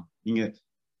செய்யலீங்கன்னா, நீங்க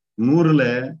 100ல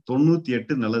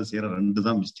 98 நல்லது செய்யற, 2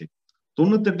 தான் மிஸ்டேக்.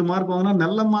 98 மார்க் வாங்கினா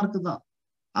நல்ல மார்க் தான்.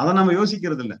 அதை நம்ம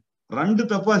யோசிக்கிறது இல்லை. 2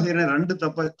 தப்பா செய்யறேன், 2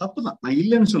 தப்பு தான், நான்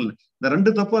இல்லைன்னு சொல்லல. இந்த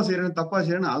 2 தப்பா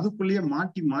செய்யறேன்னு அதுக்குள்ளேயே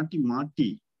மாட்டி மாட்டி மாட்டி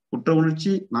குற்ற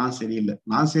உணர்ச்சி, நான்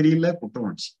சரியில்லை குற்ற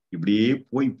உணர்ச்சி, இப்படியே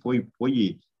போய் போய் போய்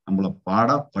நம்மளை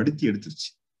பாடா படுத்தி எடுத்துருச்சு.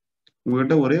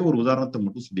 உங்ககிட்ட ஒரே ஒரு உதாரணத்தை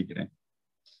மட்டும் சொல்லிக்கிறேன்.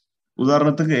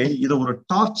 உதாரணத்துக்கு இதை ஒரு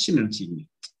டார்ச் நினைச்சிங்க.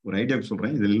 ஒரு ஐடியாவுக்கு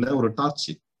சொல்றேன். இது இல்ல, ஒரு டார்ச்.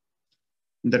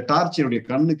 இந்த டார்ச் என்னுடைய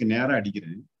கண்ணுக்கு நேரா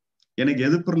அடிக்கிறேன். எனக்கு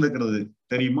எதிர்ப்புல இருக்கிறது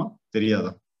தெரியுமா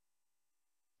தெரியாதா?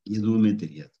 எதுவுமே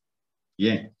தெரியாது.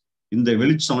 ஏன்? இந்த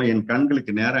வெளிச்சம் என்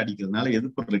கண்களுக்கு நேரம் அடிக்கிறதுனால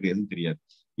எதிர்ப்புல இருக்க எதுவும் தெரியாது.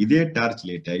 இதே டார்ச்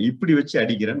லைட்டை இப்படி வச்சு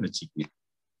அடிக்கிறேன்னு வச்சுக்கங்க,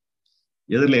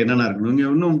 எதிரில என்னென்ன இருக்கு. நீங்க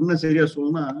இன்னும் சரியா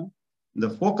சொல்லணும்னா, இந்த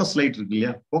போக்கஸ் லைட் இருக்கு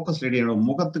இல்லையா, போக்கஸ் லைட் என்னோட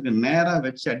முகத்துக்கு நேரா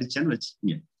வச்சு அடிச்சேன்னு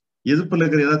வச்சுக்கங்க, எதிர்ப்புல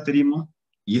இருக்கிற ஏதாவது தெரியுமா?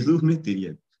 எதுவுமே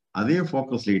தெரியாது. அதே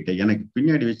போக்கஸ் லைட்டை எனக்கு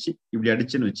பின்னாடி வச்சு இப்படி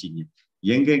அடிச்சேன்னு வச்சுக்கங்க,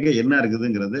 எங்கெங்க என்ன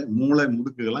இருக்குதுங்கிறது மூளை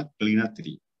முடுக்குகள்லாம் கிளீனா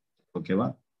தெரியும். ஓகேவா?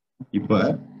 இப்ப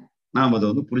நாம்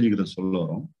அதை புரிஞ்சுக்கிற சொல்ல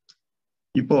வரோம்.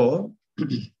 இப்போ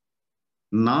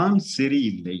நான்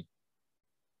சரியில்லை,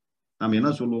 நாம் என்ன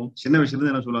சொல்லுவோம்? சின்ன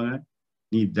வயசுல என்ன சொல்லுவாங்க?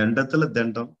 நீ தண்டத்துல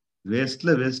தண்டம்,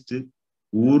 வேஸ்ட்ல வேஸ்ட்,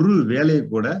 ஒரு வேலையை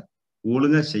கூட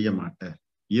ஒழுங்கா செய்ய மாட்ட,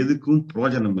 எதுக்கும்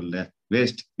பிரயோஜனம் இல்லை,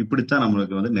 வேஸ்ட். இப்படித்தான்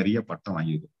நம்மளுக்கு நிறைய பட்டம்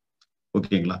வாங்கிடும்.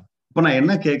 ஓகேங்களா? இப்ப நான்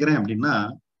என்ன கேட்கிறேன் அப்படின்னா,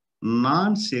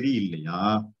 நான் சரியில்லையா,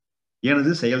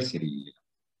 எனது செயல் சரியில்லையா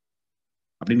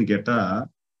அப்படின்னு கேட்டா,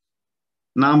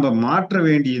 நாம மாற்ற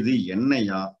வேண்டியது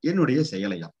என்னையா, என்னுடைய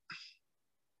செயலையா?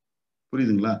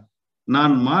 புரியுதுங்களா?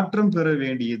 நான் மாற்றம் பெற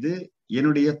வேண்டியது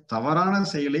என்னுடைய தவறான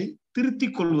செயலை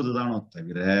திருத்திக் கொள்வதுதானோ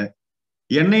தவிர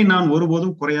என்னை நான்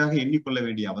ஒருபோதும் குறையாக எண்ணிக்கொள்ள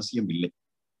வேண்டிய அவசியம் இல்லை.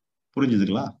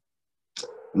 புரிஞ்சுதுங்களா?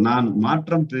 நான்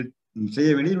மாற்றம் செய்ய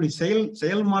வேண்டிய என்னுடைய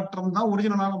செயல் மாற்றம் தான்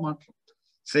ஒரிஜினலான மாற்றம்.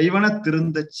 செய்வன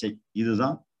திருந்த செய்,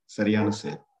 இதுதான் சரியான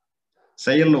செயல்.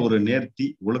 செயல்ல ஒரு நேர்த்தி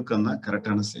ஒழுக்கம் தான்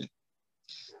கரெக்டான செயல்.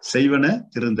 செய்வன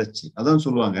திருந்த செய், அதான்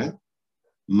சொல்லுவாங்க,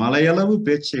 மலையளவு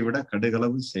பேச்சை விட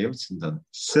கடுகளவு செயல்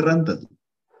சிறந்தது.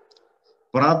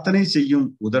 பிரார்த்தனை செய்யும்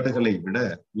உதடுகளை விட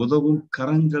உதவும்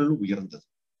கரங்கள் உயர்ந்தது.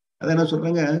 அதை என்ன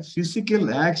சொல்றாங்க? பிசிக்கல்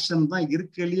ஆக்ஷன் தான்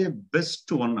இருக்கலையே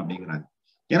பெஸ்ட் ஒன் அப்படிங்கிறாங்க.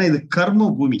 ஏன்னா இது கர்ம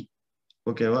பூமி.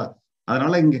 ஓகேவா?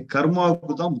 அதனால இங்க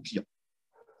கர்மாவுக்கு தான் முக்கியம்.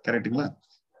 கரெக்டுங்களா?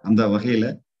 அந்த வகையில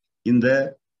இந்த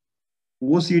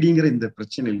ஓசிடிங்கிற இந்த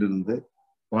பிரச்சனையிலிருந்து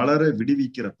பலரை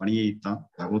விடுவிக்கிற பணியைத்தான்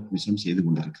பகவத் மிஷன் செய்து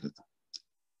கொண்டிருக்கிறது.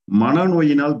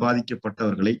 மனநோயினால்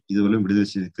பாதிக்கப்பட்டவர்களை இதுவரை விடுதலை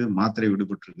செய்திருக்கு, மாத்திரை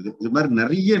விடுபட்டிருக்குது. இது மாதிரி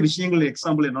நிறைய விஷயங்கள்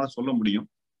எக்ஸாம்பிள் என்னால சொல்ல முடியும்.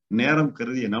 நேரம்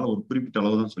கருதி என்னால ஒரு குறிப்பிட்ட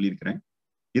அளவு தான் சொல்லியிருக்கிறேன்,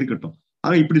 இருக்கட்டும்.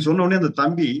 ஆனா இப்படி சொன்ன உடனே அந்த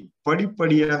தம்பி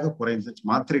படிப்படியாக குறைந்து,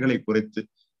 மாத்திரைகளை குறைத்து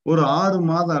ஒரு 6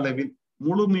 மாத அளவில்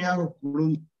முழுமையாக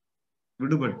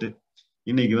விடுபட்டு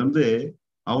இன்னைக்கு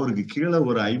அவருக்கு கீழே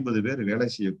ஒரு 50 பேர் வேலை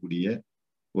செய்யக்கூடிய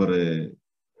ஒரு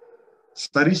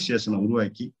சர்வீஸ் ஸ்டேஷனை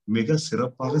உருவாக்கி மிக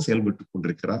சிறப்பாக செயல்பட்டு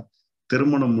கொண்டிருக்கிறார்.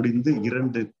 திருமணம் முடிந்து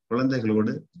 2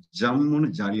 குழந்தைகளோடு ஜம்முன்னு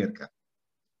ஜாலியா இருக்கார்.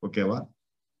 ஓகேவா?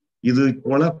 இது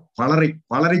போல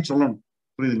பலரை சொல்லணும்.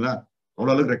 புரியுதுங்களா?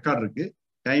 அவ்வளவு அளவுக்கு ரெக்கார்ட் இருக்கு.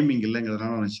 டைமிங்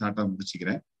இல்லைங்கிறதுனால நான் ஷார்ட்டா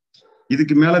முடிச்சுக்கிறேன்.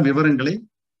 இதுக்கு மேல விவரங்களை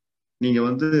நீங்க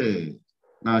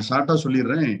நான் ஷார்ட்டா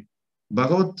சொல்லிடுறேன்.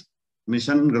 பகவத்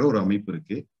மிஷன்ங்கிற ஒரு அமைப்பு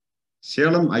இருக்கு.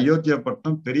 சேலம்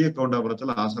அயோத்தியாப்பட்டினம் பெரிய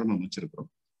கவுண்டாபுரத்துல ஆசிரமம் அமைச்சிருக்கிறோம்.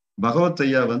 பகவத்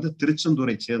ஐயா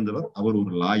திருச்செந்தூரை சேர்ந்தவர். அவர்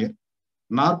ஒரு லாயர்.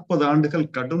 40 ஆண்டுகள்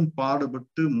கடும்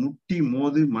பாடுபட்டு முட்டி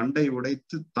மோதி மண்டை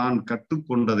உடைத்து தான்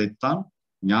கற்றுக்கொண்டதைத்தான்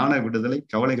ஞான விடுதலை,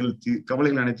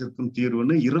 கவலைகள் அனைத்திற்கும்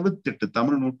தீர்வுன்னு 28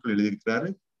 தமிழ் நூட்கள் எழுதியிருக்கிறாரு,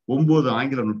 9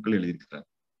 ஆங்கில நூட்கள் எழுதியிருக்கிறார்.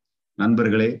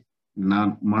 நண்பர்களே,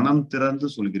 நான் மனம் திறந்து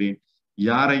சொல்கிறேன்,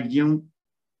 யாரையும்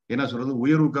என்ன சொல்றது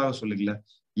உயர்வுக்காக சொல்லுங்கள,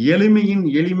 எளிமையின்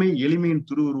எளிமையின்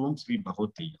திருவுருவம் ஸ்ரீ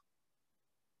பகவத் ஐயா.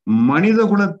 மனித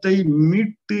குலத்தை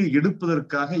மீட்டு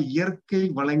எடுப்பதற்காக இயற்கை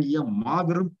வழங்கிய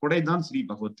மாபெரும் கொடைதான் ஸ்ரீ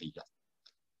பகவத் ஐயா.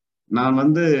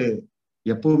 நான்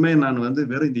எப்பவுமே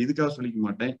வெறும் இந்த இதுக்காக சொல்லிக்க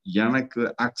மாட்டேன், எனக்கு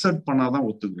அக்செப்ட் பண்ணாதான்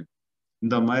ஒத்துக்குவேன்.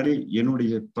 இந்த மாதிரி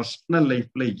என்னுடைய பர்சனல்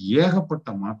லைஃப்ல ஏகப்பட்ட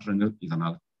மாற்றங்கள்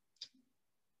இதனால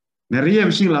நிறைய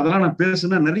விஷயங்கள், அதெல்லாம் நான்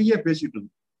பேசுனா நிறைய பேசிட்டு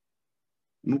இருந்தேன்.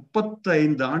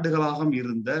 35 ஆண்டுகளாக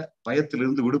இருந்த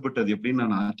பயத்திலிருந்து விடுபட்டது எப்படின்னு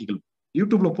நான் ஆர்டிகல்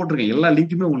யூடியூப்ல போட்டிருக்கேன். எல்லா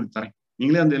லிங்க்குமே உங்களுக்கு தரேன்.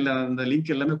 நீங்களே அந்த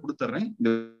லிங்க் எல்லாமே கொடுத்துட்றேன், இந்த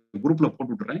குரூப்ல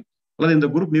போட்டு விட்டுறேன். அல்லது இந்த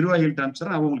குரூப் நிர்வாகிகள்ட்ட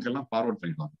அனுப்பிச்சுறேன், அவங்களுக்கு எல்லாம் ஃபார்வர்ட்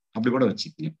பண்ணிடுவாங்க. அப்படி கூட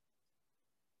வச்சுக்கீங்க.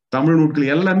 தமிழ்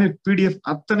நூட்கள் எல்லாமே PDF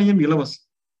அத்தனையும் இலவசம்.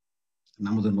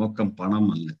 நமது நோக்கம்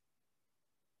பணம் அல்ல.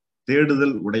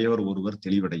 தேடுதல் உடையவர் ஒருவர்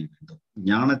தெளிவடைய வேண்டும்,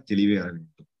 ஞான தெளிவே அடைய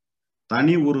வேண்டும்.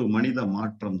 தனி ஒரு மனித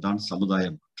மாற்றம் தான் சமுதாய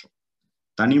மாற்றம்.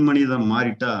 தனி மனிதன்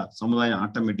மாறிட்டா சமுதாயம்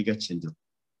ஆட்டோமேட்டிக்கா செஞ்சிடும்.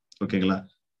 ஓகேங்களா?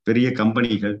 பெரிய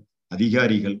கம்பெனிகள்,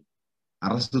 அதிகாரிகள்,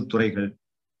 அரசு துறைகள்,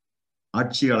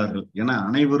 ஆட்சியாளர்கள் என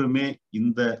அனைவருமே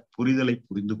இந்த புரிதலை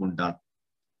புரிந்து கொண்டால்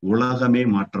உலகமே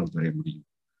மாற்றம் பெற முடியும்.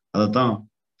 அதைத்தான்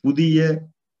புதிய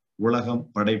உலகம்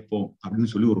படைப்போம்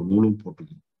அப்படின்னு சொல்லி ஒரு நூலும்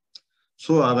போட்டுக்கணும்.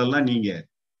 ஸோ அதெல்லாம் நீங்க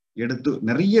எடுத்து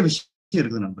நிறைய விஷயம்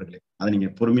இருக்குது நண்பர்களே, அதை நீங்க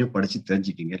பொறுமையா படிச்சு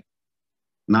தெரிஞ்சுக்கிங்க.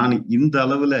 நான் இந்த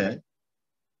அளவுல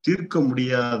தீர்க்க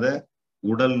முடியாத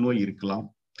உடல் நோய் இருக்கலாம்,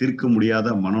 தீர்க்க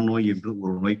முடியாத மனநோய் என்று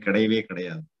ஒரு நோய் கிடையவே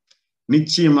கிடையாது.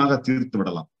 நிச்சயமாக தீர்த்து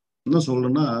விடலாம். இன்னும்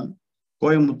சொல்லணும்னா,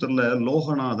 கோயம்புத்தூர்ல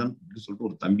லோகநாதன் அப்படின்னு சொல்லிட்டு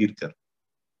ஒரு தம்பி இருக்காரு.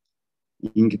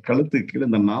 இங்க கழுத்துக்கு கீழே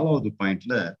இந்த 4வது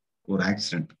பாயிண்ட்ல ஒரு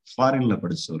ஆக்சிடென்ட், ஃபாரின்ல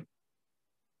படிச்சவர்.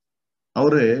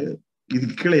 அவரு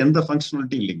இதுக்கு கீழே எந்த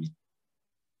ஃபங்க்ஷனாலிட்டி இல்லைங்க.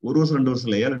 1 வருஷம் 2 வருஷம்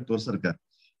இல்ல, 7-8 வருஷம் இருக்காரு.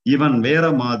 இவன் வேற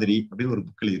மாதிரி அப்படின்னு ஒரு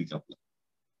புக் எழுதியிருக்காப்புல.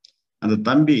 அந்த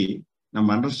தம்பி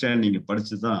நம்ம அண்டர்ஸ்டாண்டிங்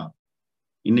படிச்சுதான்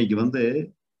இன்னைக்கு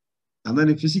அந்த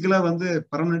பிசிக்கலா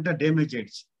பர்மனண்டா டேமேஜ்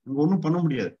ஆயிடுச்சு. அங்க ஒன்றும் பண்ண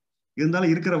முடியாது.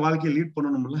 இருந்தாலும் இருக்கிற வாழ்க்கையை லீட்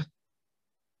பண்ணணும்ல.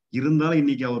 இருந்தாலும்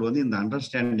இன்னைக்கு அவர் இந்த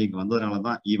அண்டர்ஸ்டாண்டிங்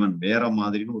வந்ததுனாலதான் இவன் வேற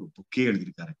மாதிரின்னு ஒரு புக்கே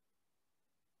எழுதியிருக்காரு.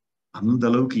 அந்த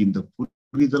அளவுக்கு இந்த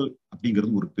புரிதல்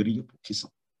அப்படிங்கிறது ஒரு பெரிய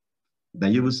பொக்கிஷம்.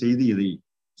 தயவு செய்து இதை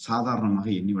சாதாரணமாக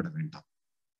எண்ணிவிட வேண்டாம்.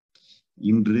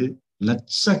 இன்று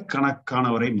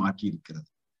லட்சக்கணக்கானவரை மாற்றி இருக்கிறது,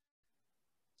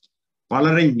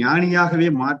 பலரை ஞானியாகவே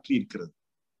மாற்றி இருக்கிறது.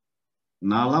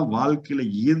 நான்லாம் வாழ்க்கையில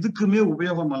எதுக்குமே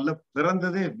உபயோகம் அல்ல,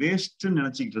 பிறந்ததே வேஸ்ட்ன்னு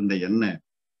நினைச்சுக்கிட்டு இருந்த என்ன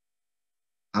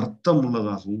அர்த்தம்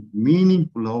உள்ளதாகவும் மீனிங்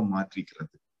ஃபுல்லாகவும்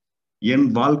மாற்றிக்கிறது. என்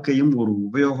வாழ்க்கையும் ஒரு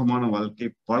உபயோகமான வாழ்க்கை,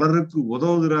 பலருக்கு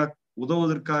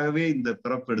உதவுவதற்காகவே இந்த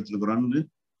பிறப்பு எடுத்துக்கிறோம்னு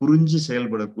புரிஞ்சு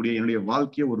செயல்படக்கூடிய என்னுடைய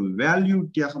வாழ்க்கையை ஒரு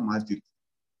வேல்யூட்டியாக மாற்றிருக்கு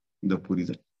இந்த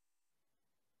புரிதல்.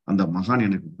 அந்த மகான்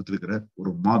எனக்கு கொடுத்திருக்கிற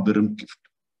ஒரு மாபெரும் கிஃப்ட்.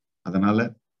 அதனால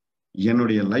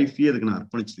என்னுடைய லைஃபையே அதுக்கு நான்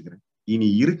அர்ப்பணிச்சிருக்கிறேன். இனி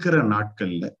இருக்கிற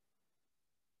நாட்கள்ல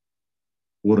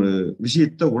ஒரு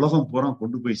விஷயத்த உலகம் பூரா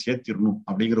கொண்டு போய் சேர்த்திடணும்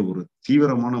அப்படிங்கிற ஒரு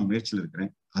தீவிரமான முயற்சியில்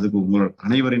இருக்கிறேன். அதுக்கு உங்களோட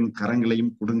அனைவரின்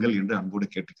கரங்களையும் கொடுங்கள் என்று அன்போடு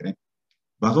கேட்டுக்கிறேன்.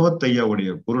 பகவத்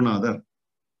ஐயாவுடைய குருநாதர்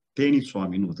தேனி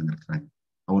சுவாமின்னு ஒருத்தங்க இருக்கிறாங்க.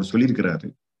 அவர் சொல்லியிருக்கிறாரு,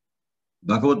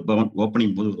 பகவத் பவன்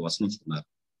ஓப்பனிங் போது ஒரு வசனம் சொன்னார்.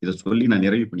 இதை சொல்லி நான்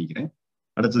நிறைவு பண்ணிக்கிறேன்.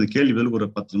 அடுத்தது கேள்விகள் ஒரு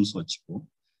 10 நிமிஷம் வச்சுப்போம்.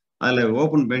 அதுல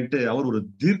ஓபன் பண்ணிட்டு, அவர் ஒரு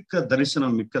தீர்க்க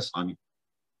தரிசனம் மிக்க சாமி,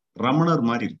 ரமணர்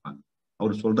மாதிரி இருப்பாங்க.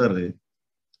 அவர் சொல்றாரு,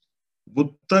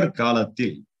 புத்தர்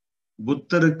காலத்தில்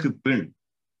புத்தருக்கு பின்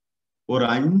ஒரு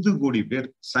 5 கோடி பேர்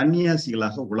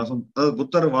சன்னியாசிகளாக உலகம், அதாவது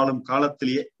புத்தர் வாழும்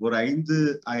காலத்திலேயே ஒரு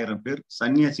 5,000 பேர்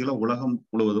சன்னியாசிகள உலகம்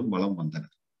முழுவதும் வலம்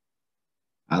வந்தனர்.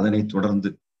 அதனை தொடர்ந்து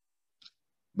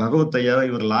பகவத் ஐயாவை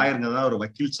இவர் லாயருங்க தான், ஒரு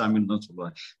வக்கீல் சாமின்னு தான்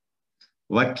சொல்லுவாங்க.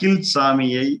 வக்கீல்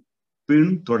சாமியை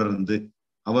பின் தொடர்ந்து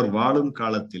அவர் வாழும்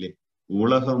காலத்திலே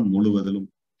உலகம் முழுவதிலும்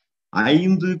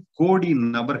 5 கோடி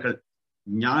நபர்கள்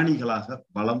ஞானிகளாக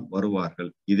வலம்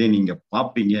வருவார்கள். இதை நீங்க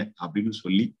பாப்பீங்க அப்படின்னு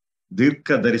சொல்லி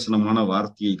தீர்க்க தரிசனமான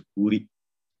வார்த்தையை கூறி,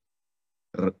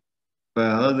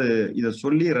 அதாவது இதை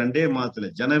சொல்லி 2 மாதத்துல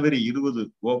ஜனவரி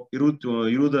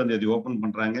 20ஆம் தேதி ஓபன்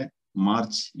பண்றாங்க.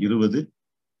 மார்ச் 20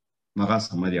 மகா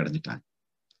சமாதி அடைஞ்சிட்டாங்க.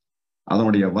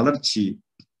 அதனுடைய வளர்ச்சி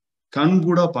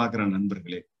கண்கூட பாக்குற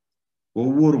நண்பர்களே.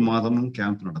 ஒவ்வொரு மாதமும்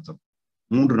கேம்ப் நடத்துறோம்,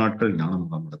 3 நாட்கள் ஞான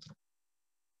முகாம் நடத்துறோம்.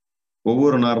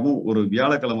 ஒவ்வொரு நேரமும் ஒரு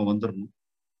வியாழக்கிழமை வந்துடணும்,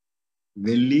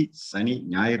 வெள்ளி சனி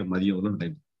ஞாயிறு மதியம்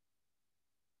நடைபெறும்.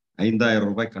 5,000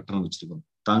 ரூபாய் கட்டணம் வச்சிருக்கோம்.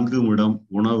 தங்குமிடம்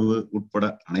உணவு உட்பட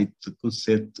அனைத்துக்கும்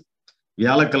சேர்த்து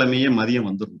வியாழக்கிழமையே மதியம்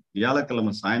வந்துடணும்.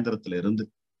 வியாழக்கிழமை சாயந்தரத்துல இருந்து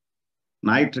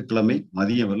ஞாயிற்றுக்கிழமை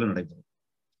மதியம் வரல நடைபெறும்.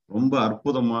 ரொம்ப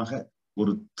அற்புதமாக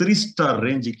ஒரு 3 ஸ்டார்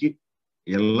ரேஞ்சுக்கு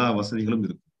எல்லா வசதிகளும்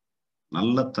இருக்கும்.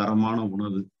 நல்ல தரமான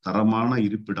உணவு, தரமான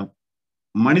இருப்பிடம்,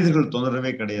 மனிதர்கள்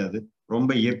தொந்தரவே கிடையாது. ரொம்ப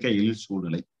இயற்கை எழில்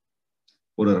சூழ்நிலை.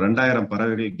 ஒரு 2000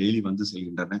 பறவைகள் டெய்லி வந்து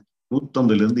செல்கின்றன.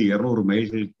 150 to 200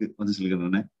 மைல்களுக்கு வந்து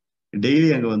செல்கின்றன. டெய்லி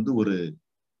அங்க வந்து ஒரு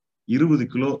 20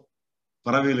 கிலோ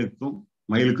பறவைகளுக்கும்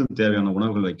மயிலுக்கும் தேவையான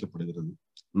உணவுகள் வைக்கப்படுகிறது.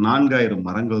 4000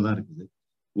 மரங்கள் தான் இருக்குது.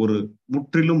 ஒரு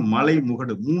முற்றிலும் மலை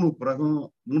முகடு, 3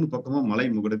 பக்கமும் மலை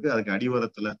முகடுக்கு அதுக்கு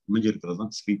அடிவாரத்துல அமைஞ்சிருக்கிறது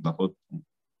தான் ஸ்ரீ பகவத்.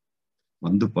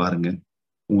 வந்து பாருங்க.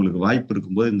 உங்களுக்கு வாய்ப்பு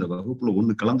இருக்கும்போது இந்த வகுப்புல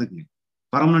ஒண்ணு கலந்துக்குங்க.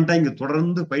 பர்மனண்டா இங்க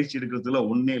தொடர்ந்து பயிற்சி எடுக்கிறதுல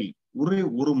ஒன்னே இல்லை.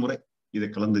 ஒரு முறை இதை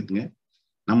கலந்துக்குங்க.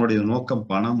 நம்முடைய நோக்கம்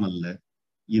பணம் அல்ல.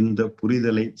 இந்த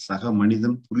புரிதலை சக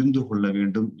மனிதன் புரிந்து கொள்ள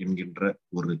வேண்டும் என்கின்ற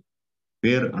ஒரு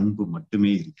பேர் அன்பு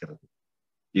மட்டுமே இருக்கிறது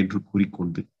என்று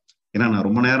கூறிக்கொண்டு, ஏன்னா நான்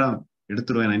ரொம்ப நேரம்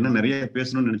எடுத்துருவேன். நான் இன்னும் நிறைய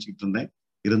பேசணும்னு நினைச்சுக்கிட்டு இருந்தேன்.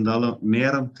 இருந்தாலும்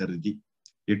நேரம் கருதி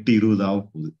 8:20 ஆக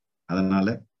போகுது. அதனால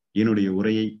என்னுடைய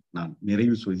உரையை நான்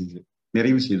நிறைவு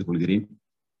செய்து கொள்கிறேன்.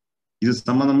 இது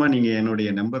சம்பந்தமா நீங்க என்னுடைய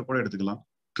நம்பர் கூட எடுத்துக்கலாம்.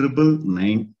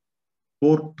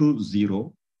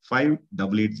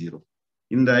 9994205880.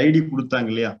 இந்த ஐடி கொடுத்தாங்க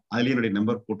இல்லையா, அதுல என்னுடைய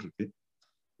நம்பர் போட்டிருக்கு.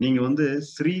 நீங்க வந்து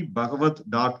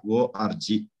sribagavath.org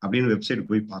அப்படின்னு வெப்சைட்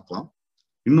போய் பார்க்கலாம்.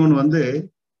 இன்னொன்னு வந்து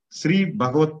ஸ்ரீ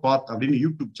பகவத் பாத் அப்படின்னு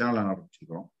யூடியூப் சேனல்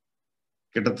ஆரம்பிச்சிருக்கிறோம்.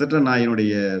 கிட்டத்தட்ட நான்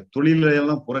என்னுடைய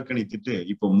தொழிலையெல்லாம் புறக்கணித்துட்டு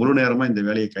இப்போ முழு நேரமா இந்த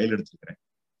வேலையை கையில் எடுத்துக்கிறேன்.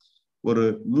 ஒரு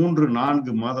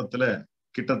 3-4 மாதத்துல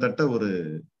கிட்டத்தட்ட ஒரு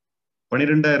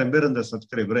 12,000 பேர் இந்த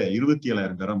சப்ஸ்கிரைபரை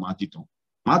 27,000 பேரா மாத்திட்டோம்.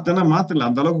 மாத்தல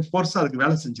அந்த அளவுக்கு ஃபோர்ஸா அதுக்கு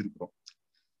வேலை செஞ்சிருக்கிறோம்.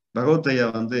 பகவத் ஐயா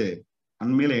வந்து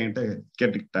அண்மையில என்கிட்ட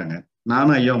கேட்டுக்கிட்டாங்க.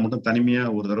 நானும் ஐயா மட்டும் தனிமையா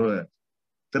ஒரு தடவை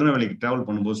திருநெல்வேலிக்கு டிராவல்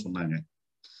பண்ணும்போது சொன்னாங்க,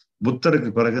 புத்தருக்கு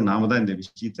பிறகு நாம தான் இந்த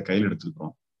விஷயத்தை கையில்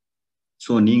எடுத்துக்கிறோம்.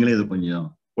 ஸோ நீங்களே இது கொஞ்சம்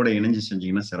கூட இணைஞ்சு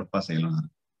செஞ்சீங்கன்னா சிறப்பா செய்யலாம்.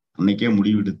 அன்னைக்கே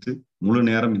முடிவெடுத்து முழு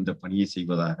நேரம் இந்த பணியை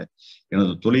செய்வதாக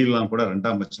எனது தொழிலெல்லாம் கூட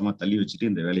 2ஆம் பட்சமா தள்ளி வச்சுட்டு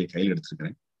இந்த வேலையை கையில்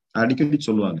எடுத்திருக்கிறேன். அடிக்கடி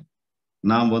சொல்லுவாங்க,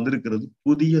 நாம் வந்திருக்கிறது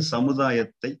புதிய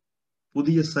சமுதாயத்தை,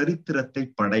 புதிய சரித்திரத்தை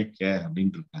படைக்க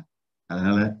அப்படின்னு இருக்காங்க.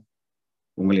 அதனால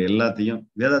உங்களை எல்லாத்தையும்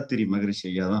வேதாத்திரி மகரிஷி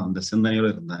ஐயா தான் அந்த சிந்தனையோட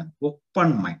இருந்தாங்க.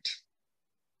 Open mind.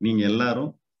 நீங்க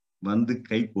எல்லாரும் வந்து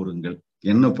கை கூறுங்கள்.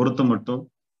 என்னை பொறுத்த மட்டும்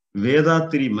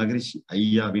வேதாத்திரி மகரிஷி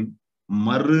ஐயாவின்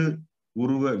மறு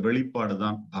உருவ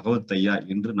வெளிப்பாடுதான் பகவத் ஐயா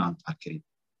என்று நான் பார்க்கிறேன்.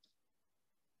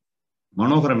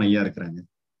 மனோகரன் ஐயா இருக்கிறாங்க,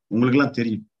 உங்களுக்கு எல்லாம்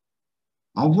தெரியும்.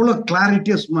 அவ்வளவு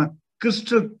கிளாரிட்டியா சும்மா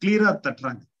கிறிஸ்டல் கிளியரா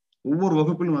தட்டுறாங்க. ஒவ்வொரு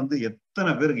வகுப்பிலும் வந்து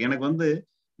எத்தனை பேருக்கு எனக்கு வந்து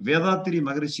வேதாத்திரி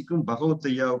மகரிஷிக்கும் பகவத்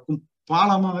ஐயாவுக்கும்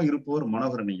பாலமாக இருப்பவர்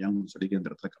மனோகரன் ஐயான்னு சொல்லி இந்த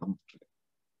இடத்துல கிளம்பிட்டு இருக்காங்க.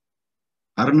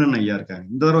 அருணன் ஐயா இருக்காங்க,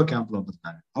 இந்த தடவை கேம்ப்ல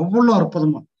வந்திருக்காங்க. அவ்வளவு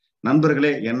அற்புதமா.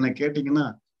 நண்பர்களே, என்ன கேட்டீங்கன்னா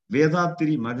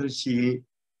வேதாத்திரி மகரிஷியில்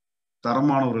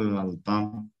தரமானவர்களால் தான்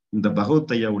இந்த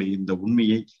பகவத் ஐயாவுடைய இந்த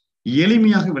உண்மையை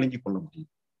எளிமையாக விளங்கிக் கொள்ள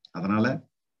முடியும். அதனால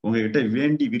உங்ககிட்ட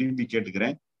வேண்டி விரும்பி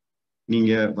கேட்டுக்கிறேன்,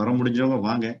 நீங்க வர முடிஞ்சவங்க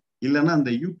வாங்க. இல்லைன்னா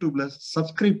அந்த யூடியூப்ல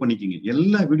சப்ஸ்கிரைப் பண்ணிக்கிங்க.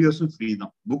 எல்லா வீடியோஸும் ஃப்ரீ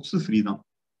தான், புக்ஸும் ஃப்ரீ தான்,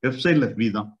 வெப்சைட்ல ஃப்ரீ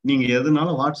தான். நீங்க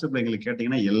எதுனாலும் வாட்ஸ்அப்ல எங்களுக்கு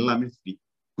கேட்டீங்கன்னா எல்லாமே ஃப்ரீ.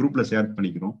 குரூப்ல ஷேர்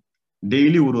பண்ணிக்கிறோம்.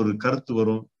 டெய்லி ஒரு கருத்து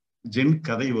வரும், ஜென்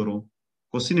கதை வரும்,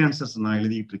 கொஸ்டின் ஆன்சர்ஸ் நான்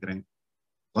எழுதிட்டு இருக்கிறேன்.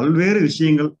 பல்வேறு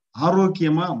விஷயங்கள்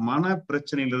ஆரோக்கியமா மன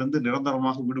பிரச்சனையிலிருந்து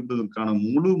நிரந்தரமாக விடுபடுவதற்கான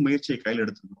முழு முயற்சியை கையில்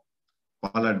எடுத்துக்கிறோம்.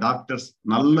 பல டாக்டர்ஸ்,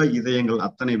 நல்ல இதயங்கள்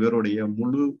அத்தனை பேருடைய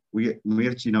முழு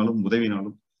முயற்சியினாலும்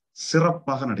உதவினாலும்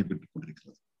சிறப்பாக நடைபெற்றுக்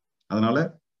கொண்டிருக்கிறது. அதனால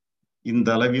இந்த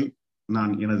அளவில்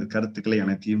நான் எனது கருத்துக்களை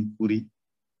அனைத்தையும் கூறி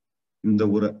இந்த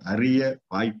ஒரு அரிய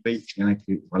வாய்ப்பை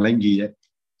எனக்கு வழங்கிய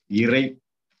இறை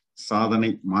சாதனை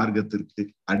மார்க்கத்திற்கு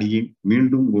அடியேன்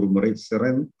மீண்டும் ஒரு முறை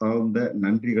சிறந்த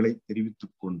நன்றிகளை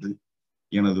தெரிவித்துக் கொண்டு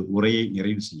எனது உரையை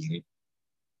நிறைவு செய்கிறேன்.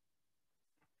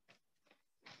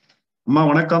 அம்மா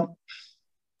வணக்கம்.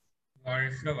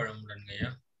 வாழ்க வளமுடன் ஐயா.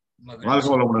 வாழ்க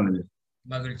வளமுடன்.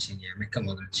 மகிழ்ச்சிங்க, மிக்க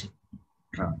மகிழ்ச்சி.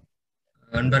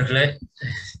 நண்பர்களே,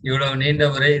 இவ்வளவு நீண்ட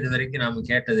உரை இது வரைக்கும் நாம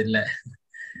கேட்டதில்லை.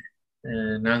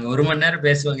 நாங்க 1 மணி நேரம்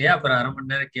பேசுவாங்க, அப்புறம் 1/2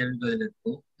 மணி நேரம் கேள்வி பதில்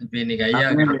இருக்கும். இப்ப இன்னைக்கு ஐயா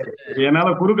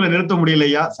என்னால குறுக்களை நிறுத்த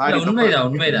முடியலையா?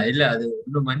 உண்மைதான். இல்ல அது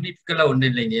ஒண்ணும் மன்னிப்புக்கெல்லாம் ஒண்ணு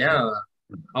இல்லைங்கய்யா.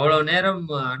 அவ்வளவு நேரம்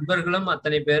அன்பர்களும்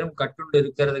அத்தனை பேரும் கட்டுண்டு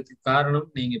இருக்கிறதுக்கு காரணம்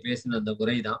நீங்க பேசின அந்த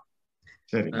உரைதான்.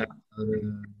 ஒரு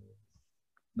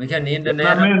மிக நீண்ட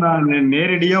நேரம் நான்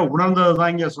நேரடியா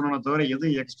உணர்ந்ததுதான் சொன்ன தவிர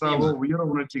எதுவும் எக்ஸ்ட்ராவோ உயர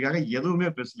உணர்ச்சிக்காக எதுவுமே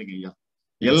பேசலைங்க ஐயா.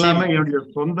 எல்லாமே என்னுடைய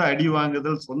சொந்த அடி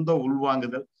வாங்குதல், சொந்த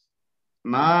உள்வாங்குதல்.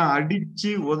 நான் அடிச்சு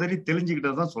உதறி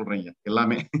தெளிஞ்சுக்கிட்டதான் சொல்றேங்க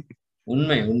எல்லாமே.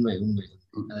 உண்மை.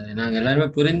 நாங்க எல்லாருமே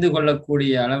புரிந்து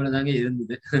கொள்ளக்கூடிய அளவுல தாங்க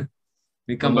இருந்தது.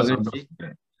 மிக்க மகிழ்ச்சி,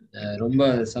 ரொம்ப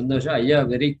சந்தோஷம் ஐயா.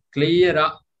 வெரி கிளியரா.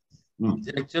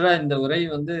 ஆக்சுவலா இந்த உரை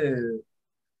வந்து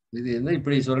இது என்ன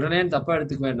இப்படி சொல்றேன்னு தப்பா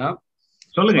எடுத்துக்க வேண்டாம்.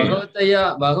 பகவத்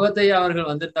ஐயா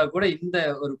அவர்கள் வந்திருந்தா கூட இந்த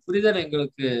ஒரு புரிதல்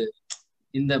எங்களுக்கு,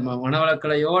 இந்த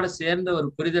மனவளக்கலையோட சேர்ந்த ஒரு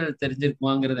புரிதல்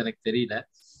தெரிஞ்சிருக்குமாங்கிறது எனக்கு தெரியல.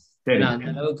 அந்த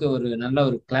அளவுக்கு ஒரு நல்ல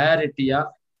ஒரு கிளாரிட்டியா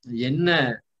என்ன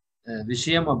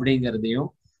விஷயம் அப்படிங்கிறதையும்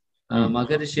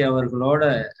மகரிஷி அவர்களோட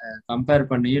கம்பேர்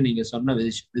பண்ணியும் நீங்க சொன்ன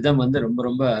விதம் வந்து ரொம்ப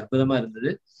ரொம்ப அற்புதமா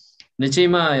இருந்தது.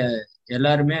 நிச்சயமா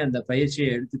எல்லாருமே அந்த பயிற்சியை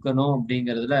எடுத்துக்கணும்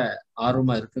அப்படிங்கிறதுல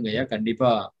ஆர்வமா இருக்குங்க ஐயா.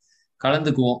 கண்டிப்பா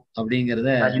கலந்துக்குவோம்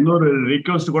அப்படிங்கிறத. இன்னொரு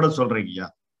ரிக்வெஸ்ட் கூட சொல்றேங்க ஐயா,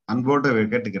 அன்போட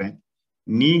கேட்டுக்கிறேன்.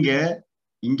 நீங்க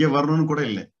இங்க வரணும்னு கூட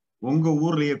இல்லை, உங்க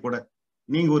ஊர்லயே கூட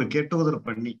நீங்க ஒரு கெட்ட உதவி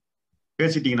பண்ணி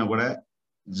பேசிட்டீங்கன்னா கூட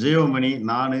ஜீவமணி,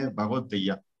 நானு, பகவத்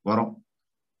ஐயா வரோம்.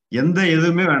 எந்த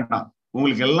எதுவுமே வேண்டாம்,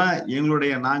 உங்களுக்கு எல்லாம்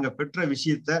எங்களுடைய நாங்க பெற்ற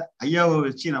விஷயத்த ஐயாவை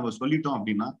வச்சு நம்ம சொல்லிட்டோம்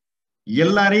அப்படின்னா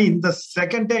எல்லாரையும் இந்த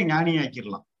செகண்டே ஞானி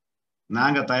ஆக்கிடலாம்.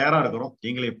 நாங்க தயாரா இருக்கிறோம்,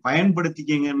 எங்களை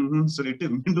பயன்படுத்திக்கங்கன்னு சொல்லிட்டு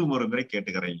மீண்டும் ஒரு முறை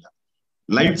கேட்டுக்கிறேன் ஐயா.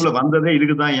 லைஃப்ல வந்ததே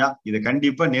இதுக்குதான் ஐயா, இதை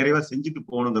கண்டிப்பா நிறைவா செஞ்சுட்டு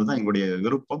போகணுங்கிறது தான் எங்களுடைய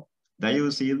விருப்பம்.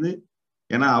 தயவு செய்து,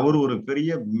 ஏன்னா அவரு ஒரு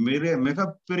பெரிய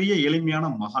மிகப்பெரிய எளிமையான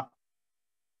மகான்,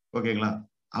 ஓகேங்களா?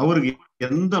 அவருக்கு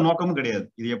எந்த நோக்கமும் கிடையாது,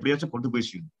 இது எப்படியாச்சும் கொண்டு போய்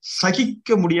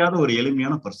சகிக்க முடியாத ஒரு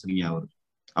எளிமையான பர்சனிங்க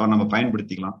அவர் நம்ம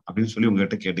பயன்படுத்திக்கலாம் அப்படின்னு சொல்லி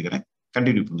உங்ககிட்ட கேட்டுக்கிறேன்.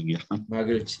 கண்டினியூ பண்ணுங்க.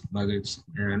 மகிழ்ச்சி மகிழ்ச்சி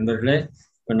நண்பர்களே.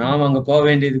 இப்ப நாம் அங்க போக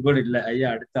வேண்டியது கூட இல்லை ஐயா,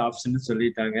 அடுத்த ஆப்ஷன்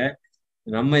சொல்லிட்டாங்க.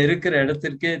 நம்ம இருக்கிற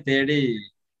இடத்திற்கே தேடி,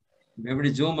 எப்படி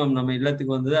ஜூமம் நம்ம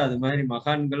இல்லத்துக்கு வந்தது அது மாதிரி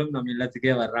மகான்களும் நம்ம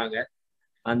இல்லத்துக்கே வர்றாங்க.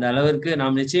 அந்த அளவிற்கு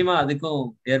நாம் நிச்சயமா அதுக்கும்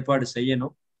ஏற்பாடு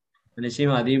செய்யணும்,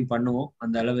 நிச்சயமா அதையும் பண்ணுவோம்.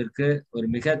 அந்த அளவிற்கு ஒரு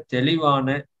மிக தெளிவான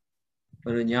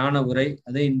ஒரு ஞான உரை,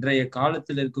 அது இன்றைய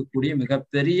காலத்தில் இருக்கக்கூடிய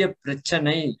மிகப்பெரிய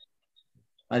பிரச்சனை,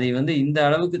 அதை வந்து இந்த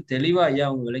அளவுக்கு தெளிவா ஐயா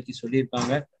அவங்க விளக்கி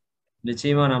சொல்லியிருப்பாங்க.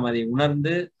 நிச்சயமா நாம் அதை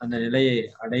உணர்ந்து அந்த நிலையை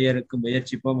அடையறக்கு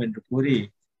முயற்சிப்போம் என்று கூறி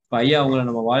இப்ப ஐயா அவங்களை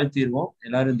நம்ம வாழ்த்திடுவோம்.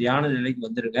 எல்லாரும் தியான நிலைக்கு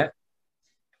வந்துருங்க.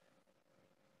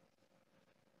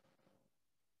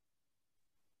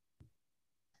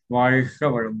 வாழ்க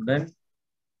வளமுடன்.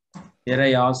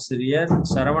 இறை ஆசிரியர்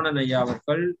சரவணன் ஐயா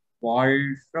அவர்கள்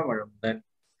வாழ்க வளமுடன்.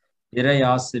 இறை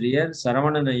ஆசிரியர்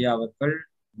சரவணன் ஐயா அவர்கள்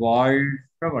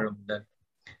வாழ்க வளமுடன்.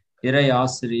 இறை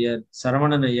ஆசிரியர்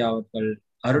சரவணன் ஐயா அவர்கள்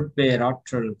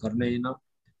அருட்பேராற்றல் கருணையினா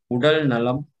உடல்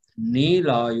நலம்,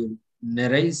 நீலாயுள்,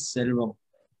 நிறை செல்வம்,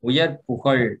 உயர்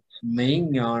புகழ்,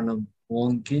 மெய்ஞானம்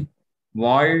ஓங்கி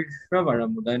வாழ்க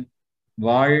வளமுடன்,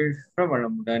 வாழ்க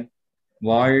வளமுடன்,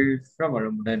 வாழ்க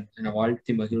வளமுடன் என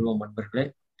வாழ்த்தி மகிழ்வோம். அன்பர்களே,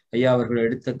 ஐயா அவர்கள்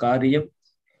எடுத்த காரியம்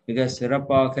மிக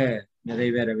சிறப்பாக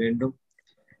நிறைவேற வேண்டும்.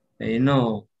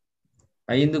 இன்னும்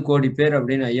 5 கோடி பேர்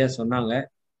அப்படின்னு ஐயா சொன்னாங்க.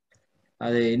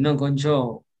 அது இன்னும் கொஞ்சம்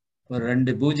ஒரு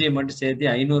 2 பூஜ்ஜியம் மட்டும் சேர்த்து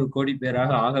 500 கோடி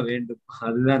பேராக ஆக வேண்டும்.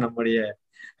 அதுதான் நம்முடைய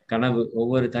கனவு.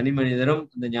 ஒவ்வொரு தனி மனிதரும்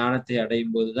இந்த ஞானத்தை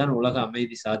அடையும் போதுதான் உலக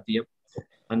அமைதி சாத்தியம்.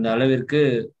 அந்த அளவிற்கு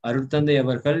அருட்தந்தை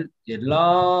அவர்கள்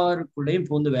எல்லாருக்குள்ளேயும்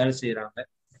பூந்து வேலை செய்யறாங்க.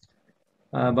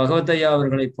 பகவத் ஐயா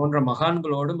அவர்களை போன்ற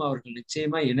மகான்களோடும் அவர்கள்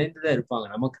நிச்சயமா இணைந்துதான் இருப்பாங்க.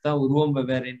 நமக்கு தான் உருவம்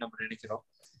வெவ்வேறேன்னு நம்ம நினைக்கிறோம்,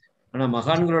 ஆனா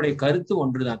மகான்களுடைய கருத்து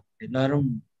ஒன்றுதான், எல்லாரும்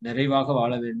நிறைவாக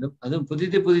வாழ வேண்டும். அதுவும்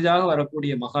புதிதாக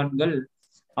வரக்கூடிய மகான்கள்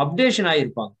அப்டேஷன்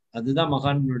ஆகியிருப்பாங்க. அதுதான்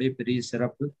மகான்களுடைய பெரிய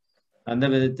சிறப்பு. அந்த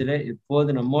விதத்திலே இப்போது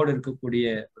நம்மோடு இருக்கக்கூடிய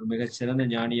ஒரு மிகச்சிறந்த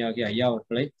ஞானியாகிய ஐயா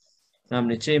அவர்களை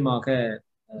நாம் நிச்சயமாக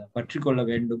பற்றி கொள்ள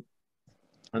வேண்டும்.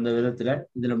 அந்த விதத்துல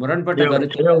இதுல முரண்பட்ட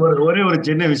கருத்து ஒரே ஒரு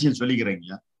சின்ன விஷயம்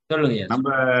சொல்லிக்கிறேங்க. சொல்லுங்க. நம்ம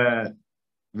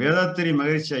வேதாத்திரி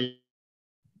மகிழ்ச்சி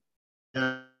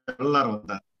எல்லாரும்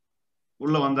வந்தார்,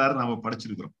 உள்ள வந்தாரு, நாம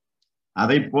படிச்சிருக்கிறோம்.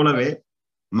 அதை போலவே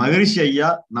மகரிஷி ஐயா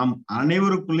நம்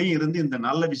அனைவருக்குள்ளேயும் இருந்து இந்த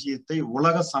நல்ல விஷயத்தை,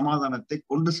 உலக சமாதானத்தை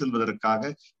கொண்டு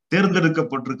செல்வதற்காக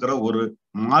தேர்ந்தெடுக்கப்பட்டிருக்கிற ஒரு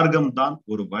மார்க்கம்தான்,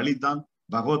 ஒரு வழிதான்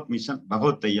பகவத் மிஷன்,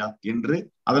 பகவத் ஐயா என்று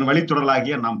அதன்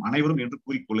வழித்தொடரலாகிய நாம் அனைவரும் என்று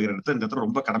கூறிக்கொள்கிற இடத்துல இந்த இடத்துல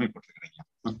ரொம்ப கடமைப்பட்டிருக்கிறீங்க.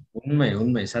 உண்மை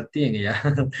உண்மை சத்தியங்கய்யா.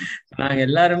 நாங்க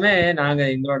எல்லாருமே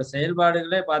எங்களோட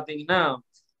செயல்பாடுகளே பாத்தீங்கன்னா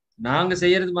நாங்க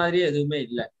செய்யறது மாதிரியே எதுவுமே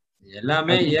இல்லை.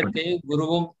 எல்லாமே இயற்கையும்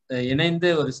குருவும் இணைந்து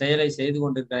ஒரு செயலை செய்து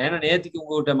கொண்டிருக்காங்க. ஏன்னா நேற்றுக்கு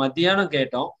உங்ககிட்ட மத்தியானம்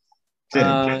கேட்டோம்,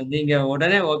 நீங்க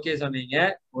உடனே ஓகே சொன்னீங்க,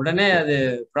 உடனே அது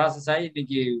ப்ராசஸ் ஆகி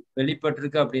இன்னைக்கு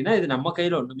வெளிப்பட்டிருக்கு. அப்படின்னா இது நம்ம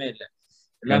கையில ஒண்ணுமே இல்லை,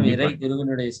 எல்லாமே இறை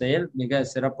குருவினுடைய செயல். மிக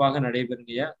சிறப்பாக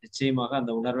நடைபெறுங்கய்யா. நிச்சயமாக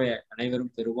அந்த உணர்வை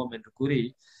அனைவரும் பெறுவோம் என்று கூறி,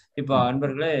 இப்ப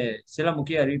அன்பர்களே சில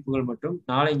முக்கிய அறிவிப்புகள் மட்டும்.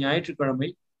 நாளை ஞாயிற்றுக்கிழமை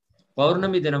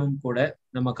பௌர்ணமி தினமும் கூட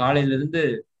நம்ம காலையிலிருந்து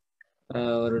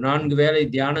ஒரு 4 வேளை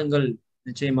தியானங்கள்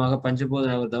நிச்சயமாக பஞ்சபூத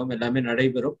நவர்தவம் எல்லாமே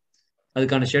நடைபெறும்.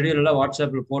 அதுக்கான ஷெடியூல் எல்லாம்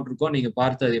வாட்ஸ்அப்ல போட்டிருக்கோம், நீங்க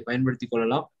பார்த்து அதை பயன்படுத்தி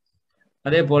கொள்ளலாம்.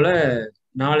 அதே போல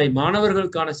நாளை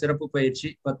மாணவர்களுக்கான சிறப்பு பயிற்சி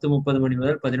 10:30 மணி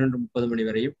முதல் 11:30 மணி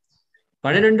வரையும்.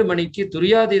 12 மணிக்கு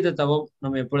துரியாதீத தவம்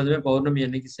நம்ம எப்பொழுதுமே பௌர்ணமி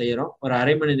அன்னைக்கு செய்யறோம். ஒரு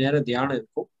அரை மணி நேரம் தியானம்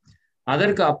இருக்கும்.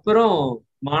 அதற்கு அப்புறம்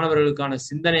மாணவர்களுக்கான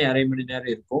சிந்தனை அரை மணி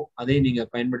நேரம் இருக்கும், அதை நீங்க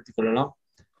பயன்படுத்தி கொள்ளலாம்.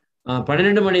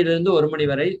 12 மணிலிருந்து 1 மணி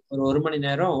வரை ஒரு 1 மணி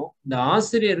நேரம் இந்த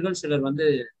ஆசிரியர்கள் சிலர்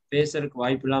பேசுறதுக்கு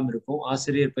வாய்ப்பு இல்லாம இருக்கும்,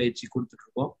 ஆசிரியர் பயிற்சி கொடுத்துட்டு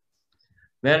இருக்கோம்.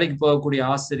 வேலைக்கு போகக்கூடிய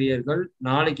ஆசிரியர்கள்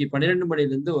நாளைக்கு 12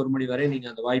 மணிலிருந்து 1 மணி வரை நீங்க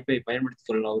அந்த வாய்ப்பை பயன்படுத்திக்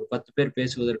கொள்ளலாம். ஒரு 10 பேர்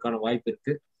பேசுவதற்கான வாய்ப்பு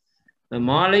இருக்கு.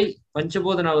 மாலை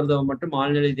பஞ்சபோதன விரதம் மட்டும்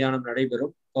ஆழ்நிலை தியானம்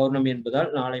நடைபெறும். பௌர்ணமி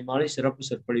என்பதால் நாளை மாலை சிறப்பு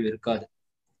சொற்பொழிவு இருக்காது.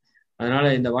 அதனால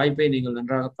இந்த வாய்ப்பை நீங்கள்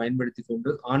நன்றாக பயன்படுத்தி கொண்டு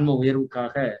ஆன்ம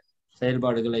உயர்வுக்காக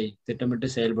செயல்பாடுகளை திட்டமிட்டு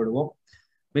செயல்படுவோம்.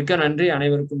 மிக்க நன்றி,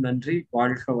 அனைவருக்கும் நன்றி.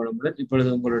 வாழ்க வளமுடன். இப்பொழுது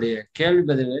உங்களுடைய கேள்வி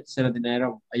பதிலை சிறிது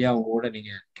நேரம் ஐயா உங்களோட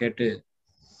நீங்க கேட்டு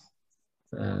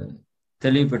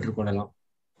தெளிவு பெற்றுக் கொள்ளலாம்.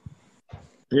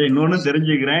 இன்னொன்னு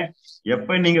தெரிஞ்சுக்கிறேன்,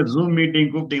 எப்ப நீங்க ஜூம்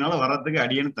மீட்டிங் கூப்பிட்டீங்கனாலும் வர்றதுக்கு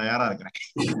அடியேன்னு தயாரா இருக்கிறேன்.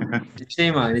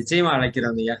 நிச்சயமா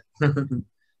அழைக்கிறோம் ஐயா.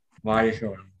 வாழ்க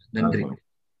வளமுடன். நன்றி.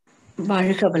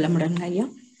 வாழ்க வளமுடன் ஐயா.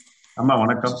 அம்மா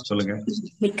வணக்கம், சொல்லுங்க.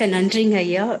 மிக்க நன்றிங்க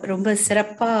ஐயா. ரொம்ப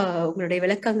சிறப்பா உங்களுடைய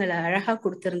விளக்கங்களை அழகா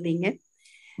கொடுத்திருந்தீங்க.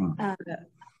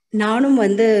 நானும்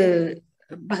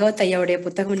பகவத் ஐயாவுடைய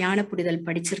புத்தகம் ஞான புரிதல்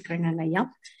படிச்சிருக்கிறேங்க ஐயா.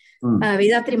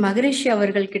 வேதாத்ரி மகரிஷி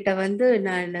அவர்கள் கிட்ட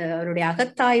நான் அவருடைய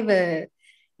அகத்தாய்வை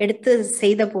எடுத்து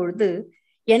செய்த பொழுது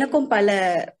எனக்கும் பல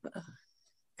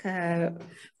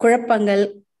குழப்பங்கள்,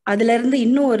 அதுல இருந்து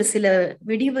இன்னும் ஒரு சில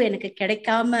விடிவு எனக்கு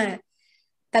கிடைக்காம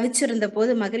தவிச்சிருந்த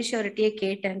போது மகரிஷி அவர்கிட்டயே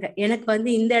கேட்டாங்க,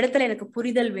 எனக்கு இந்த இடத்துல எனக்கு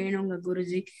புரிதல் வேணுங்க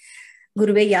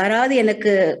குருவே, யாராவது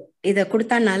எனக்கு இத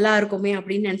கொடுத்தா நல்லா இருக்குமே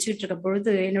அப்படின்னு நினைச்சிட்டு இருக்க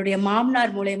பொழுது என்னுடைய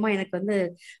மாமனார் மூலயமா எனக்கு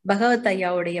பகவத்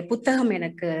ஐயாவுடைய புத்தகம்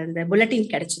எனக்கு இந்த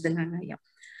புல்லட்டின் கிடைச்சதுங்க ஐயா.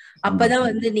 அப்பதான்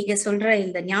நீங்க சொல்ற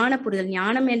இந்த ஞான புரிதல்,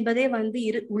 ஞானம் என்பதே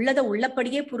உள்ளத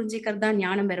உள்ளபடியே புரிஞ்சுக்கிறது தான்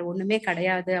ஞானம், வேற ஒண்ணுமே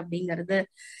கிடையாது அப்படிங்கறது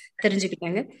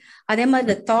தெரிஞ்சுக்கிட்டாங்க. அதே மாதிரி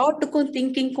இந்த தாட்டுக்கும்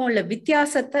திங்கிங்க்கும் உள்ள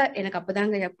வித்தியாசத்தை எனக்கு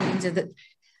அப்பதாங்க ஐயா புரிஞ்சது.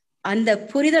 அந்த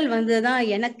புரிதல் தான்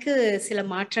எனக்கு சில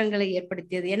மாற்றங்களை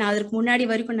ஏற்படுத்தியது. ஏன்னா அதற்கு முன்னாடி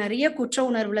வரைக்கும் நிறைய குற்ற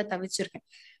உணர்வுல தவிச்சிருக்கேன்.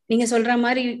 நீங்க சொல்ற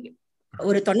மாதிரி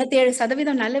ஒரு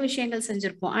 97% நல்ல விஷயங்கள்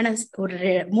செஞ்சிருப்போம். ஆனா ஒரு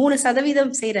 3%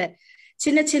 செய்யற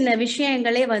சின்ன சின்ன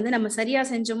விஷயங்களே நம்ம சரியா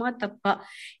செஞ்சோமா தப்பா,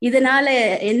 இதனால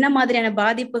என்ன மாதிரியான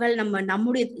பாதிப்புகள்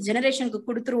நம்முடைய ஜெனரேஷனுக்கு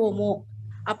கொடுத்துருவோமோ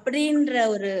அப்படின்ற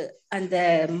ஒரு அந்த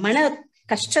மன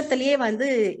கஷ்டத்திலேயே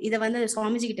இத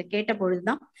சுவாமிஜி கிட்ட கேட்ட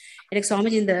பொழுதுதான் எனக்கு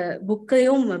சுவாமிஜி இந்த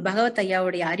புக்கையும் பகவத்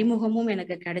ஐயாவுடைய அறிமுகமும்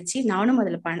எனக்கு கிடைச்சி நானும்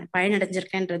அதுல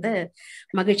பயனடைஞ்சிருக்கேன்றத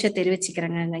மகிழ்ச்சியா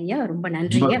தெரிவிச்சுக்கிறேங்க ஐயா. ரொம்ப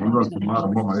நன்றிங்க.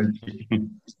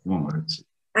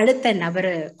 அடுத்த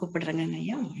நபரை கூப்பிடுறேங்க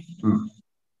ஐயா.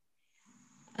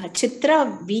 சித்ரா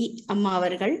வி அம்மா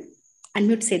அவர்கள்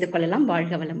அன்மியூட் செய்து கொள்ளலாம்.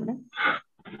 வாழ்க வளமுடன்.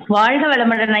 வாழ்க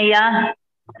வளமுடன் ஐயா.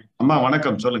 அம்மா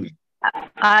வணக்கம், சொல்லுங்க.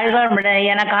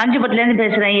 நான் காஞ்சிபுரத்துல இருந்து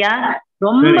பேசுறேன் ஐயா.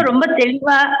 ரொம்ப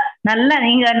தெளிவா நல்லா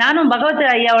நானும் பகவத்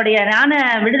ஐயாவுடைய ஞான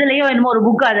விடுதலையோ என்னமோ ஒரு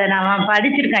புக் அதை நான்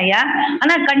படிச்சிருக்கேன் ஐயா.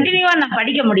 ஆனா கண்டினியூவா நான்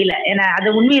படிக்க முடியல, ஏன்னா அது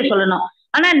உண்மையை சொல்லணும்.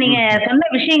 ஆனா நீங்க சொன்ன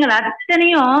விஷயங்கள்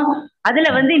அத்தனையும் அதுல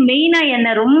மெயினா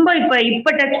என்ன ரொம்ப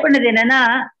இப்ப டச் பண்ணது என்னன்னா,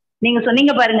 நீங்க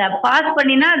சொன்னீங்க பாருங்க, பாஸ்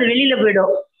பண்ணினா அது வெளியில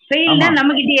போயிடும், ஃபெயில்னா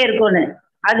நம்ம கிட்டே இருக்கும்னு.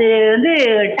 அது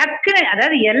டக்குன்னு,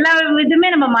 அதாவது எல்லா இதுமே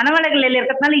நம்ம மனவளக்கலையில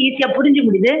இருக்கிறதுனால ஈஸியா புரிஞ்சு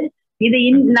முடியுது. இது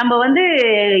நம்ம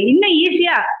இன்னும்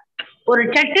ஈஸியா ஒரு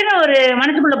சட்டுன்னு ஒரு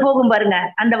மனசுக்குள்ள போகும் பாருங்க,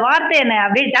 அந்த வார்த்தை என்ன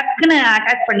அப்படியே டக்குன்னு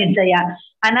அட்டாச் பண்ணிடுச்சு ஐயா.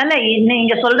 அதனால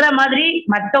நீங்க சொல்ற மாதிரி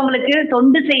மற்றவங்களுக்கு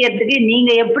தொண்டு செய்யறதுக்கு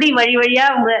நீங்க எப்படி வழி வழியா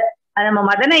நம்ம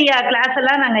மதன ஐயா கிளாஸ்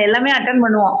எல்லாம் நாங்க எல்லாமே அட்டன்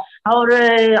பண்ணுவோம்.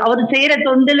 அவரு செய்யற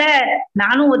தொண்டுல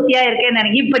நானும் ஒத்தியா இருக்கேன்னு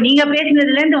நினைக்கிறேன். இப்ப நீங்க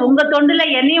பேசினதுல இருந்து உங்க தொண்டுல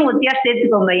என்னையும் ஒத்தியா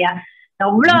சேர்த்துக்கோங்க ஐயா.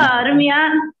 அவ்வளவு அருமையா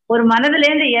ஒரு மனதுல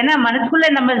இருந்து, ஏன்னா மனசுக்குள்ள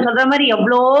நம்ம சொல்ற மாதிரி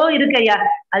எவ்வளோ இருக்கு ஐயா,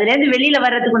 அதுல இருந்து வெளியில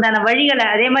வர்றதுக்கு உண்டான வழிகளை,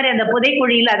 அதே மாதிரி அந்த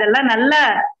புதைக்குழியில் அதெல்லாம் நல்லா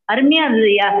அருமையா இருந்தது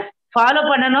ஐயா. ஃபாலோ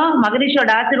பண்ணணும்.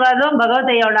 மகரிஷியோட ஆசீர்வாதம்,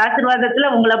 பகவத் ஐயாவோட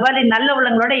ஆசீர்வாதத்துல உங்களை மாதிரி நல்ல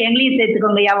உள்ளங்களோட எங்களையும்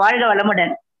சேர்த்துக்கோங்க ஐயா. வாழ்க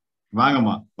வளமுடன்.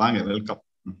 வாங்கம்மா, வாங்க, வெல்கம்.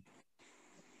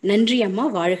 நன்றி அம்மா.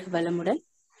 வாழ்க வளமுடன்.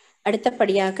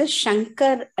 அடுத்தபடியாக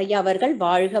சங்கர் ஐயா அவர்கள்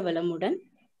வாழ்க வளமுடன்.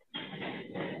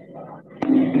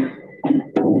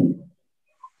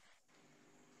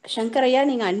 சங்கர் ஐயா,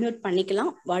 நீங்க அன்மியூட்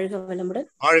பண்ணிக்கலாம். வாழ்க வளமுடன்.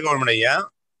 வாழ்க வளமுடன் ஐயா.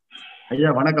 ஐயா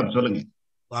வணக்கம், சொல்லுங்க.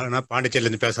 நான் பாண்டிச்சேரியில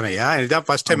இருந்து பேசுறேன் ஐயா. இதுதான்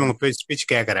ஃபர்ஸ்ட் டைம் உங்க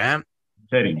ஸ்பீச் கேட்கறேன்.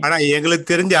 சரி. ஆனா எங்களுக்கு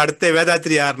தெரிஞ்ச அடுத்த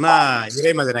வேதாத்திரி யாருன்னா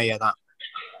இறைமதன் ஐயா தான்.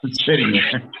 சரிங்க.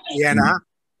 ஏன்னா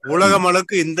உலகம்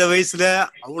அளவுக்கு இந்த வயசுல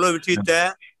அவ்வளவு விஷயத்த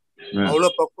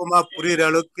அவ்வளவு பக்குவமா புரியுற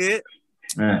அளவுக்கு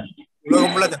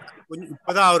உலகம்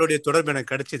இப்பதான் அவருடைய தொடர்பு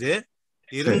எனக்கு கிடைச்சது.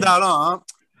 இருந்தாலும்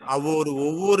அவர்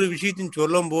ஒவ்வொரு விஷயத்தையும்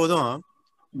சொல்லும் போதும்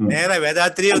நேரா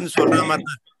வேதாத்திரியே சொல்ற மாதிரி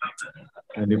தான்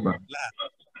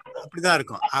அப்படிதான்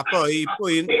இருக்கும். அப்போ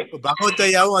இப்போ பகவத்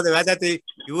ஐயாவும் அந்த வேதாத்திரி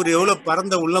இவர் எவ்வளவு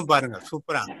பரந்த உள்ளம் பாருங்க,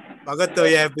 சூப்பரா பகவத்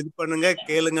ஐயா இது பண்ணுங்க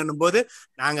கேளுங்கன்னும் போது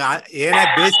நாங்க ஏன்னா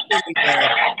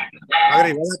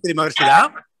வேதாத்திரி மகர்ஷி தான்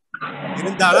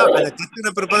இருந்தாலும் அதை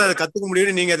கத்துக்கின பிற்பாடு அதை கத்துக்க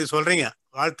முடியும்னு நீங்க அதை சொல்றீங்க.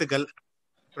 வாழ்த்துக்கள்.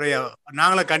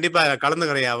 நாங்களும் கண்டிப்பா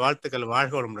கலந்துக்கிறையா. வாழ்த்துக்கள்.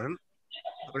 வாழ்க வளமுடன்.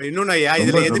 அப்புறம் இன்னொன்னு ஐயா,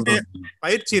 இதுல எதுவுமே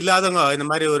பயிற்சி இல்லாதவங்க இந்த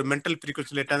மாதிரி ஒரு மென்டல்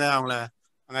ஃப்ரீக்வன்சில எட்டாந்து அவங்கள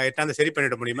அங்க எட்டாந்து சரி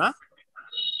பண்ணிட முடியுமா?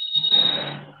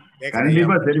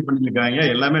 கண்டிப்பா சரி பண்ணிருக்காங்க.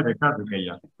 எல்லாமே ரெக்கார்ட் இருக்கு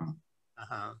ஐயா.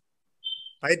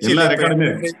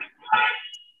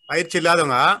 பயிற்சி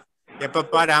இல்லாதவங்க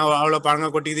எப்பப்பா நாங்க அவ்வளவு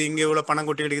பணம் கொட்டிக்குது, இங்க இவ்வளவு பணம்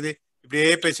கொட்டி கிடைக்குது,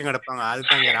 இப்படியே பேசி கிடப்பாங்க.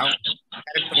 அதுதான்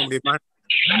கரெக்ட் பண்ண முடியுமா?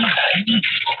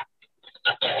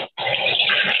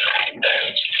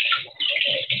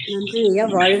 நன்றி ஐயா,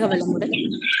 வாழ்க வளமுடன்.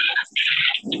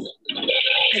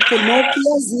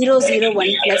 நோக்கியா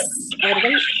 001+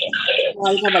 அவர்கள்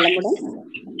வாழ்க வளமுடன்.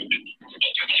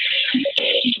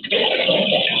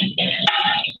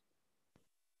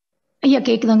 ஐயா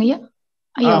கேக்குதாங்க ஐயா?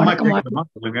 ஐயா வணக்கம்.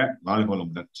 வாழ்க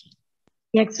வளமுடன்.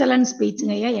 எக்ஸலன்ட்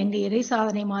ஸ்பீச்சுங்க ஐயா. எங்க இறை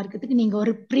சாதனை மார்க்கத்துக்கு நீங்க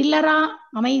ஒரு ப்ரில்லரா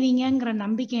அமைவீங்கிற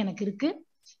நம்பிக்கை எனக்கு இருக்கு.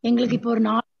 எங்களுக்கு இப்போ ஒரு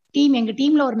 4 டீம், எங்க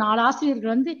டீம்ல ஒரு 4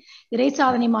 ஆசிரியர்கள் வந்து இறை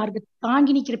சாதனை மார்க்கத்தை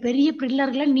தாங்கி நிக்கிற பெரிய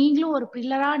ப்ரில்லர்களை நீங்களும் ஒரு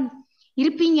ப்ரில்லரா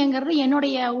இருப்பீங்கிறது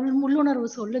என்னுடைய உள்ளுணர்வு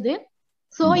சொல்லுது.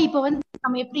 சோ இப்ப வந்து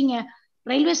நம்ம எப்படிங்க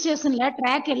ரயில்வே ஸ்டேஷன்ல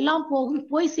ட்ராக் எல்லாம்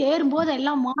போய் சேரும்போது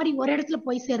எல்லாம் மாறி ஒரு இடத்துல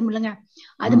போய் சேரும் இல்லைங்க,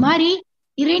 அது மாதிரி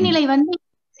இறைநிலை வந்து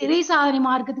இறை சாதனை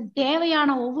மார்க்கத்துக்கு தேவையான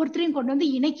ஒவ்வொருத்தரையும் கொண்டு வந்து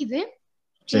இணைக்குது.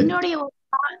 என்னுடைய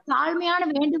தாழ்மையான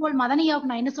வேண்டுகோள் மதனியாவுக்கு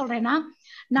நான் என்ன சொல்றேன்னா,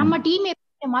 நம்ம டீம்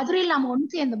மதுரையில் நாம ஒண்ணு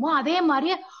சேர்ந்தோமோ அதே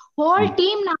மாதிரியே ஹோல்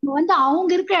டீம் நாம வந்து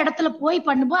அவங்க இருக்கிற இடத்துல போய்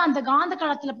பண்ணும்போது அந்த காந்த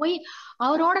காலத்துல போய்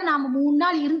அவரோட நாம 3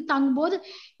 நாள் இருந்து தங்கும்போது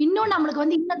இன்னும் நம்மளுக்கு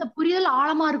வந்து இன்னும் அந்த புரிதல்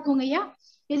ஆழமா இருக்குங்க ஐயா.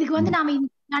 இதுக்கு வந்து நாம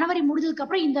ஜனவரி முடிஞ்சதுக்கு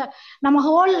அப்புறம் இந்த நம்ம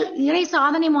ஹோல் இறை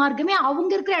சாதனை மார்க்கமே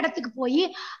அவங்க இருக்கிற இடத்துக்கு போய்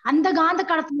அந்த காந்த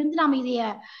காலத்துல இருந்து நாம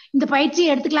இந்த பயிற்சியை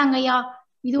எடுத்துக்கலாங்க ஐயா.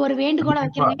 இது ஒரு வேண்டுகோளை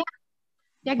வைக்கிறேங்க.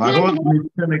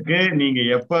 நீங்க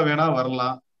எப்ப வேணா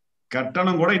வரலாம்.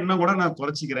 கட்டணம் கூட இன்னும் கூட நான்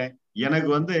குறைச்சிக்கிறேன். எனக்கு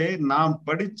வந்து நான்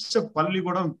படிச்ச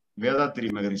பள்ளிக்கூடம் வேதாத்திரி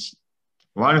மகரிஷி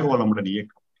வாழ்க வளமுடன்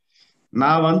இயக்கம்.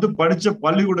 நான் வந்து படிச்ச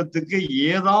பள்ளிக்கூடத்துக்கு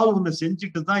ஏதாவது ஒண்ணு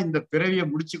செஞ்சுட்டு தான் இந்த பிறவியை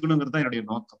முடிச்சுக்கணுங்கிறது தான் என்னுடைய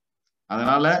நோக்கம்.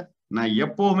 அதனால நான்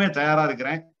எப்பவுமே தயாரா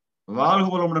இருக்கிறேன். வாழ்க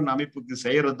வளமுடன் அமைப்புக்கு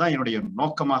செய்யறது தான் என்னுடைய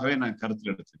நோக்கமாகவே நான்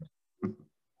கருத்தில் எடுத்துக்கிறேன்.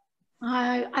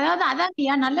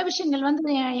 அதான் நல்ல விஷயங்கள் வந்து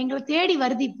எங்களை தேடி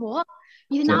வருது. இப்போ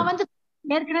இது நான் வந்து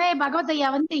ஏற்கனவே பகவத் ஐயா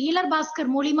வந்து ஈலர் பாஸ்கர்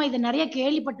மூலியமா இதை நிறைய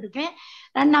கேள்விப்பட்டிருக்கேன்.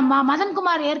 நம்ம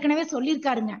மதன்குமார் ஏற்கனவே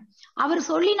சொல்லியிருக்காருங்க. அவர்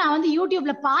சொல்லி நான் வந்து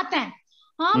யூடியூப்ல பார்த்தேன்.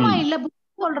 ஆமா இல்ல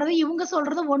சொல்றது இவங்க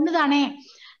சொல்றது ஒண்ணுதானே.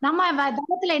 நம்ம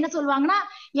தளத்துல என்ன சொல்லுவாங்கன்னா,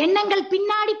 எண்ணங்கள்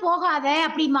பின்னாடி போகாத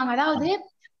அப்படிம்பாங்க. அதாவது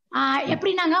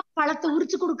எப்படின்னாங்க, பழத்தை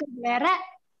உரிச்சு கொடுக்கறது வேற,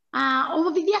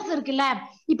 ஒவ்வொரு வித்தியாசம் இருக்குல்ல.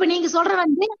 இப்ப நீங்க சொல்ற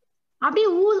வந்து அப்படியே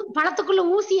பழத்துக்குள்ள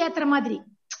ஊசி ஏத்துற மாதிரி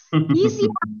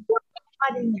ஈஸியா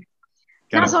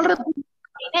நான் சொல்றது.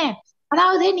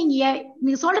 அதாவது நீங்க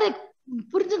சொல்ற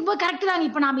புரிஞ்சுக்கும் போது கரெக்ட் தாங்க.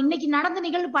 இப்ப நாம இன்னைக்கு நடந்த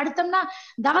நிகழ்வு படுத்தோம்னா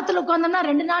தவத்துல உட்கார்ந்தோம்னா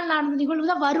 2 நாள் நடந்த நிகழ்வு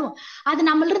தான் வரும். அது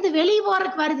நம்மள இருந்து வெளியே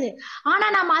போறதுக்கு வருது. ஆனா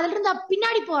நம்ம அதுல இருந்து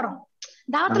பின்னாடி போறோம்.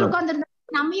 தவத்துல உட்கார்ந்து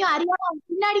நம்மையும் அறியாம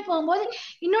பின்னாடி போகும்போது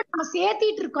இன்னும் நம்ம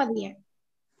சேர்த்திட்டு இருக்கோம். அதைய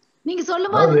நீங்க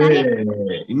சொல்லும் போது நிறைய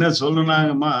என்ன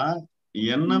சொல்லணும்னாங்கம்மா,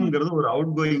 எண்ணம்ங்கிறது ஒரு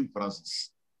அவுட் கோயிங் ப்ராசஸ்.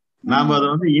 நாம அதை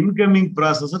வந்து இன்கமிங்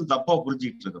ப்ராசஸ் தப்பா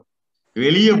புரிஞ்சுக்கிட்டு இருக்கோம்.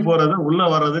 வெளியே போறத உள்ள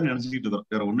வர்றதுன்னு நினைச்சுக்கிட்டு இருக்கோம்.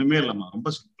 வேற ஒண்ணுமே இல்லம்மா. ரொம்ப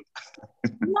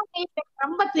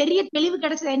ரொம்ப பெரிய தெளிவு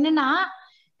கிடைச்சது என்னன்னா,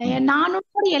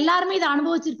 நானும் எல்லாருமே இதை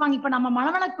அனுபவிச்சிருப்பாங்க. இப்ப நம்ம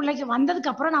மனவளக்குள்ளைக்கு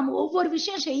வந்ததுக்கு அப்புறம் நம்ம ஒவ்வொரு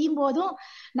விஷயம் செய்யும் போதும்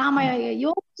நாம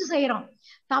யோசிச்சு செய்யறோம்.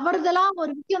 தவறுதலா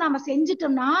ஒரு விஷயம் நாம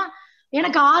செஞ்சுட்டோம்னா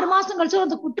எனக்கு 6 மாசம் கழிச்சு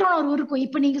அந்த குற்றுணர்வு இருக்கும்.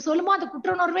 இப்ப நீங்க சொல்லும்போது அந்த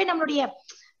குற்றுணர்வே நம்மளுடைய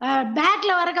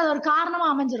பேக்ல வரக்கு அது ஒரு காரணமா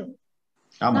அமைஞ்சிரும்.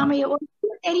 நாம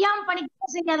தெரியாம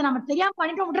பண்ணிட்டோம், சரி அதை நம்ம தெரியாம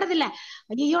பண்ணிட்டோம் விடுறது இல்ல.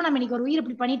 ஐயோ நம்ம இன்னைக்கு ஒரு உயிர்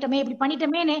இப்படி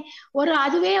பண்ணிட்டோமேனு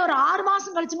அதுவே ஒரு 6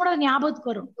 மாசம் கழிச்சு கூட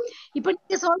ஞாபகத்துக்கு வரும். இப்ப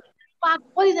நீங்க சொல்ல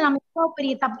பார்க்கும்போது இது நம்ம எவ்வளவு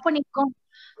பெரிய தப்பு பண்ணிருக்கோம்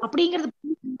அப்படிங்கிறது.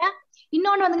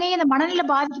 இன்னொன்னு வந்துங்க, இந்த மனநிலை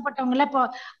பாதிக்கப்பட்டவங்கல இப்போ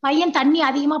பையன் தண்ணி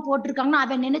அதிகமா போட்டிருக்காங்கன்னா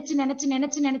அதை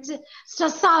நினைச்சு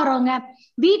ஸ்ட்ரெஸ் ஆகுறவங்க,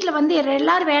 வீட்டுல வந்து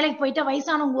எல்லாரும் வேலைக்கு போயிட்டு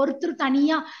வயசானவங்க ஒருத்தர்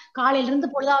தனியா காலையில இருந்து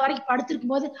பொழுதா வரைக்கும்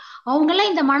படுத்திருக்கும் போது அவங்க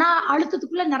எல்லாம் இந்த மன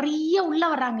அழுத்தத்துக்குள்ள நிறைய உள்ள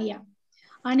வர்றாங்க ஐயா.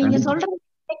 நீங்க சொல்றது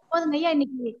போதுங்க ஐயா,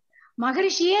 இன்னைக்கு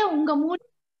மகரிஷியே உங்க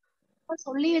மூலியமா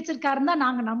சொல்லி வச்சிருக்காருன்னு தான்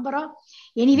நாங்க நம்புறோம்.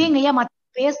 எனிவேங்க ஐயா, மத்த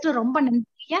பேசிட்டு ரொம்ப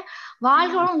நன்றி ஐயா.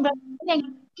 வாழ்களும்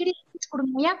உங்களுக்கு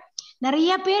கொடுங்க ஐயா.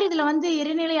 நிறைய பேர் இதுல வந்து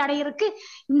இறைநிலை அடையிறதுக்கு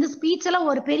இந்த ஸ்பீச் எல்லாம்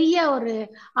ஒரு பெரிய ஒரு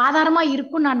ஆதாரமா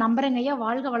இருக்கும் நான் நம்புறேங்க ஐயா.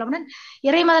 வாழ்க வளமுடன்.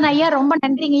 இறைமதன் ஐயா ரொம்ப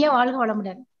நன்றிங்க ஐயா. வாழ்க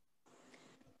வளமுடன்.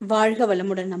 வாழ்க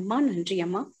வளமுடன் அம்மா. நன்றி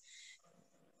அம்மா.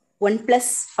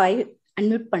 1+5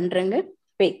 அன்மியூட் பண்றேங்க.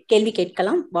 கேள்வி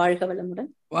கேட்கலாம். வாழ்க வளமுடன்.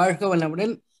 வாழ்க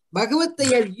வளமுடன். பகவத்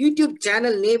ஐயா யூடியூப்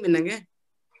சேனல் நேம் என்னங்க?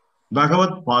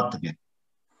 பகவத் பாத்துங்க.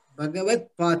 பகவத்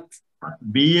பாத்.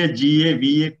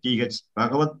 BAGAVATH.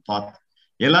 பகவத் பாத்.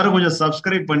 எல்லாரும் கொஞ்சம்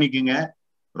சப்ஸ்கிரைப் பண்ணிக்கங்க.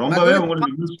 ரொம்பவே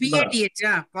உங்களுக்கு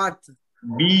பாத்.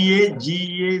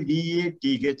 BAGAVATH.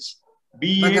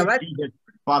 BATH.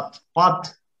 பாத். பாத்.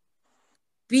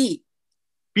 P.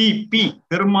 P. P.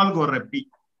 பெருமாளுக்கு வர்ற P.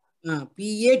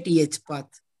 PATH.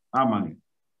 பாத். ஆமாங்க.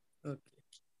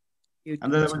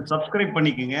 அந்த சப்ஸ்கிரைப்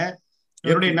பண்ணிக்கங்க.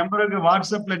 என்னுடைய நம்பருக்கு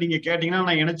வாட்ஸ்அப்ல நீங்க கேட்டீங்கன்னா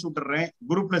நான் இணைச்சு விட்டுறேன்,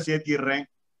 குரூப்ல சேர்த்திடுறேன்.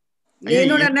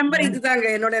 என்னோட நம்பர் இதுதாங்க.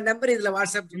 என்னோட நம்பர் இதுல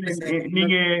வாட்ஸ்அப்.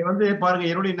 நீங்க வந்து பாருங்க,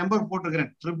 என்னுடைய நம்பர் போட்டுக்கிறேன்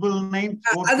 999.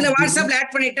 அதுல வாட்ஸ்அப்ல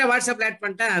ஆட்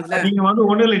பண்ணிட்டேன். அதுல நீங்க வந்து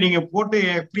ஒண்ணு இல்லை, நீங்க போட்டு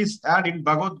ப்ளீஸ் ஆட் இன்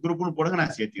பகவத் குரூப்னு போடுங்க,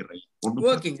 நான் சேர்த்திடுறேன்.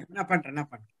 ஓகேங்க, நான் பண்றேன்.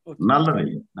 நல்லது,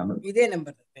 நல்லது. இதே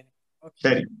நம்பர்.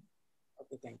 சரி,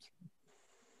 ஓகே, தேங்க்யூ.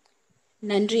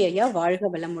 நன்றி ஐயா, வாழ்க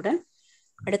வளமுடன்.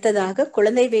 அடுத்ததாக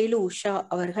குழந்தை வேலு உஷா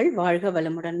அவர்கள், வாழ்க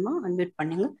வளமுடன்மா, அன்மியூட்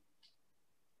பண்ணுங்க.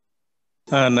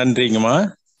 நன்றிங்கம்மா.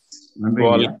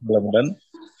 வாழ்க வளமுடன்.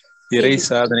 இறை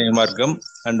சாதனை மார்க்கம்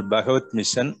அண்ட் பகவத்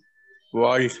மிஷன்,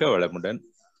 வாழ்க வளமுடன்.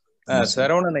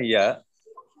 சரவணன் ஐயா,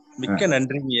 மிக்க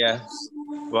நன்றிங்கய்யா,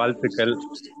 வாழ்த்துக்கள்.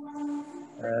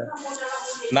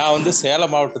 நான் வந்து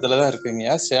சேலம் மாவட்டத்துல தான்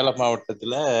இருக்கேங்கய்யா. சேலம்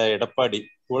மாவட்டத்துல எடப்பாடி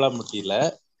கூலாமுட்டியில.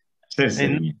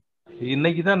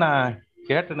 இன்னைக்குதான் நான்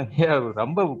கேட்டேனுங்க,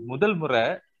 ரொம்ப முதல் முறை.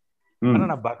 ஆனா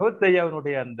நான் பகவத்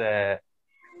ஐயாவுடைய அந்த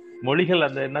மொழிகள்,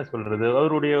 அந்த என்ன சொல்றது,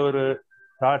 அவருடைய ஒரு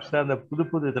தாட்ஸ், அந்த புது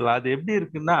புது இதெல்லாம் அது எப்படி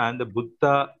இருக்குன்னா, அந்த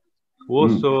புத்தா,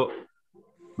 ஓசோ,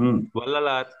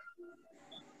 வள்ளலார்,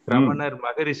 ரமணர்,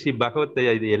 மகரிஷி, பகவத்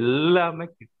ஐயா, இது எல்லாமே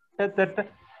கிட்டத்தட்ட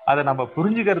அதை நம்ம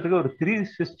புரிஞ்சுக்கிறதுக்கு ஒரு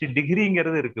 360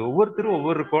 டிகிரிங்கிறது இருக்கு. ஒவ்வொருத்தரும்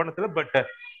ஒவ்வொரு கோணத்துல. பட்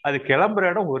அது கிளம்புற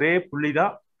இடம் ஒரே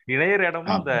புள்ளிதான், இணையற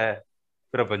இடமும் அந்த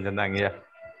பிரபஞ்சம் தாங்கய்யா.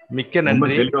 மிக்க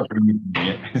நன்றி.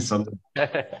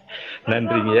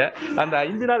 நன்றிங்கய்யா. அந்த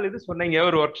 5 நாள் இது சொன்னீங்க,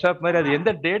 ஒரு ஒர்க் ஷாப் மாதிரி, அது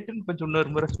எந்த டேட்டுன்னு கொஞ்சம் இன்னொரு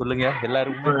முறை சொல்லுங்க,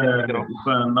 எல்லாருக்குமே தெரிஞ்சுக்கிறோம்.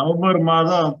 இப்ப நவம்பர்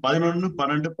மாதம் 11,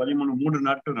 12, 13 3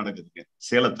 நாட்கள் நடக்குதுங்க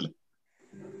சேலத்துல.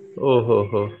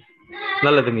 ஓஹோ,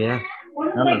 நல்லதுங்கய்யா.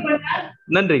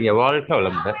 நன்றிங்க, வாழ்க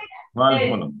வளமுடன்.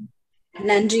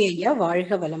 நன்றி ஐயா,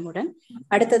 வாழ்க வளமுடன்.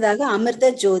 அடுத்ததாக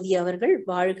அமிர்த ஜோதி அவர்கள்,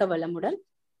 வாழ்க வளமுடன்.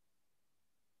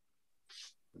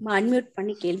 அன்மியூட்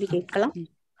பண்ணி கேள்வி கேட்கலாம்.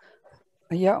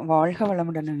 ஐயா, வாழ்க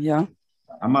வளமுடன் ஐயா.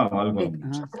 ஆமா, வாழ்க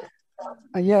வளமுடன்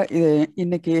ஐயா. இது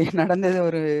இன்னைக்கு நடந்தது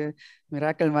ஒரு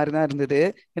மிராக்கல் மாதிரி தான் இருந்தது.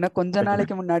 ஏன்னா கொஞ்ச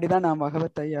நாளைக்கு முன்னாடிதான் நான்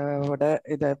பகவத் ஐயாவோட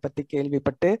இதை பத்தி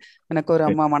கேள்விப்பட்டு, எனக்கு ஒரு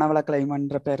அம்மா மனவளக்கலை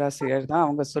மன்ற பேராசிரியர் தான்,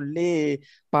 அவங்க சொல்லி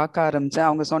பார்க்க ஆரம்பிச்சேன்.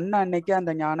 அவங்க சொன்ன அன்னைக்கு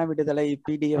அந்த ஞான விடுதலை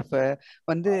PDF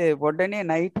வந்து உடனே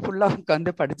நைட் ஃபுல்லா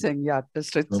உட்காந்து படிச்சேங்க.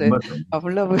 அட்டஸ்ட்ரிச்சு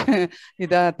அவ்வளவு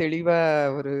இதா தெளிவா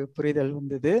ஒரு புரிதல்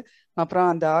வந்தது. அப்புறம்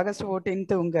அந்த ஆகஸ்ட்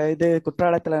 14 உங்க இது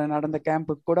குற்றாலத்துல நடந்த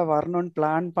கேம்புக்கு கூட வரணும்னு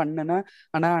பிளான் பண்ணினேன்.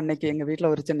 ஆனா அன்னைக்கு எங்க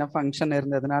வீட்டுல ஒரு சின்ன ஃபங்க்ஷன்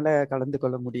இருந்ததுனால கலந்து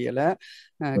கொள்ள முடியல.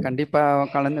 கண்டிப்பா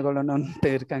கலந்து கொள்ளணும்ட்டு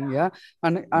இருக்காங்கய்யா.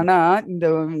 ஆனா இந்த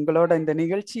உங்களோட இந்த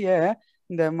நிகழ்ச்சிய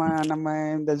இந்த நம்ம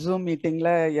இந்த ஜூம் மீட்டிங்ல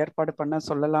ஏற்பாடு பண்ண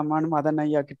சொல்லலாமான்னு மதன்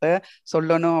ஐயா கிட்ட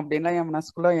சொல்லணும் அப்படின்லாம் என்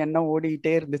மனசுக்குள்ள எண்ணம்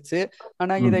ஓடிக்கிட்டே இருந்துச்சு.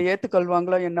 ஆனா இதை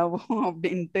ஏத்துக்கொள்வாங்களோ என்னவோ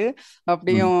அப்படின்ட்டு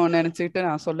அப்படியும் நினைச்சுக்கிட்டு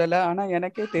நான் சொல்லல. ஆனா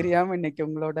எனக்கே தெரியாம இன்னைக்கு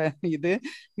உங்களோட இது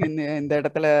இந்த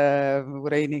இடத்துல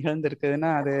உரை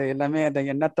நிகழ்ந்திருக்குதுன்னா அது எல்லாமே அந்த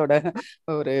எண்ணத்தோட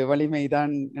ஒரு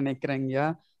வலிமைதான் நினைக்கிறேங்கய்யா.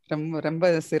 ரொம்ப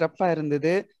சிறப்பா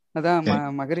இருந்தது. அதான்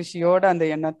மகரிஷியோட அந்த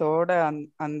எண்ணத்தோட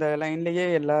அந்த லைன்லயே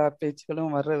எல்லா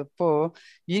பேச்சுகளும் வர்றப்போ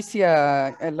ஈஸியா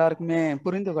எல்லாருக்குமே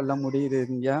புரிந்து கொள்ள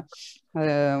முடியுதுங்கய்யா.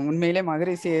 உண்மையிலே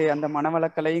மகரிஷி அந்த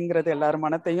மனவளக்கலைங்கிறது எல்லாரும்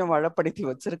மனத்தையும் வளப்படுத்தி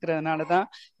வச்சிருக்கிறதுனாலதான்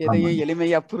எதையும்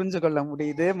எளிமையா புரிஞ்சு கொள்ள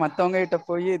முடியுது. மத்தவங்க கிட்ட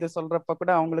போய் இது சொல்றப்ப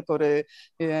கூட அவங்களுக்கு ஒரு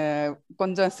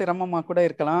கொஞ்சம் சிரமமா கூட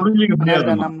இருக்கலாம்.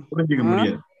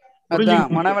 அதான்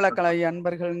மனவளக்கலை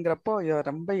அன்பர்கள்ங்கிறப்போ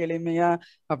ரொம்ப எளிமையா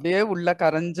அப்படியே உள்ள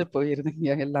கரைஞ்சு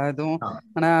போயிருதுங்க எல்லா இதுவும்.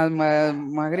 ஆனா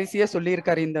மகரிஷியே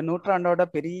சொல்லியிருக்காரு, இந்த நூற்றாண்டோட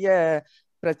பெரிய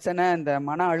பிரச்சனை இந்த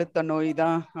மன அழுத்த நோய்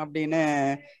தான் அப்படின்னு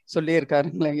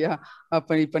சொல்லியிருக்காருங்களையா.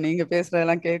 அப்ப இப்ப நீங்க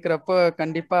பேசுறதெல்லாம் கேட்கிறப்போ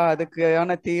கண்டிப்பா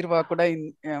அதுக்கான தீர்வா கூட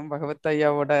பகவத்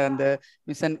ஐயாவோட அந்த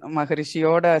மிஷன்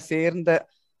மகரிஷியோட சேர்ந்த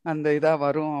அந்த இதா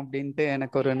வரும் அப்படின்ட்டு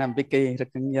எனக்கு ஒரு நம்பிக்கை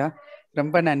இருக்குங்கய்யா.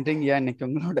 ரொம்ப நன்றிங்கய்யா. இன்னைக்கு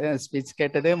உங்களோட ஸ்பீச்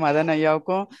கேட்டது மதன்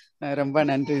ஐயாவுக்கும் ரொம்ப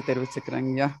நன்றி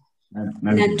தெரிவிச்சுக்கிறேங்கய்யா.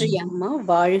 நன்றி அம்மா,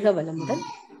 வாழ்க வளமுடன்.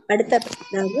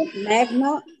 அடுத்ததாக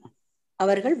மேக்னா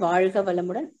அவர்கள், வாழ்க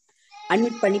வளமுடன்.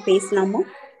 அன்மியூட் பண்ணி பேசலாமா?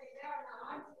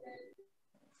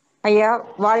 ஐயா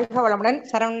வாழ்க வளமுடன்.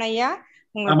 சரவணன் ஐயா,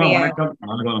 உங்களுடைய வணக்கம்.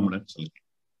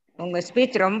 உங்க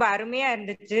ஸ்பீச் ரொம்ப அருமையா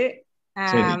இருந்துச்சு.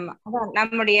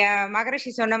 நம்முடைய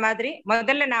மகரிஷி சொன்ன மாதிரி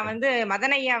முதல்ல நான்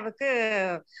மதனையாவுக்கு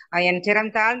என்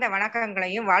சிரம் தாழ்ந்த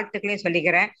வணக்கங்களையும் வாழ்த்துக்களையும்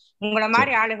சொல்லிக்கிறேன். உங்களை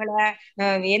மாதிரி ஆளுகளை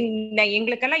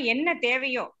எங்களுக்கெல்லாம் என்ன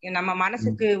தேவையோ நம்ம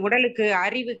மனசுக்கு, உடலுக்கு,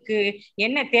 அறிவுக்கு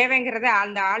என்ன தேவைங்கிறத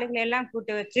அந்த ஆளுகளை எல்லாம்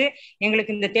கூட்டு வச்சு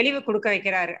எங்களுக்கு இந்த தெளிவு கொடுக்க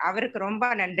வைக்கிறாரு. அவருக்கு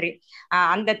ரொம்ப நன்றி.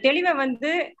 அந்த தெளிவை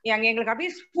எங்களுக்கு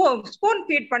அப்படியே ஸ்பூன்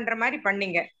ஃபீட் பண்ற மாதிரி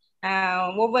பண்ணீங்க.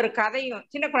 ஒவ்வொரு கதையும்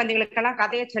சின்ன குழந்தைகளுக்கெல்லாம்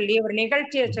கதையை சொல்லி ஒரு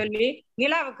நிகழ்ச்சியை சொல்லி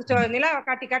நிலாவை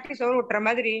காட்டி காட்டி சோறு விட்டுற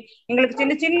மாதிரி எங்களுக்கு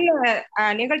சின்ன சின்ன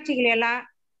நிகழ்ச்சிகள் எல்லாம்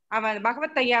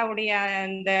பகவத் ஐயாவுடைய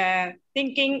இந்த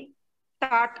திங்கிங்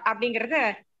தாட் அப்படிங்கறத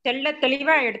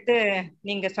தெளிவா எடுத்து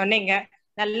நீங்க சொன்னீங்க.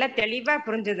 நல்ல தெளிவா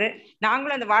புரிஞ்சுது.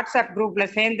 நாங்களும் அந்த வாட்ஸ்அப் குரூப்ல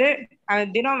சேர்ந்து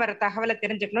தினம் வர தகவலை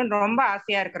தெரிஞ்சுக்கணும்னு ரொம்ப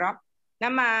ஆசையா இருக்கிறோம்.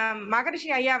 நம்ம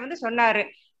மகரிஷி ஐயா சொன்னாரு,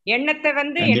 எண்ணத்தை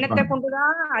எண்ணத்தை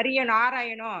கொண்டுதான்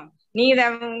ஆராயணும்.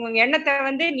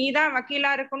 எண்ணத்தை நீதான்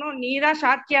வக்கீலா இருக்கணும், நீதான்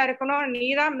சாட்சியா இருக்கணும்,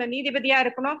 நீதான் நீதிபதியா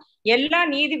இருக்கணும், எல்லாம்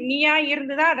நீயா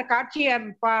இருந்துதான் அதை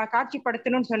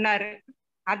காட்சிப்படுத்தணும்னு சொன்னாரு.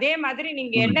 அதே மாதிரி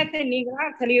நீங்க எண்ணத்தை நீங்க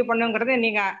தான் தெளிவு பண்ணுங்கிறது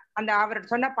நீங்க அந்த அவர்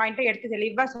சொன்ன பாயிண்ட்டை எடுத்து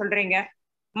தெளிவா சொல்றீங்க.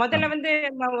 முதல்ல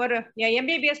ஒரு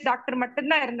எம்பிபிஎஸ் டாக்டர்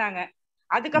மட்டும்தான் இருந்தாங்க.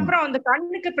 அதுக்கப்புறம்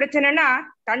கண்ணுக்கு பிரச்சனைனா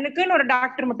கண்ணுக்குன்னு ஒரு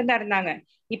டாக்டர் மட்டும்தான் இருந்தாங்க.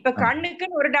 இப்ப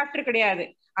கண்ணுக்குன்னு ஒரு டாக்டர் கிடையாது.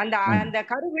 அந்த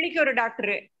கருவிழிக்கு ஒரு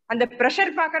டாக்டர், அந்த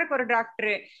பிரஷர் பாக்குறதுக்கு ஒரு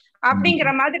டாக்டர் அப்படிங்கிற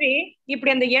மாதிரி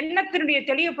இப்படி அந்த எண்ணத்தினுடைய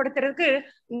தெளிவுபடுத்துறதுக்கு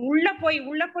உள்ள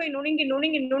போய்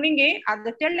நுணுங்கி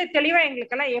அந்த தெளிவா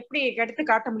எங்களுக்கு எல்லாம் எப்படி எடுத்து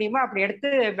காட்ட முடியுமோ அப்படி எடுத்து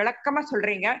விளக்கமா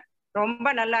சொல்றீங்க.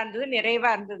 ரொம்ப நல்லா இருந்தது,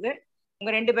 நிறைவா இருந்தது.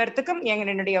 உங்க 2 பேர்த்துக்கும்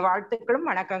என்னுடைய வாழ்த்துக்களும்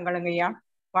வணக்கங்களுங்க ஐயா.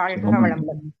 வாழ்க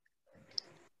வளமுடன்.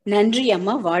 நன்றி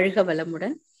அம்மா, வாழ்க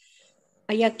வளமுடன்.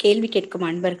 ஐயா, கேள்வி கேட்கும்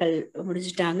அன்பர்கள்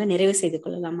முடிச்சுட்டாங்க, நிறைவு செய்து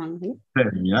கொள்ளலாமாங்க?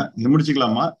 சரிங்க, இது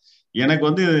முடிச்சுக்கலாமா? எனக்கு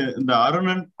இந்த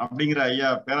அருணன் அப்படிங்கிற ஐயா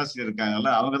பேராசிரியர் இருக்காங்கல்ல,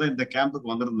 அவங்கதான் இந்த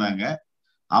கேம்புக்கு வந்திருந்தாங்க.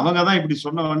 அவங்கதான் இப்படி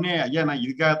சொன்ன உடனே, ஐயா நான்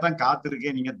இதுக்காகத்தான்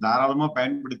காத்திருக்கேன், நீங்க தாராளமா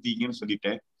பயன்படுத்திக்கன்னு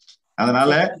சொல்லிட்டேன்.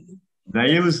 அதனால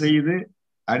தயவு செய்து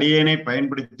அடியேனை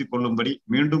பயன்படுத்தி கொள்ளும்படி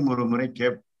மீண்டும் ஒரு முறை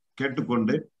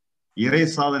கேட்டுக்கொண்டு, இறை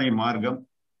சாதனை மார்க்கம்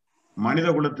மனித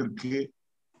குலத்திற்கு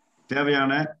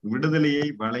தேவையான விடுதலையை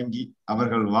வழங்கி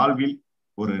அவர்கள் வாழ்வில்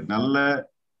ஒரு நல்ல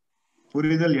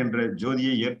புரிதல் என்ற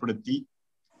ஜோதியை ஏற்படுத்தி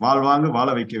வாழ்வாங்கு வாழ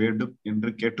வைக்க வேண்டும் என்று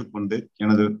கேட்டுக்கொண்டு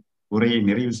எனது உரையை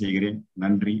நிறைவு செய்கிறேன்.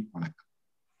 நன்றி, வணக்கம்.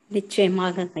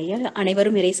 நிச்சயமாக ஐயா,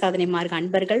 அனைவரும் இறை சாதனை மார்க்க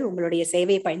அன்பர்கள் உங்களுடைய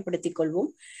சேவையை பயன்படுத்திக்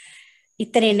கொள்வோம்.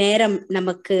 இத்தனை நேரம்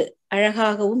நமக்கு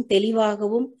அழகாகவும்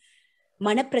தெளிவாகவும்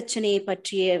மனப்பிரச்சனையை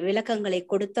பற்றிய விளக்கங்களை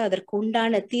கொடுத்து அதற்கு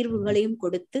உண்டான தீர்வுகளையும்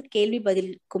கொடுத்து கேள்வி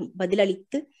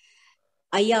பதிலளித்து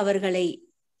ஐயா அவர்களை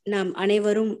நாம்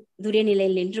அனைவரும் துரிய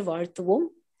நிலையில் நின்று வாழ்த்துவோம்.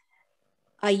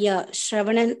 ஐயா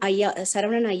சரவணன்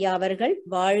ஐயா அவர்கள்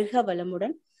வாழ்க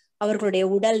வளமுடன். அவர்களுடைய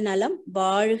உடல் நலம்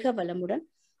வாழ்க வளமுடன்.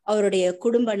 அவருடைய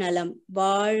குடும்ப நலம்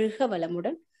வாழ்க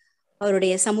வளமுடன்.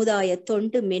 அவருடைய சமுதாய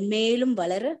தொண்டு மென்மேலும்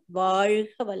வளர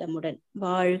வாழ்க வளமுடன்.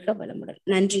 வாழ்க வளமுடன்.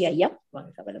 நன்றி ஐயா,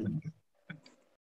 வாழ்க வளமுடன்.